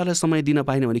मेरो परिवारलाई समय दिन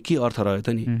पाइनँ भने के अर्थ रह्यो त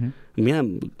नि? यहाँ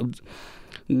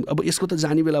अब यसको त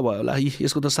जाने बेला भयो होला,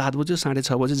 यसको त 7 बजे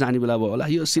 6:30 बजे जाने बेला भयो होला,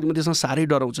 यो श्रीमतीसँग साह्रै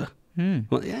डराउँछ,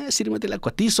 श्रीमतीलाई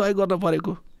कति सहयोग गर्न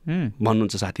परेको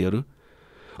भन्नुहुन्छ साथीहरू।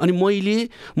 अनि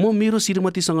म मेरो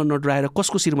श्रीमतीसँग नडराएर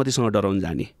कसको श्रीमतीसँग डराउन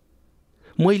जाने?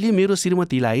 मैले मेरो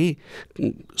श्रीमतीलाई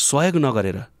सहयोग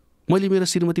नगरेर, मैले मेरो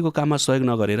श्रीमतीको काममा सहयोग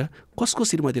नगरेर कसको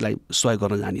श्रीमतीलाई सहयोग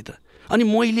गर्न जाने त? अनि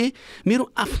मैले मेरो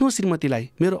आफ्नो श्रीमतीलाई,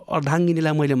 मेरो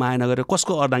अर्धाङ्गिनीलाई मैले माया नगरेर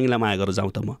कसको अर्धाङ्गिनीलाई माया गरेर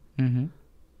जाउँ त म?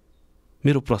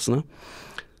 मेरो प्रश्न।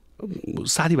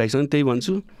 साथीभाइसँग त्यही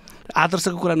भन्छु,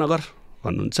 आदर्शको कुरा नगर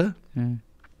भन्नुहुन्छ।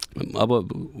 अब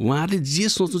उहाँहरूले जे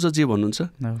सोच्नुहुन्छ, जे भन्नुहुन्छ,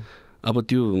 अब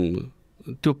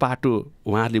त्यो पाटो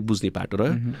उहाँहरूले बुझ्ने पाटो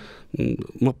रह्यो।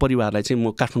 म परिवारलाई चाहिँ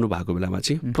म काठमाडौँ भएको बेलामा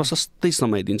चाहिँ प्रशस्तै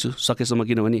समय दिन्छु सकेसम्म,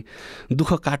 किनभने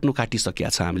दुःख काटिसकेका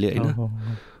छ हामीले होइन।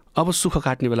 अब सुख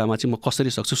काट्ने बेलामा चाहिँ म कसरी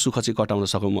सक्छु सुख चाहिँ कटाउन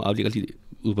सकौँ, म अलिकति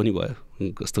ऊ पनि भयो,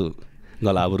 कस्तो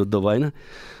गला अवरुद्ध भएन,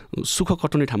 सुख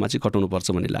कटाउने ठाउँमा चाहिँ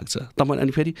कटाउनुपर्छ भन्ने लाग्छ तपाईँ।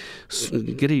 अनि फेरि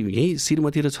के अरे यहीँ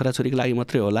श्रीमती र छोराछोरीको लागि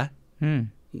मात्रै होला,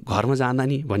 घरमा जाँदा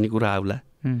नि भन्ने कुरा आउला।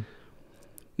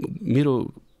 मेरो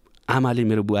आमाले,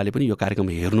 मेरो बुवाले पनि यो कार्यक्रम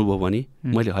हेर्नुभयो भने,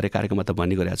 मैले हरेक कार्यक्रममा त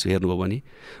भन्ने गरेको छु, हेर्नुभयो भने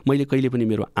मैले कहिले पनि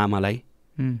मेरो आमालाई,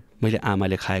 मैले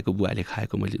आमाले खाएको, बुवाले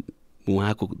खाएको, मैले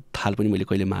उहाँको थाल पनि मैले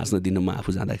कहिले माझ्न दिन्न। म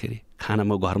आफू जाँदाखेरि खाना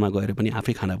म घरमा गएर पनि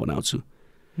आफै खाना बनाउँछु।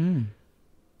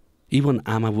 इभन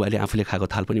आमा बुवाले आफूले खाएको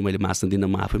थाल पनि मैले माझ्न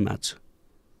दिन्न, म आफै माझ्छु।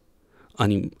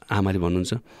 अनि आमाले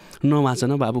भन्नुहुन्छ, नमाझ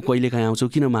न बाबु, कहिलेकाहीँ आउँछौ,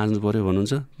 किन माझ्नु पऱ्यो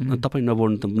भन्नुहुन्छ। तपाईँ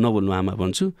नबोल्नु आमा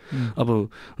भन्छु। अब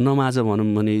नमाझ भनौँ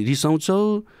भने रिसाउँछौ,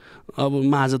 अब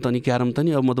माझ त नि क्यारम त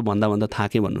नि, अब म त भन्दा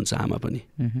थाकेँ भन्नुहुन्छ आमा पनि।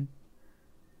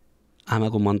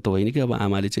 आमाको मन त होइन कि अब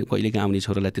आमाले चाहिँ कहिलेकाहीँ आउने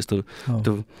छोरालाई त्यस्तो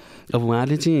त्यो अब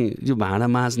उहाँले चाहिँ यो भाँडा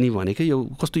माझ्ने भनेकै यो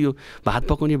कस्तो यो भात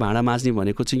पकाउने भाँडा माझ्ने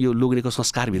भनेको चाहिँ यो लोग्नेको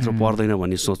संस्कारभित्र पर्दैन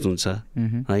भन्ने सोच्नुहुन्छ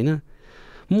होइन।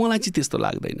 मलाई चाहिँ त्यस्तो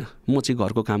लाग्दैन। म चाहिँ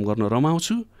घरको काम गर्न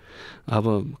रमाउँछु। अब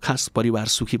खास परिवार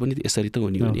सुखी पनि यसरी त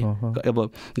हुने हो नि। अब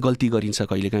गल्ती गरिन्छ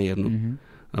कहिलेकाहीँ हेर्नु,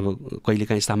 अब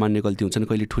कहिलेकाहीँ सामान्य गल्ती हुन्छन्,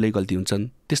 कहिले ठुलै गल्ती हुन्छन्।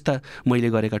 त्यस्ता मैले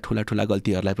गरेका ठुला ठुला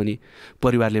गल्तीहरूलाई पनि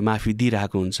परिवारले माफी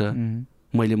दिइरहेको हुन्छ।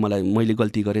 मैले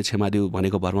गल्ती गरेँ क्षमा देऊ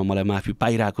भनेको भरमा मलाई माफी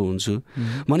पाइरहेको हुन्छु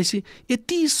भनेपछि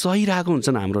यति सहिरहेको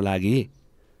हुन्छन् हाम्रो लागि,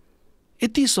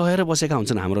 यति सहेर बसेका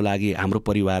हुन्छन् हाम्रो लागि हाम्रो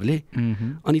परिवारले।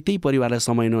 अनि त्यही परिवारलाई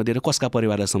समय नदिएर कसका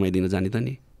परिवारलाई समय दिन जाने त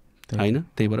नि,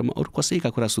 होइन। त्यही भएर म अरू कसैका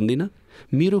कुरा सुन्दिनँ।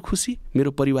 मेरो खुसी,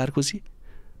 मेरो परिवार खुसी,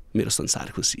 मेरो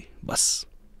संसार खुसी, बस।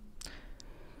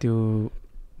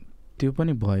 त्यो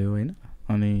पनि भयो होइन।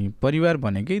 अनि परिवार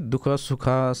भनेकै दुःख सुख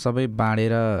सबै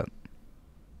बाँडेर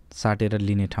साटेर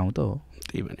लिने ठाउँ त हो।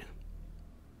 त्यही भने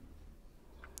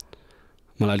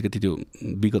मलाई अलिकति त्यो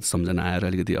विगत सम्झना आएर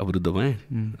अलिकति अवरुद्ध भएँ,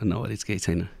 नभए केही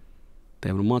छैन।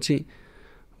 त्यही भएर म चाहिँ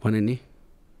भने नि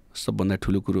सबभन्दा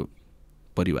ठुलो कुरो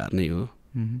परिवार नै हो।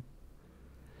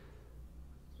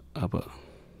 अब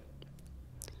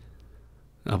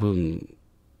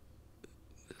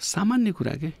सामान्य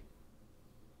कुरा के,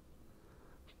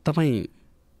 तपाईँ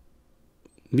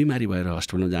बिमारी भएर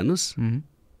हस्पिटलमा जानुहोस्,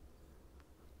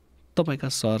 तपाईँका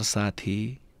सरसाथी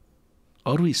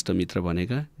अरू इष्टमित्र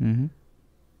भनेका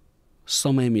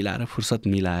समय मिलाएर फुर्सद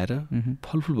मिलाएर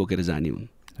फलफुल बोकेर जाने हुन्।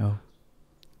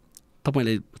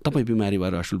 तपाईँ बिमारी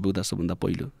भएर हस्पिटल पुग्दा सबभन्दा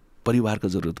पहिलो परिवारको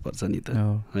जरुरत पर्छ नि त,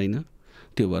 होइन।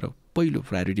 त्यो भएर पहिलो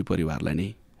प्रायोरिटी परिवारलाई नै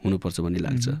हुनुपर्छ भन्ने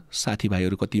लाग्छ।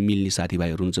 साथीभाइहरू कति मिल्ने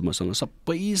साथीभाइहरू हुन्छ मसँग,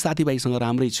 सबै साथीभाइसँग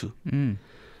राम्रै छु।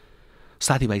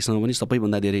 साथीभाइसँग पनि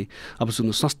सबैभन्दा धेरै अब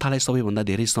सुन्नु, संस्थालाई सबैभन्दा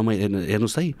धेरै समय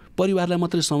हेर्नुहोस् है, परिवारलाई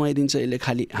मात्रै समय दिन्छ यसले,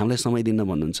 खालि हामीलाई समय दिन्न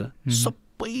भन्नुहुन्छ।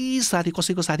 सबै साथी,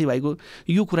 कसैको साथीभाइको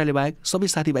यो कुराले बाहेक सबै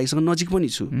साथीभाइसँग नजिक पनि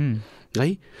छु है।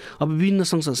 अब विभिन्न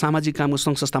सामाजिक कामको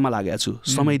सङ्घ संस्थामा लागेको छु,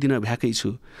 समय दिन भ्याएकै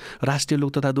छु। राष्ट्रिय लोक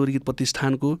तथा दोहोरीगीत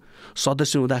प्रतिष्ठानको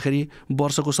सदस्य हुँदाखेरि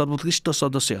वर्षको सर्वोत्कृष्ट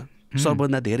सदस्य,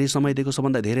 सबभन्दा धेरै समय दिएको,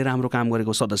 सबभन्दा धेरै राम्रो काम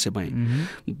गरेको सदस्य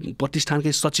भएँ।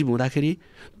 प्रतिष्ठानकै सचिव हुँदाखेरि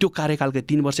त्यो कार्यकालकै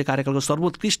 3 वर्ष कार्यकालको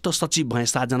सर्वोत्कृष्ट सचिव भएँ।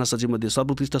 7 जना सचिवमध्ये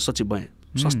सर्वोत्कृष्ट सचिव भएँ,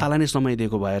 संस्थालाई नै समय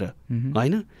दिएको भएर,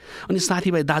 होइन। अनि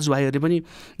साथीभाइ दाजुभाइहरूले पनि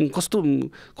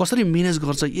कसरी म्यानेज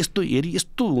गर्छ,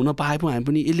 यस्तो हुन पाए पो हामी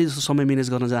पनि यसले समय म्यानेज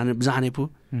गर्न जाने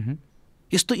पो,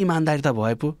 यस्तो इमान्दारिता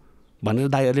भए पो भनेर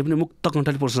दाइहरूले पनि मुक्त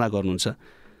कण्ठले प्रशंसा गर्नुहुन्छ।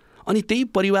 अनि त्यही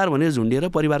परिवार भनेर झुन्डिएर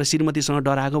परिवार श्रीमतीसँग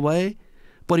डराएको भए,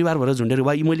 परिवार भएर झुन्डेर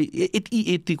भए मैले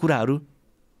यति कुराहरू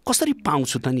कसरी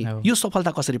पाउँछु त नि, यो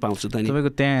सफलता कसरी पाउँछु त नि।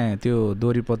 तपाईँको त्यहाँ त्यो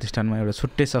दोहोरी प्रतिष्ठानमा एउटा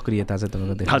छुट्टै सक्रियता छ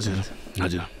तपाईँको।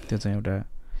 हजुर त्यो चाहिँ एउटा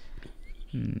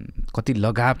कति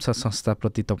लगाव छ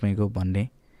संस्थाप्रति तपाईँको भन्ने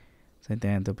चाहिँ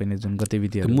त्यहाँ तपाईँले जुन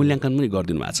गतिविधिहरू मूल्याङ्कन पनि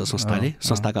गरिदिनु भएको छ संस्थाले,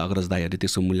 संस्थाका अग्रज दाइहरूले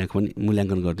त्यसको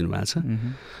मूल्याङ्कन गरिदिनु भएको छ।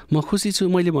 म खुसी छु।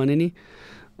 मैले भने नि,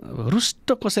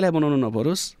 रुष्ट कसैलाई बनाउनु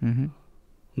नपरोस्,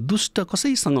 दुष्ट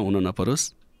कसैसँग हुन नपरोस्,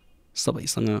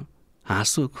 सबैसँग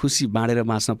हाँसो खुसी बाँडेर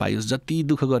बाँच्न पाइयोस्। जति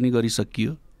दुःख गर्ने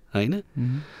गरिसकियो, होइन।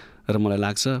 र मलाई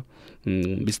लाग्छ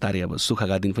बिस्तारै अब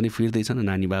सुखका दिन पनि फिर्दैछन्।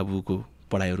 नानी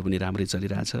बाबुको पढाइहरू पनि राम्रै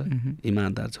चलिरहेछ।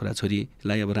 इमान्दार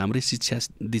छोराछोरीलाई अब राम्रै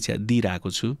शिक्षा दीक्षा दिइरहेको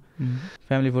छु।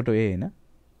 फ्यामिली फोटो होइन?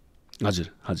 हजुर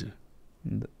हजुर,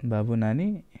 बाबु नानी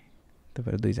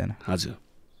तपाईँहरू 2 जना। हजुर।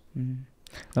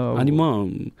 अनि म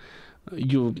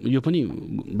यो पनि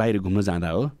बाहिर घुम्न जाँदा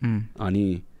हो। अनि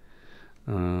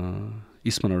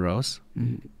स्मरण रहोस्,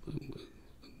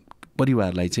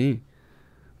 परिवारलाई चाहिँ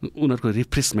उनीहरूको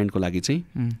रिफ्रेसमेन्टको लागि चाहिँ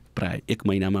प्राय 1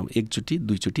 महिनामा 1 चोटि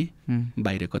 2 चोटि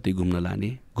बाहिर कतै घुम्न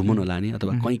लाने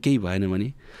अथवा कहीँ केही भएन भने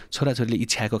छोराछोरीले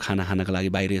इच्छाएको खाना खानको लागि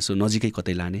बाहिर यसो नजिकै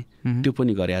कतै लाने, त्यो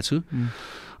पनि गरेको छु।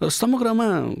 र समग्रमा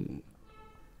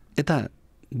यता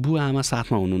बुवा आमा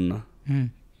साथमा हुनुहुन्न,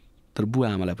 तर बुवा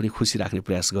आमालाई पनि खुसी राख्ने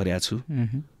प्रयास गरेको छु।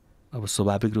 अब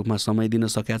स्वाभाविक रूपमा समय दिन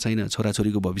सकेका छैन,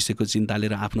 छोराछोरीको भविष्यको चिन्ता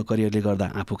लिएर आफ्नो करियरले गर्दा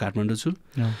आफू काठमाडौँ छु।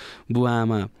 बुवा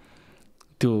आमा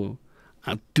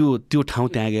त्यो ठाउँ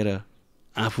त्यागेर,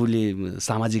 आफूले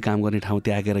सामाजिक काम गर्ने ठाउँ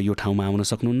त्यागेर यो ठाउँमा आउन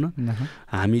सक्नुहुन्न।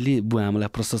 हामीले बुवा आमालाई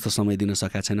प्रशस्त समय दिन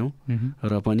सकेका छैनौँ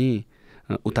र पनि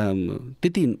उता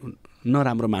त्यति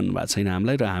नराम्रो मान्नु भएको छैन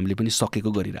हामीलाई, र हामीले पनि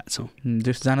सकेको गरिरहेछौँ।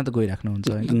 जान त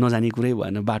गइराख्नुहुन्छ, नजाने कुरै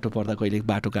भएन। बाटो पर्दा कहिले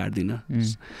बाटो काट्दिनँ।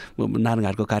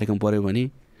 नारायणघाटको कार्यक्रम पऱ्यो भने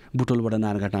बुटोलबाट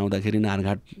नारायणघाट आउँदाखेरि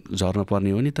नारायणघाट झर्न पर्ने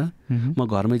हो नि त, म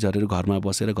घरमै झरेर घरमा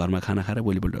बसेर घरमा खाना खाएर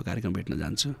भोलिपल्ट कार्यक्रम भेट्न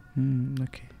जान्छु।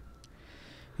 ओके,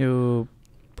 यो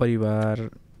परिवार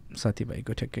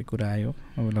साथीभाइको ठ्याक्कै कुरा आयो।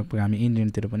 अब लगभग हामी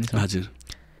इन्डियनतिर पनि छ। हजुर।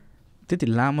 त्यति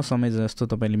लामो समय जस्तो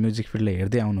तपाईँले म्युजिक फिल्डलाई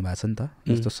हेर्दै आउनु भएको छ नि त,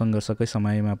 जस्तो सङ्घर्षकै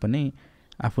समयमा पनि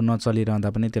आफू नचलिरहँदा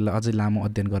पनि त्यसलाई अझै लामो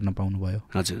अध्ययन गर्न पाउनुभयो।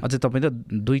 अझै तपाईँ त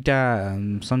दुईवटा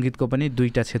सङ्गीतको पनि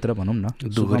दुईवटा क्षेत्र भनौँ न,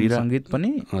 दोहोरी सङ्गीत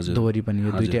पनि दोहोरी पनि,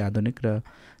 यो दुइटै आधुनिक र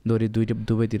दोहोरी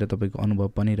दुवैतिर तपाईँको अनुभव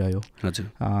पनि रह्यो।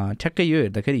 ठ्याक्कै यो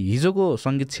हेर्दाखेरि हिजोको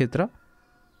सङ्गीत क्षेत्र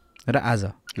र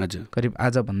आज करिब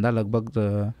आजभन्दा लगभग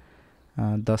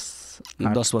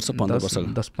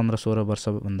 10-15-16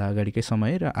 वर्षभन्दा अगाडिकै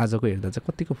समय र आजको हेर्दा चाहिँ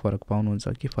कतिको फरक पाउनुहुन्छ,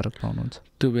 के फरक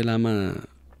पाउनुहुन्छ? त्यो बेलामा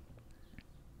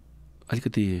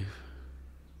अलिकति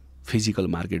फिजिकल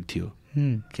मार्केट थियो,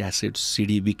 क्यासेट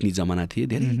सिडी बिक्ने जमाना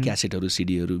थिए, धेरै क्यासेटहरू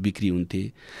सिडीहरू बिक्री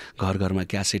हुन्थे, घर घरमा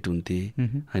क्यासेट हुन्थे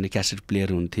होइन, क्यासेट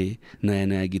प्लेयर हुन्थे,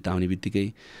 नयाँ नयाँ गीत आउने बित्तिकै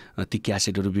ती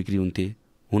क्यासेटहरू बिक्री हुन्थे।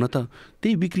 हुन त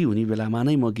त्यही बिक्री हुने बेलामा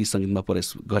नै म गीत सङ्गीतमा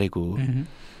प्रवेश गरेको हो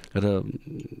र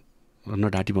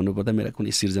नढाँटी भन्नुपर्दा मेरा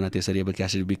कुनै सिर्जना त्यसरी अब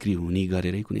क्यासेट बिक्री हुने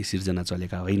गरेरै कुनै सिर्जना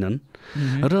चलेका होइनन्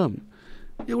र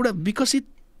एउटा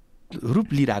विकसित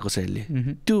रूप लिइरहेको छ यसले।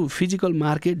 त्यो फिजिकल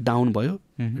मार्केट डाउन भयो,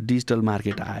 डिजिटल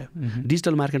मार्केट आयो।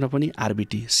 डिजिटल मार्केटमा पनि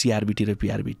आरबिटी, सिआरबिटी र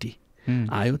पिआरबिटी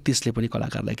आयो, त्यसले पनि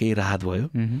कलाकारलाई केही राहत भयो।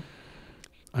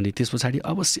 अनि त्यस पछाडि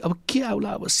अब के आउला,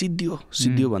 अब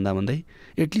सिद्धियो भन्दा भन्दै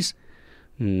एटलिस्ट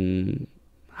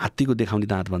हात्तीको देखाउने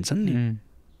दाँत भन्छन् नि,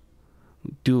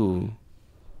 त्यो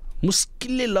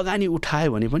मुस्किलले लगानी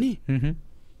उठायो भने पनि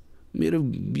मेरो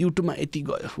युट्युबमा यति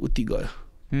गयो उति गयो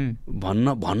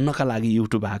भन्नका लागि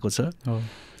युट्युब आएको छ।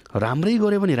 राम्रै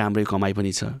गऱ्यो भने राम्रै कमाइ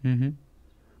पनि छ,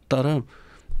 तर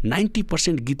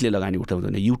 90% गीतले लगानी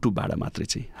उठाउँदैन, युट्युबबाट मात्रै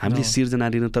चाहिँ। हामीले सिर्जना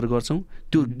निरन्तर गर्छौँ,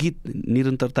 त्यो गीत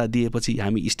निरन्तरता दिएपछि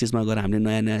हामी स्टेजमा गएर हामीले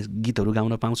नयाँ नयाँ गीतहरू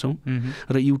गाउन पाउँछौँ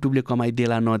र युट्युबले कमाइ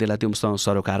देला नदेला त्यो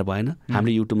सरोकार भएन,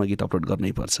 हामीले युट्युबमा गीत अपलोड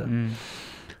गर्नै पर्छ।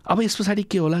 अब यस पछाडि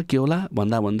के होला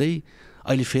भन्दा भन्दै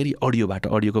अहिले फेरि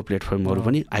अडियोको प्लेटफर्महरू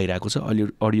पनि आइरहेको छ।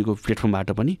 अडियोको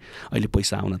प्लेटफर्मबाट पनि अहिले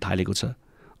पैसा आउन थालेको छ।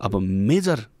 अब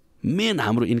मेन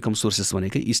हाम्रो इन्कम सोर्सेस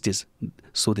भनेकै स्टेज,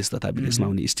 स्वदेश तथा विदेशमा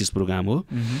आउने स्टेज प्रोग्राम हो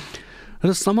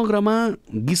र समग्रमा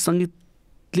गीत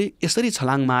सङ्गीतले यसरी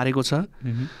छलाङ मारेको छ।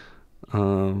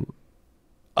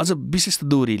 अझ विशेष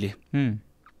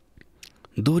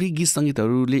दोहोरी गीत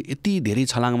सङ्गीतहरूले यति धेरै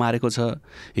छलाङ मारेको छ।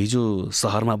 हिजो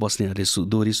सहरमा बस्नेहरूले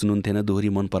दोहोरी सुन्नुहुन्थेन, दोहोरी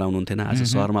मन पराउनुहुन्थेन। आज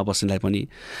सहरमा बस्नेलाई पनि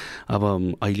अब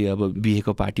अहिले अब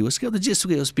बिहेको पार्टी होस् कि अब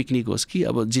जेसुकै होस्, पिकनिक होस् कि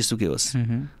अब जेसुकै होस्,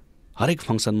 हरेक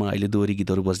फङ्सनमा अहिले दोहोरी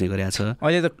गीतहरू बज्ने गरेको छ।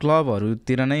 अहिले त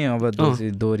क्लबहरूतिर नै अब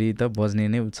दोहोरी त बज्ने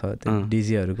नै छ,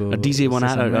 डिजे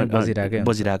बनाएर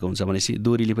बजिरहेको हुन्छ भनेपछि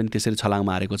दोहोरीले पनि त्यसरी छलाङ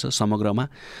मारेको छ। समग्रमा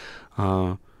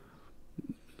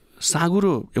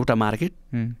साँगुरो एउटा मार्केट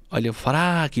अहिले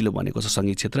फराकिलो बनेको छ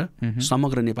सङ्गीत क्षेत्र।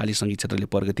 समग्र नेपाली सङ्गीत क्षेत्रले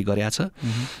प्रगति गरेको छ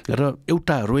र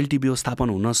एउटा रोयल्टी व्यवस्थापन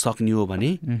हुन सक्ने हो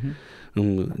भने,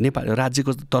 नेपाल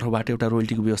राज्यको तर्फबाट एउटा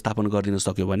रोयल्टीको व्यवस्थापन गरिदिन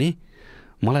सक्यो भने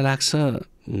मलाई लाग्छ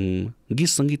गीत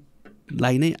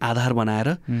सङ्गीतलाई नै आधार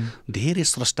बनाएर धेरै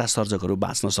स्रष्टा सर्जकहरू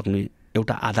बाँच्न सक्ने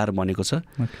एउटा आधार बनेको छ।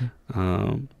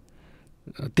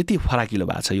 त्यति फराकिलो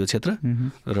भएको छ यो क्षेत्र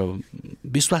र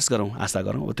विश्वास गरौँ, आशा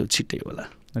गरौँ त्यो छिट्टै होला।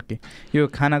 ओके, यो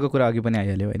खानाको कुरा अघि पनि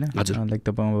आइहाल्यो होइन? लाइक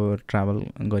तपाईँ अब ट्राभल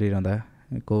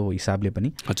गरिरहँदाको हिसाबले पनि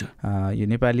यो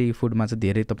नेपाली फुडमा चाहिँ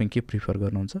धेरै तपाईँ के प्रिफर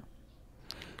गर्नुहुन्छ?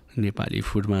 नेपाली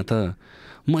फुडमा त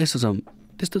म यसो छ,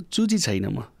 त्यस्तो चुजी छैन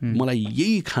मलाई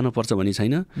यही खानुपर्छ भन्ने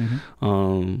छैन।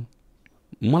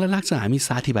 मलाई लाग्छ हामी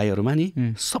साथीभाइहरूमा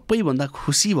नि सबैभन्दा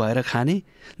खुसी भएर खाने,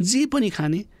 जे पनि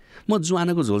खाने। म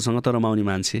ज्वानोको झोलसँग त रमाउने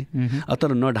मान्छे,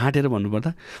 तर नढाँटेर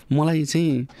भन्नुपर्दा मलाई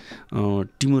चाहिँ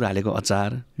टिमुर हालेको अचार,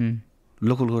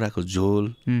 लोकल कुखुराको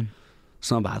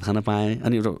झोलसँग भात खान पाएँ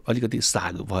अनि अलिकति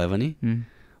साग भयो भने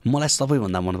मलाई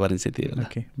सबैभन्दा मनपर्ने चाहिँ त्यही होला।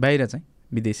 बाहिर चाहिँ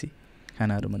विदेशी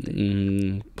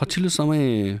खानाहरूमध्ये पछिल्लो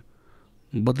समय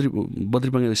बद्री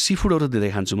पङ्गी सी फुडहरू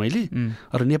धेरै खान्छु मैले।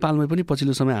 र नेपालमै पनि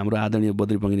पछिल्लो समय हाम्रो आदरणीय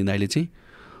बद्री पङ्गी दाइले चाहिँ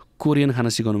कोरियन खाना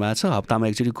सिकाउनु भएको छ। हप्तामा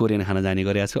एकचोटि कोरियन खाना जाने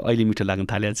गरेको छ। अहिले मिठो लाग्न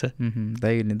थालेको छ।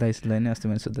 दाइले नै अस्ति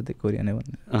मैले सोध्दा त्यही कोरियनै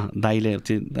भन्नु, दाइले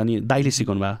चाहिँ अनि दाइले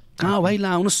सिकाउनु भयो, कहाँ भाइ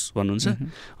ला आउनुहोस् भन्नुहुन्छ,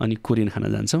 अनि कोरियन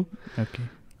खाना जान्छौँ।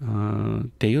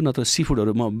 त्यही हो। नत्र सी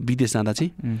फुडहरू म विदेश जाँदा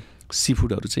चाहिँ सी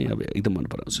फुडहरू चाहिँ अब एकदम मन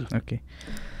पराउँछु। ओके,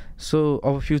 सो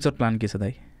अब फ्युचर प्लान के छ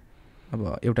दाइ?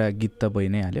 अब एउटा गीत त भइ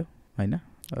नै हाल्यो होइन,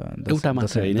 एउटा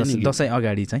मात्र होइन, दसैँ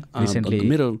अगाडि चाहिँ रिसेन्टली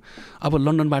मेरो अब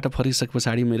लन्डनबाट फर्किसके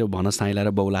पछाडि मेरो भनस साइला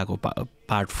र बौलाको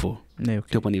पार्ट 4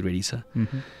 त्यो पनि रेडी छ।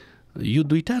 यो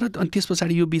दुईवटा र अनि त्यस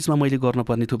पछाडि यो बिचमा मैले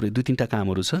गर्नुपर्ने थुप्रै 2-3टा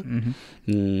कामहरू छ।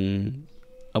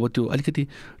 अब त्यो अलिकति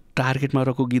टार्गेटमा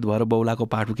रहेको गीत भएर बौलाको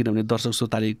पाठ हो, किनभने दर्शक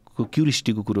श्रोतालेको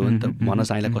क्युरियोसिटीको कुरो हो नि त, भन्न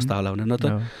चाहिँलाई कस्ता होला भनेर न त।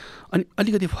 अनि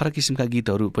अलिकति फरक किसिमका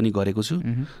गीतहरू पनि गरेको छु।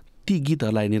 ती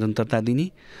गीतहरूलाई निरन्तरता दिने।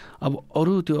 अब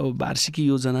अरू त्यो वार्षिकी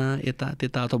योजना यता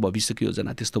त्यता अथवा भविष्यको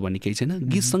योजना त्यस्तो भन्ने केही छैन।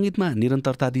 गीत सङ्गीतमा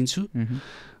निरन्तरता दिन्छु।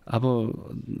 अब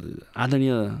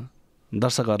आदरणीय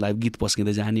दर्शकहरूलाई गीत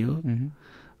पस्किँदै जाने हो।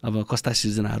 अब कस्ता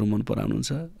सिर्जनाहरू मन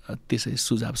पराउनुहुन्छ त्यसै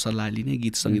सुझाव सल्लाह लिने,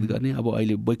 गीत सङ्गीत गर्ने। अब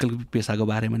अहिले वैकल्पिक पेसाको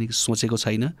बारेमा नि सोचेको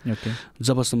छैन।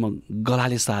 जबसम्म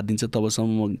गलाले साथ दिन्छ तबसम्म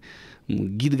म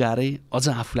गीत गाएरै अझ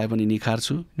आफूलाई पनि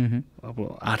निखार्छु। अब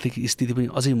आर्थिक स्थिति पनि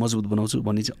अझै मजबुत बनाउँछु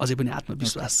भन्ने चाहिँ अझै पनि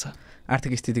आत्मविश्वास छ।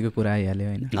 आर्थिक स्थितिको कुरा आइहाल्यो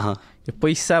होइन, यो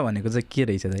पैसा भनेको चाहिँ के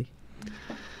रहेछ दाइ?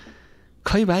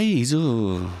 खै भाइ, हिजो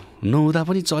नहुँदा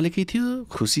पनि चलेकै थियो,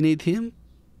 खुसी नै थियौँ।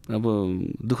 अब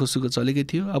दुःख सुख चलेकै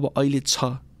थियो। अब अहिले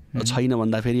छैन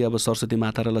भन्दा फेरि अब सरस्वती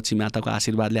माता र लक्ष्मी माताको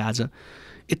आशीर्वादले आज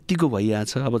यत्तिको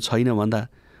भइरहेछ। अब छैन भन्दा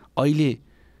अहिले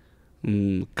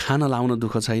खाना लाउन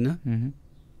दुःख छैन।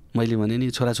 मैले भने नि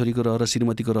छोराछोरीको रहर र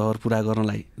श्रीमतीको रहर पुरा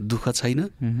गर्नलाई दुःख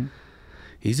छैन।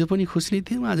 हिजो पनि खुसी नै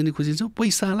थियौँ, आज नि खुसी छौँ।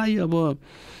 पैसालाई अब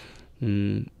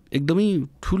एकदमै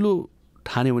ठुलो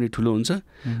ठान्यो भने ठुलो हुन्छ,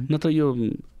 नत्र यो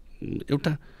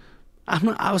एउटा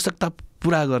आफ्नो आवश्यकता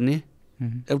पुरा गर्ने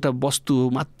एउटा वस्तु हो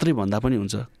मात्रै भन्दा पनि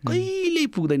हुन्छ। कहिल्यै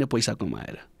पुग्दैन पैसा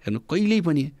कमाएर, हेर्नु कहिल्यै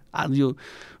पनि। आज यो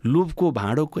लोभको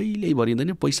भाँडो कहिल्यै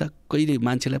भरिँदैन, पैसा कहिल्यै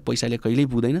मान्छेलाई पैसाले कहिल्यै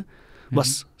पुग्दैन। बस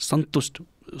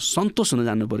सन्तोष हुन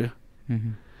जान्नु पर्यो।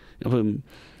 अब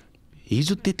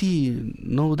हिजो त्यति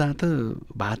नहुँदा त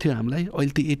भएको थियो हामीलाई,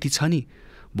 अहिले त यति छ नि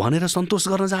भनेर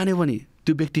सन्तोष गर्न जान्यो भने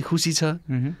त्यो व्यक्ति खुसी छ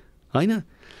होइन।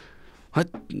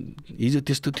 हिजो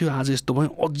त्यस्तो थियो, आज यस्तो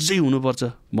भयो, अझै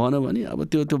हुनुपर्छ भन भने अब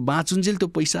त्यो बाँचुन्जेल त्यो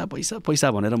पैसा पैसा पैसा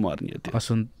भनेर मर्ने हो। त्यो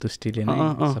असन्तुष्टिले नै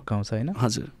सकाउँछ होइन।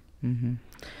 हजुर।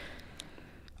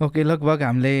 ओके, लगभग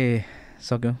हामीले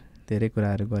सक्यौँ, धेरै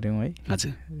कुराहरू गऱ्यौँ है।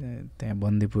 हजुर। त्यहाँ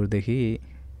बन्दीपुरदेखि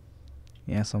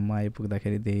यहाँसम्म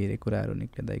आइपुग्दाखेरि धेरै कुराहरू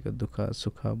निक्ले, दाइको दुःख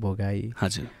सुख भोगाई।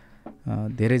 हजुर।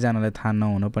 धेरैजनालाई थाहा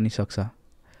नहुन पनि सक्छ।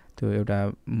 त्यो एउटा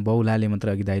बौलाले मात्र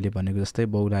अघि दाइले भनेको जस्तै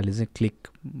बौलाले चाहिँ क्लिक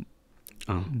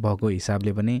भएको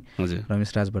हिसाबले पनि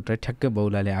रमेशराज भट्टराई ठ्याक्कै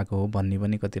बौलाले आएको हो भन्ने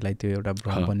पनि कतिलाई त्यो एउटा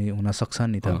भ्रम पनि हुनसक्छ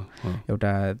नि त।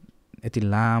 एउटा यति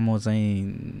लामो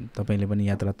चाहिँ तपाईँले पनि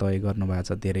यात्रा तय गर्नुभएको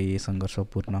छ, धेरै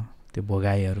सङ्घर्षपूर्ण त्यो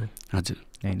भोगाइहरू। हजुर।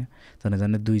 होइन,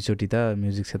 झन् दुईचोटि त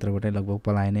म्युजिक क्षेत्रबाटै लगभग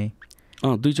पलाए नै।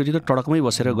 दुईचोटि त टडकमै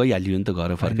बसेर गइहाल्यो नि त,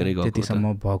 घर फर्केरै गएको। त्यतिसम्म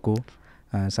भएको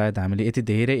सायद हामीले यति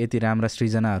धेरै यति राम्रा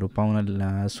सृजनाहरू पाउन,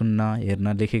 सुन्न,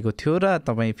 हेर्न लेखेको थियो र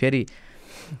तपाईँ फेरि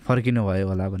फर्किनु भयो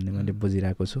होला भन्ने मैले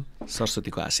बुझिरहेको छु।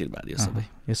 सरस्वतीको आशीर्वाद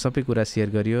यो सबै कुरा सेयर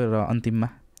गरियो र अन्तिममा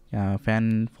फ्यान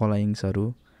फलोइङ्सहरू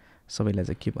सबैलाई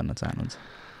चाहिँ के भन्न चाहनुहुन्छ?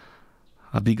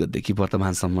 विगतदेखि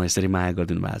वर्तमानसम्म यसरी माया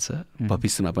गरिदिनु भएको छ,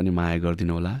 भविष्यमा पनि माया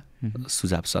गरिदिनु होला।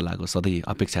 सुझाव सल्लाहको सधैँ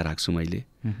अपेक्षा राख्छु मैले,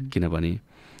 किनभने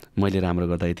मैले राम्रो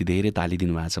गर्दा यति धेरै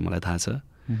तालिदिनु भएको छ, मलाई थाहा छ।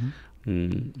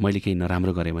 मैले केही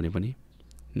नराम्रो गरेँ भने पनि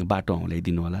बाटो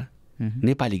औँल्याइदिनु होला।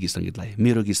 नेपाली गीत सङ्गीतलाई,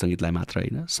 मेरो गीत सङ्गीतलाई मात्र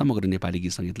होइन, समग्र नेपाली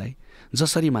गीत सङ्गीतलाई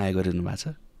जसरी माया गरिदिनु भएको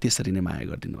छ त्यसरी नै माया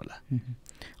गरिदिनु होला।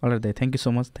 अलराइट दाइ, thank you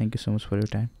so much for your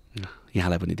time.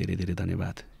 यहाँलाई पनि धेरै धेरै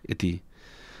धन्यवाद। यति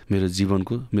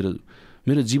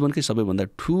मेरो जीवनकै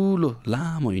सबैभन्दा ठुलो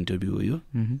लामो इन्टरभ्यू हो यो।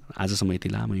 आजसम्म यति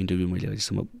लामो इन्टरभ्यू मैले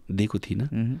अहिलेसम्म दिएको थिइनँ।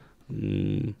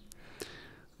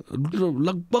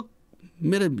 लगभग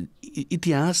मेरो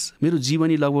इतिहास, मेरो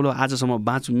जीवनी लगभग आजसम्म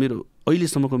मेरो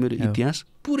अहिलेसम्मको मेरो इतिहास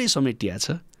पुरै समेटिया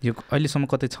छ। यो अहिलेसम्म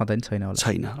कतै छँदैन छैन होला?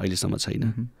 छैन, अहिलेसम्म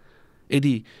छैन।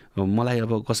 यदि मलाई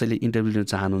अब कसैले इन्टरभ्यू लिन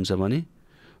चाहनुहुन्छ भने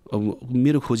अब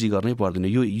मेरो खोजी गर्नै पर्दैन।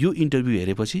 यो इन्टरभ्यू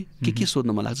हेरेपछि के सोध्न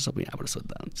मन लाग्छ सबै यहाँबाट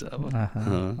सोद्धा हुन्छ। अब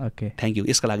थ्याङ्क यू,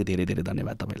 यसका लागि धेरै धेरै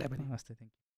धन्यवाद तपाईँलाई पनि।